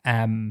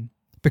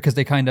 Because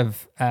they kind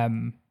of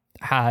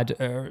had,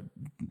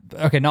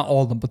 okay, not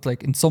all of them, but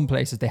like in some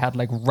places they had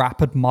like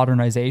rapid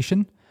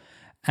modernization.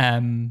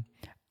 And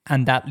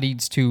that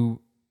leads to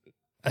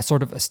a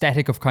sort of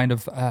aesthetic of kind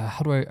of,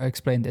 how do I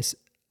explain this?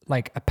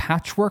 Like a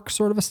patchwork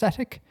sort of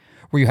aesthetic,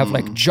 where you have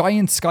like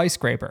giant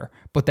skyscraper,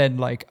 but then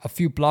like a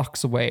few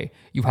blocks away,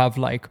 you have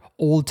like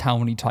old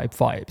towny type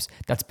vibes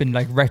that's been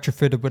like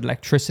retrofitted with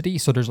electricity.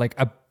 So there's like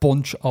a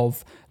bunch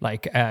of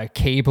like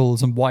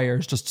cables and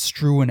wires just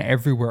strewn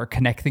everywhere,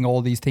 connecting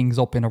all these things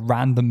up in a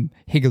random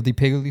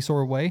higgledy-piggledy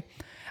sort of way.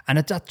 And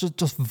that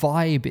just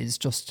vibe is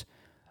just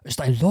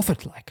I love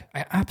it. Like,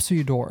 I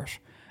absolutely adore it.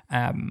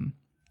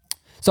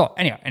 So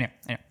anyway.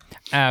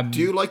 Do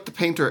you like the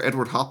painter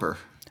Edward Hopper?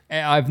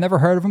 I've never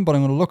heard of him, but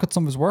I'm going to look at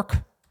some of his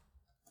work.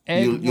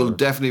 You'll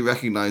definitely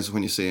recognize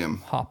when you see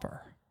him.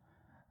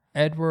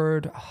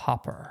 Edward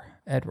Hopper.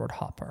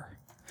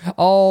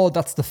 Oh,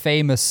 that's the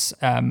famous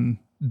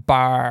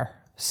bar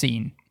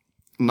scene.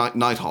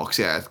 Nighthawks,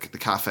 yeah, the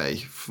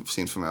cafe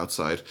seen from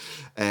outside.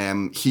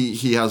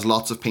 He has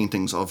lots of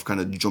paintings of kind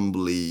of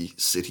jumbly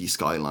city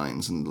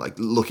skylines and like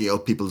looking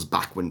out people's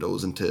back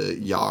windows into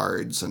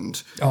yards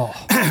and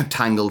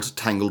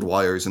tangled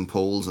wires and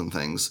poles and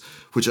things.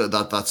 Which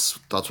that's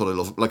what I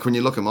love. Like, when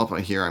you look him up,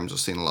 I'm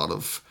just seeing a lot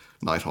of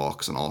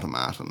Nighthawks and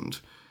Automat and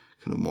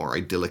kind of more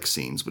idyllic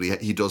scenes. But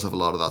he does have a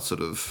lot of that sort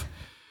of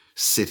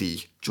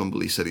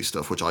jumbly city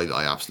stuff, which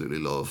I absolutely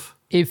love.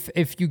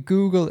 If you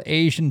Google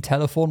Asian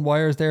telephone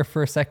wires there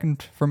for a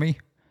second for me,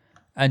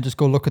 and just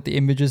go look at the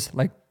images,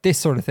 like this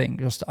sort of thing,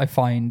 just I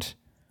find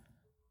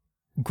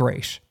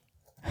great.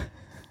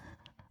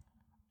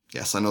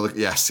 Yes, I know.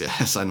 Yes,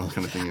 I know the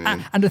kind of thing you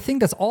mean. And the thing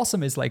that's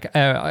awesome is like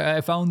I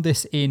found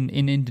this in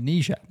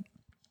Indonesia.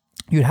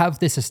 You'd have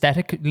this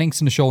aesthetic,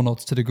 links in the show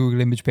notes to the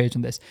Google image page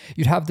on this.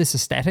 You'd have this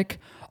aesthetic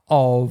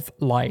of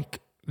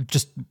like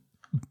just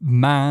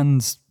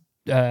man's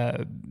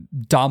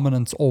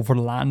dominance over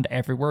land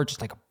everywhere, just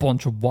like a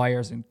bunch of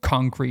wires and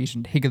concrete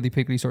and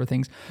higgledy-piggledy sort of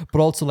things, but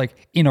also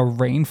like in a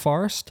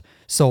rainforest.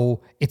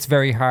 So it's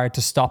very hard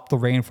to stop the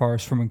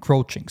rainforest from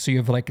encroaching. So you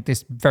have like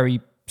this very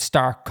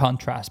stark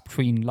contrast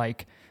between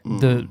like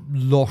the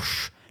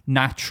lush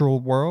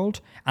natural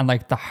world and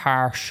like the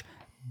harsh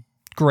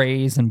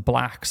greys and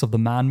blacks of the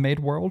man-made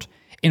world,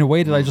 in a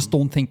way that I just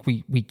don't think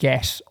we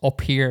get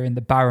up here in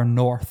the barren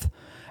north.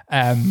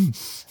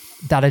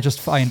 That I just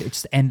find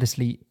it's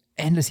endlessly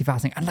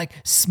fascinating. And like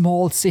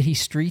small city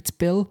streets,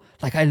 Bill,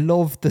 like I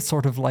love the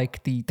sort of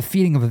like the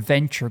feeling of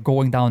adventure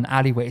going down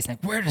alleyways,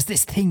 like where does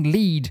this thing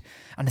lead?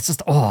 And it's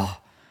just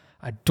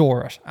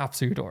Adore it.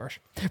 Absolutely adore it.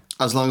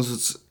 As long as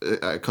it's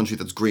a country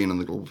that's green on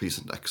the Global Peace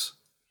Index.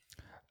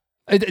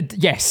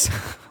 Yes.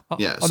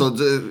 Yeah, so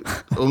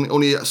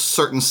only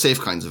certain safe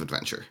kinds of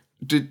adventure.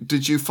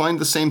 Did you find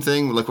the same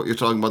thing, like what you're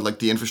talking about, like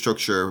the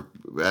infrastructure,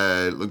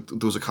 like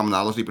there was a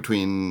commonality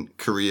between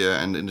Korea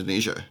and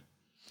Indonesia?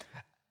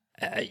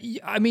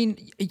 I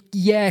mean,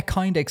 yeah,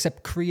 kind of,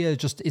 except Korea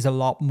just is a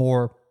lot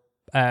more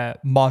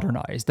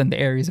modernized than the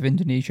areas of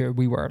Indonesia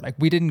we were. Like,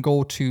 we didn't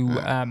go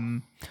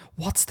to,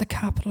 what's the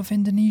capital of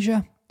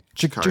Indonesia?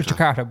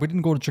 Jakarta. We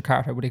didn't go to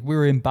Jakarta. We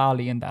were in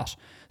Bali and that.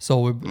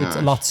 So it's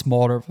a lot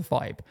smaller of a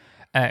vibe.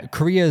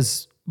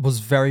 Korea's was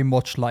very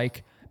much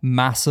like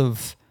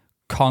massive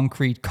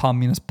concrete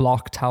communist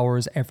block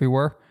towers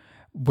everywhere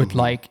with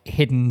like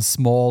hidden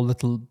small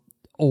little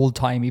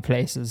old-timey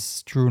places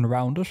strewn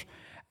around it.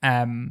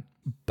 And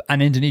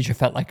Indonesia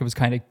felt like it was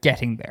kind of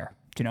getting there,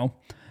 you know?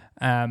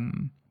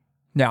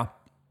 Yeah.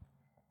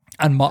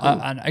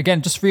 And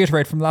again, just to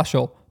reiterate from the last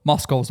show,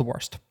 Moscow is the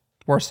worst.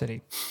 Worst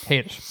city.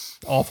 Hate it.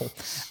 Awful.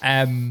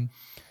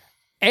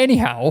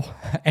 Anyhow,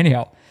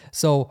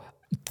 so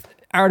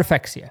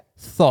Artifexia,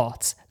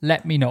 thoughts,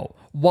 let me know.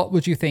 What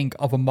would you think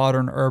of a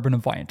modern urban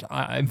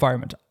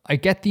environment? I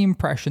get the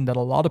impression that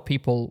a lot of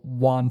people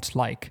want,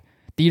 like,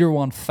 they either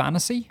want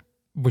fantasy,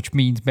 which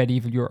means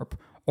medieval Europe,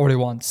 or they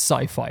want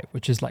sci-fi,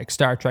 which is like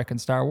Star Trek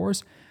and Star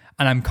Wars.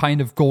 And I'm kind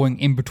of going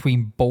in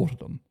between both of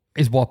them,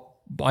 is what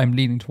I'm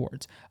leaning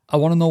towards. I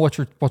want to know what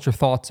your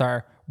thoughts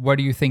are. Where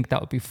do you think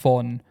that would be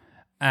fun?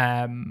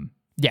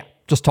 Yeah,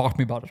 just talk to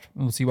me about it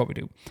and we'll see what we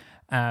do.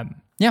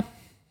 Yeah.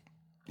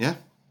 Yeah.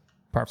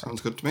 Perfect.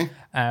 Sounds good to me.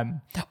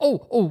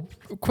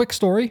 Quick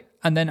story.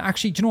 And then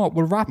actually, do you know what?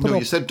 We'll wrap it up. No,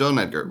 you said done,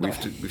 Edgar. We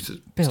have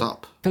to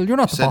stop. Bill, you're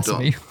not the boss of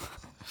me.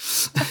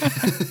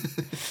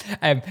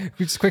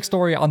 Just a quick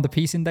story on the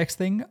peace index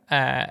thing.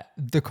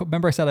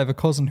 Remember I said I have a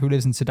cousin who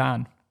lives in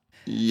Sudan.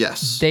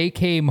 Yes. They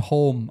came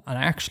home and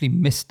I actually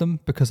missed them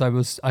because I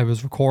was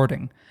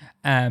recording.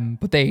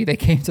 But they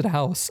came to the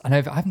house and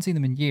I haven't seen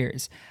them in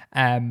years.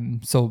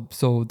 So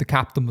the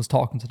captain was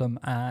talking to them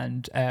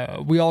and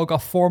we all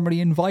got formally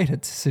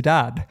invited to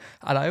Sudan.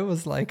 And I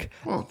was like,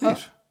 oh,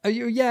 neat.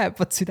 Yeah,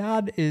 but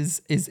Sudan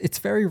it's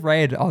very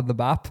red on the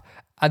map.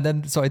 And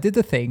then, so I did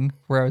the thing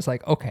where I was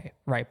like, okay,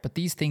 right, but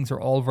these things are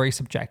all very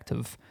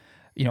subjective.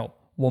 You know,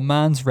 one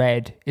man's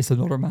red is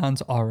another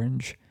man's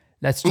orange.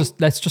 Let's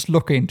just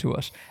look into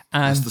it.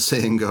 And as the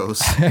saying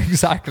goes.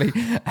 Exactly.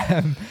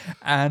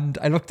 And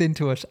I looked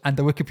into it and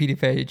the Wikipedia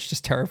page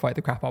just terrified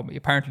the crap out of me.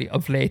 Apparently,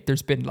 of late,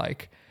 there's been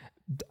like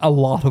a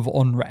lot of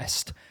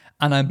unrest.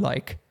 And I'm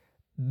like,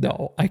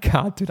 no, I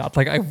can't do that.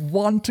 Like, I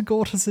want to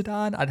go to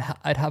Sudan.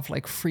 I'd have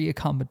like free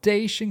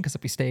accommodation because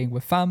I'd be staying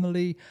with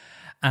family.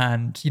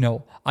 And, you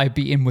know, I'd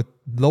be in with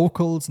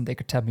locals and they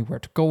could tell me where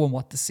to go and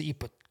what to see.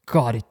 But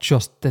God,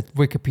 the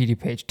Wikipedia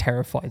page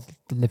terrified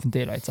the living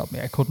daylights of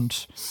me. I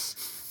couldn't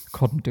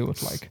do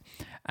it, like.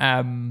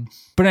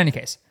 But in any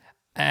case,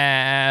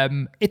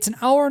 it's an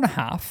hour and a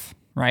half,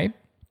 right?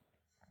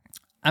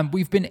 And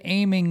we've been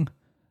aiming,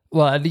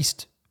 well, at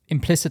least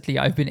implicitly,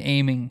 I've been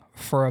aiming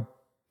for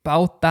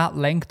about that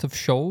length of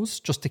shows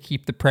just to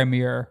keep the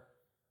premiere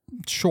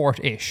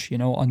short-ish, you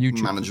know, on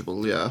YouTube.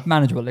 Manageable, yeah.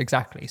 Manageable,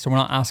 exactly. So we're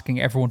not asking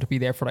everyone to be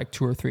there for like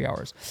 2 or 3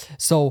 hours.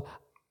 So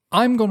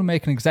I'm going to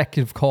make an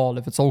executive call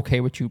if it's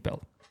okay with you,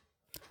 Bill.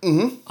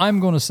 Mm-hmm.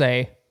 I'm going to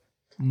say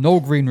no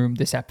green room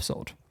this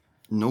episode.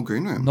 No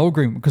green room? No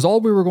green room. Because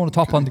all we were going to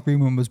talk on the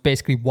green room was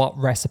basically what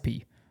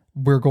recipe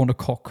we're going to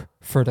cook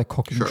for the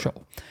cooking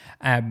show.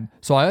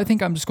 So I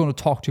think I'm just going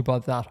to talk to you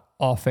about that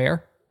off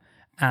air.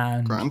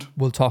 And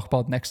we'll talk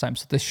about it next time.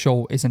 So this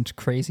show isn't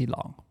crazy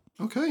long.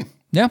 Okay.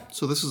 Yeah.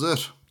 So this is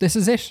it. This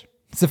is it.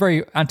 It's a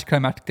very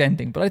anticlimactic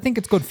ending, but I think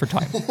it's good for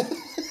time.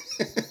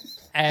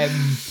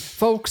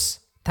 Folks,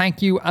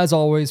 thank you as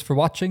always for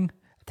watching.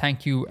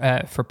 Thank you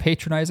for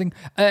patronizing.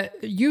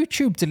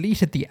 YouTube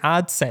deleted the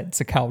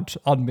AdSense account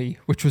on me,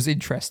 which was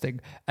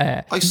interesting.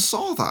 I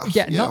saw that.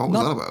 Yeah, what was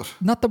that about?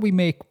 Not that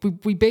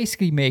we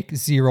basically make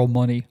zero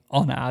money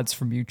on ads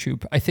from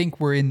YouTube. I think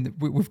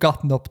we've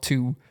gotten up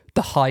to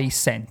the high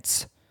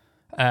cents.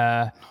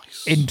 Nice.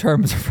 In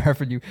terms of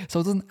revenue, so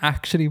it doesn't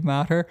actually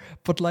matter,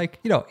 but like,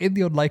 you know, in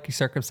the unlikely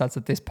circumstance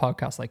that this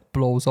podcast like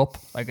blows up,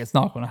 like it's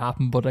not going to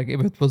happen, but like if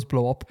it does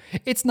blow up,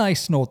 it's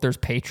nice to know there's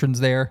patrons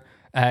there.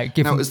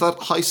 Now, is that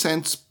high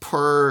cents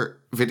per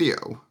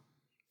video?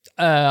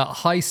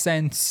 High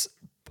cents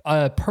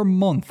per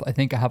month, I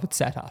think I have it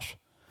set at.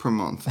 Per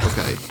month,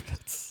 okay.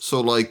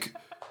 So like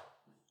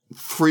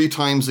 3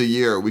 times a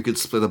year we could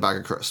split a bag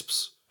of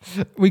crisps.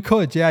 We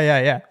could,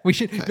 yeah. We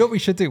should. Okay. You know what we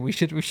should do? We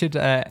should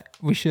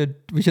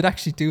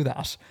actually do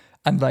that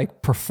and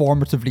like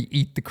performatively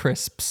eat the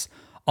crisps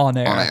on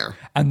air.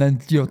 And then,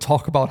 you know,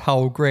 talk about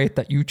how great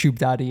that YouTube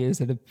Daddy is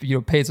and it, you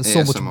know, pays us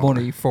so much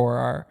money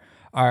for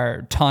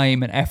our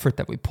time and effort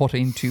that we put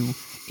into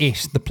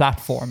it, the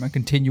platform, and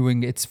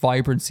continuing its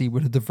vibrancy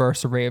with a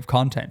diverse array of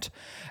content.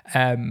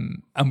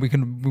 And we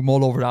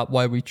mull over that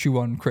while we chew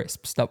on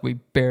crisps that we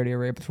barely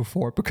are able to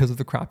afford because of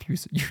the crap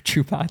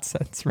YouTube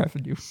AdSense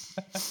revenue.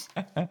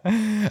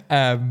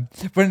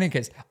 But in any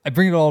case, I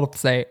bring it all up to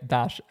say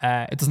that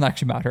it doesn't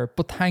actually matter.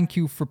 But thank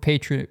you for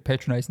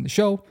patronizing the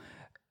show.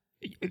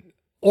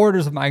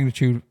 Orders of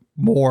magnitude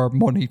more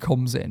money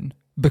comes in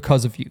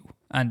because of you,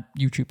 and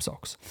YouTube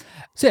sucks.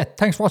 So yeah,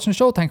 thanks for watching the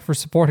show. Thanks for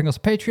supporting us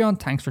on Patreon.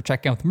 Thanks for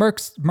checking out the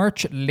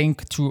merch.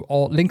 Links to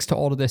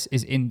all of this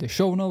is in the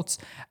show notes.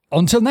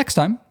 Until next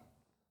time,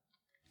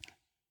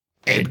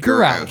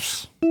 Edgar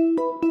out.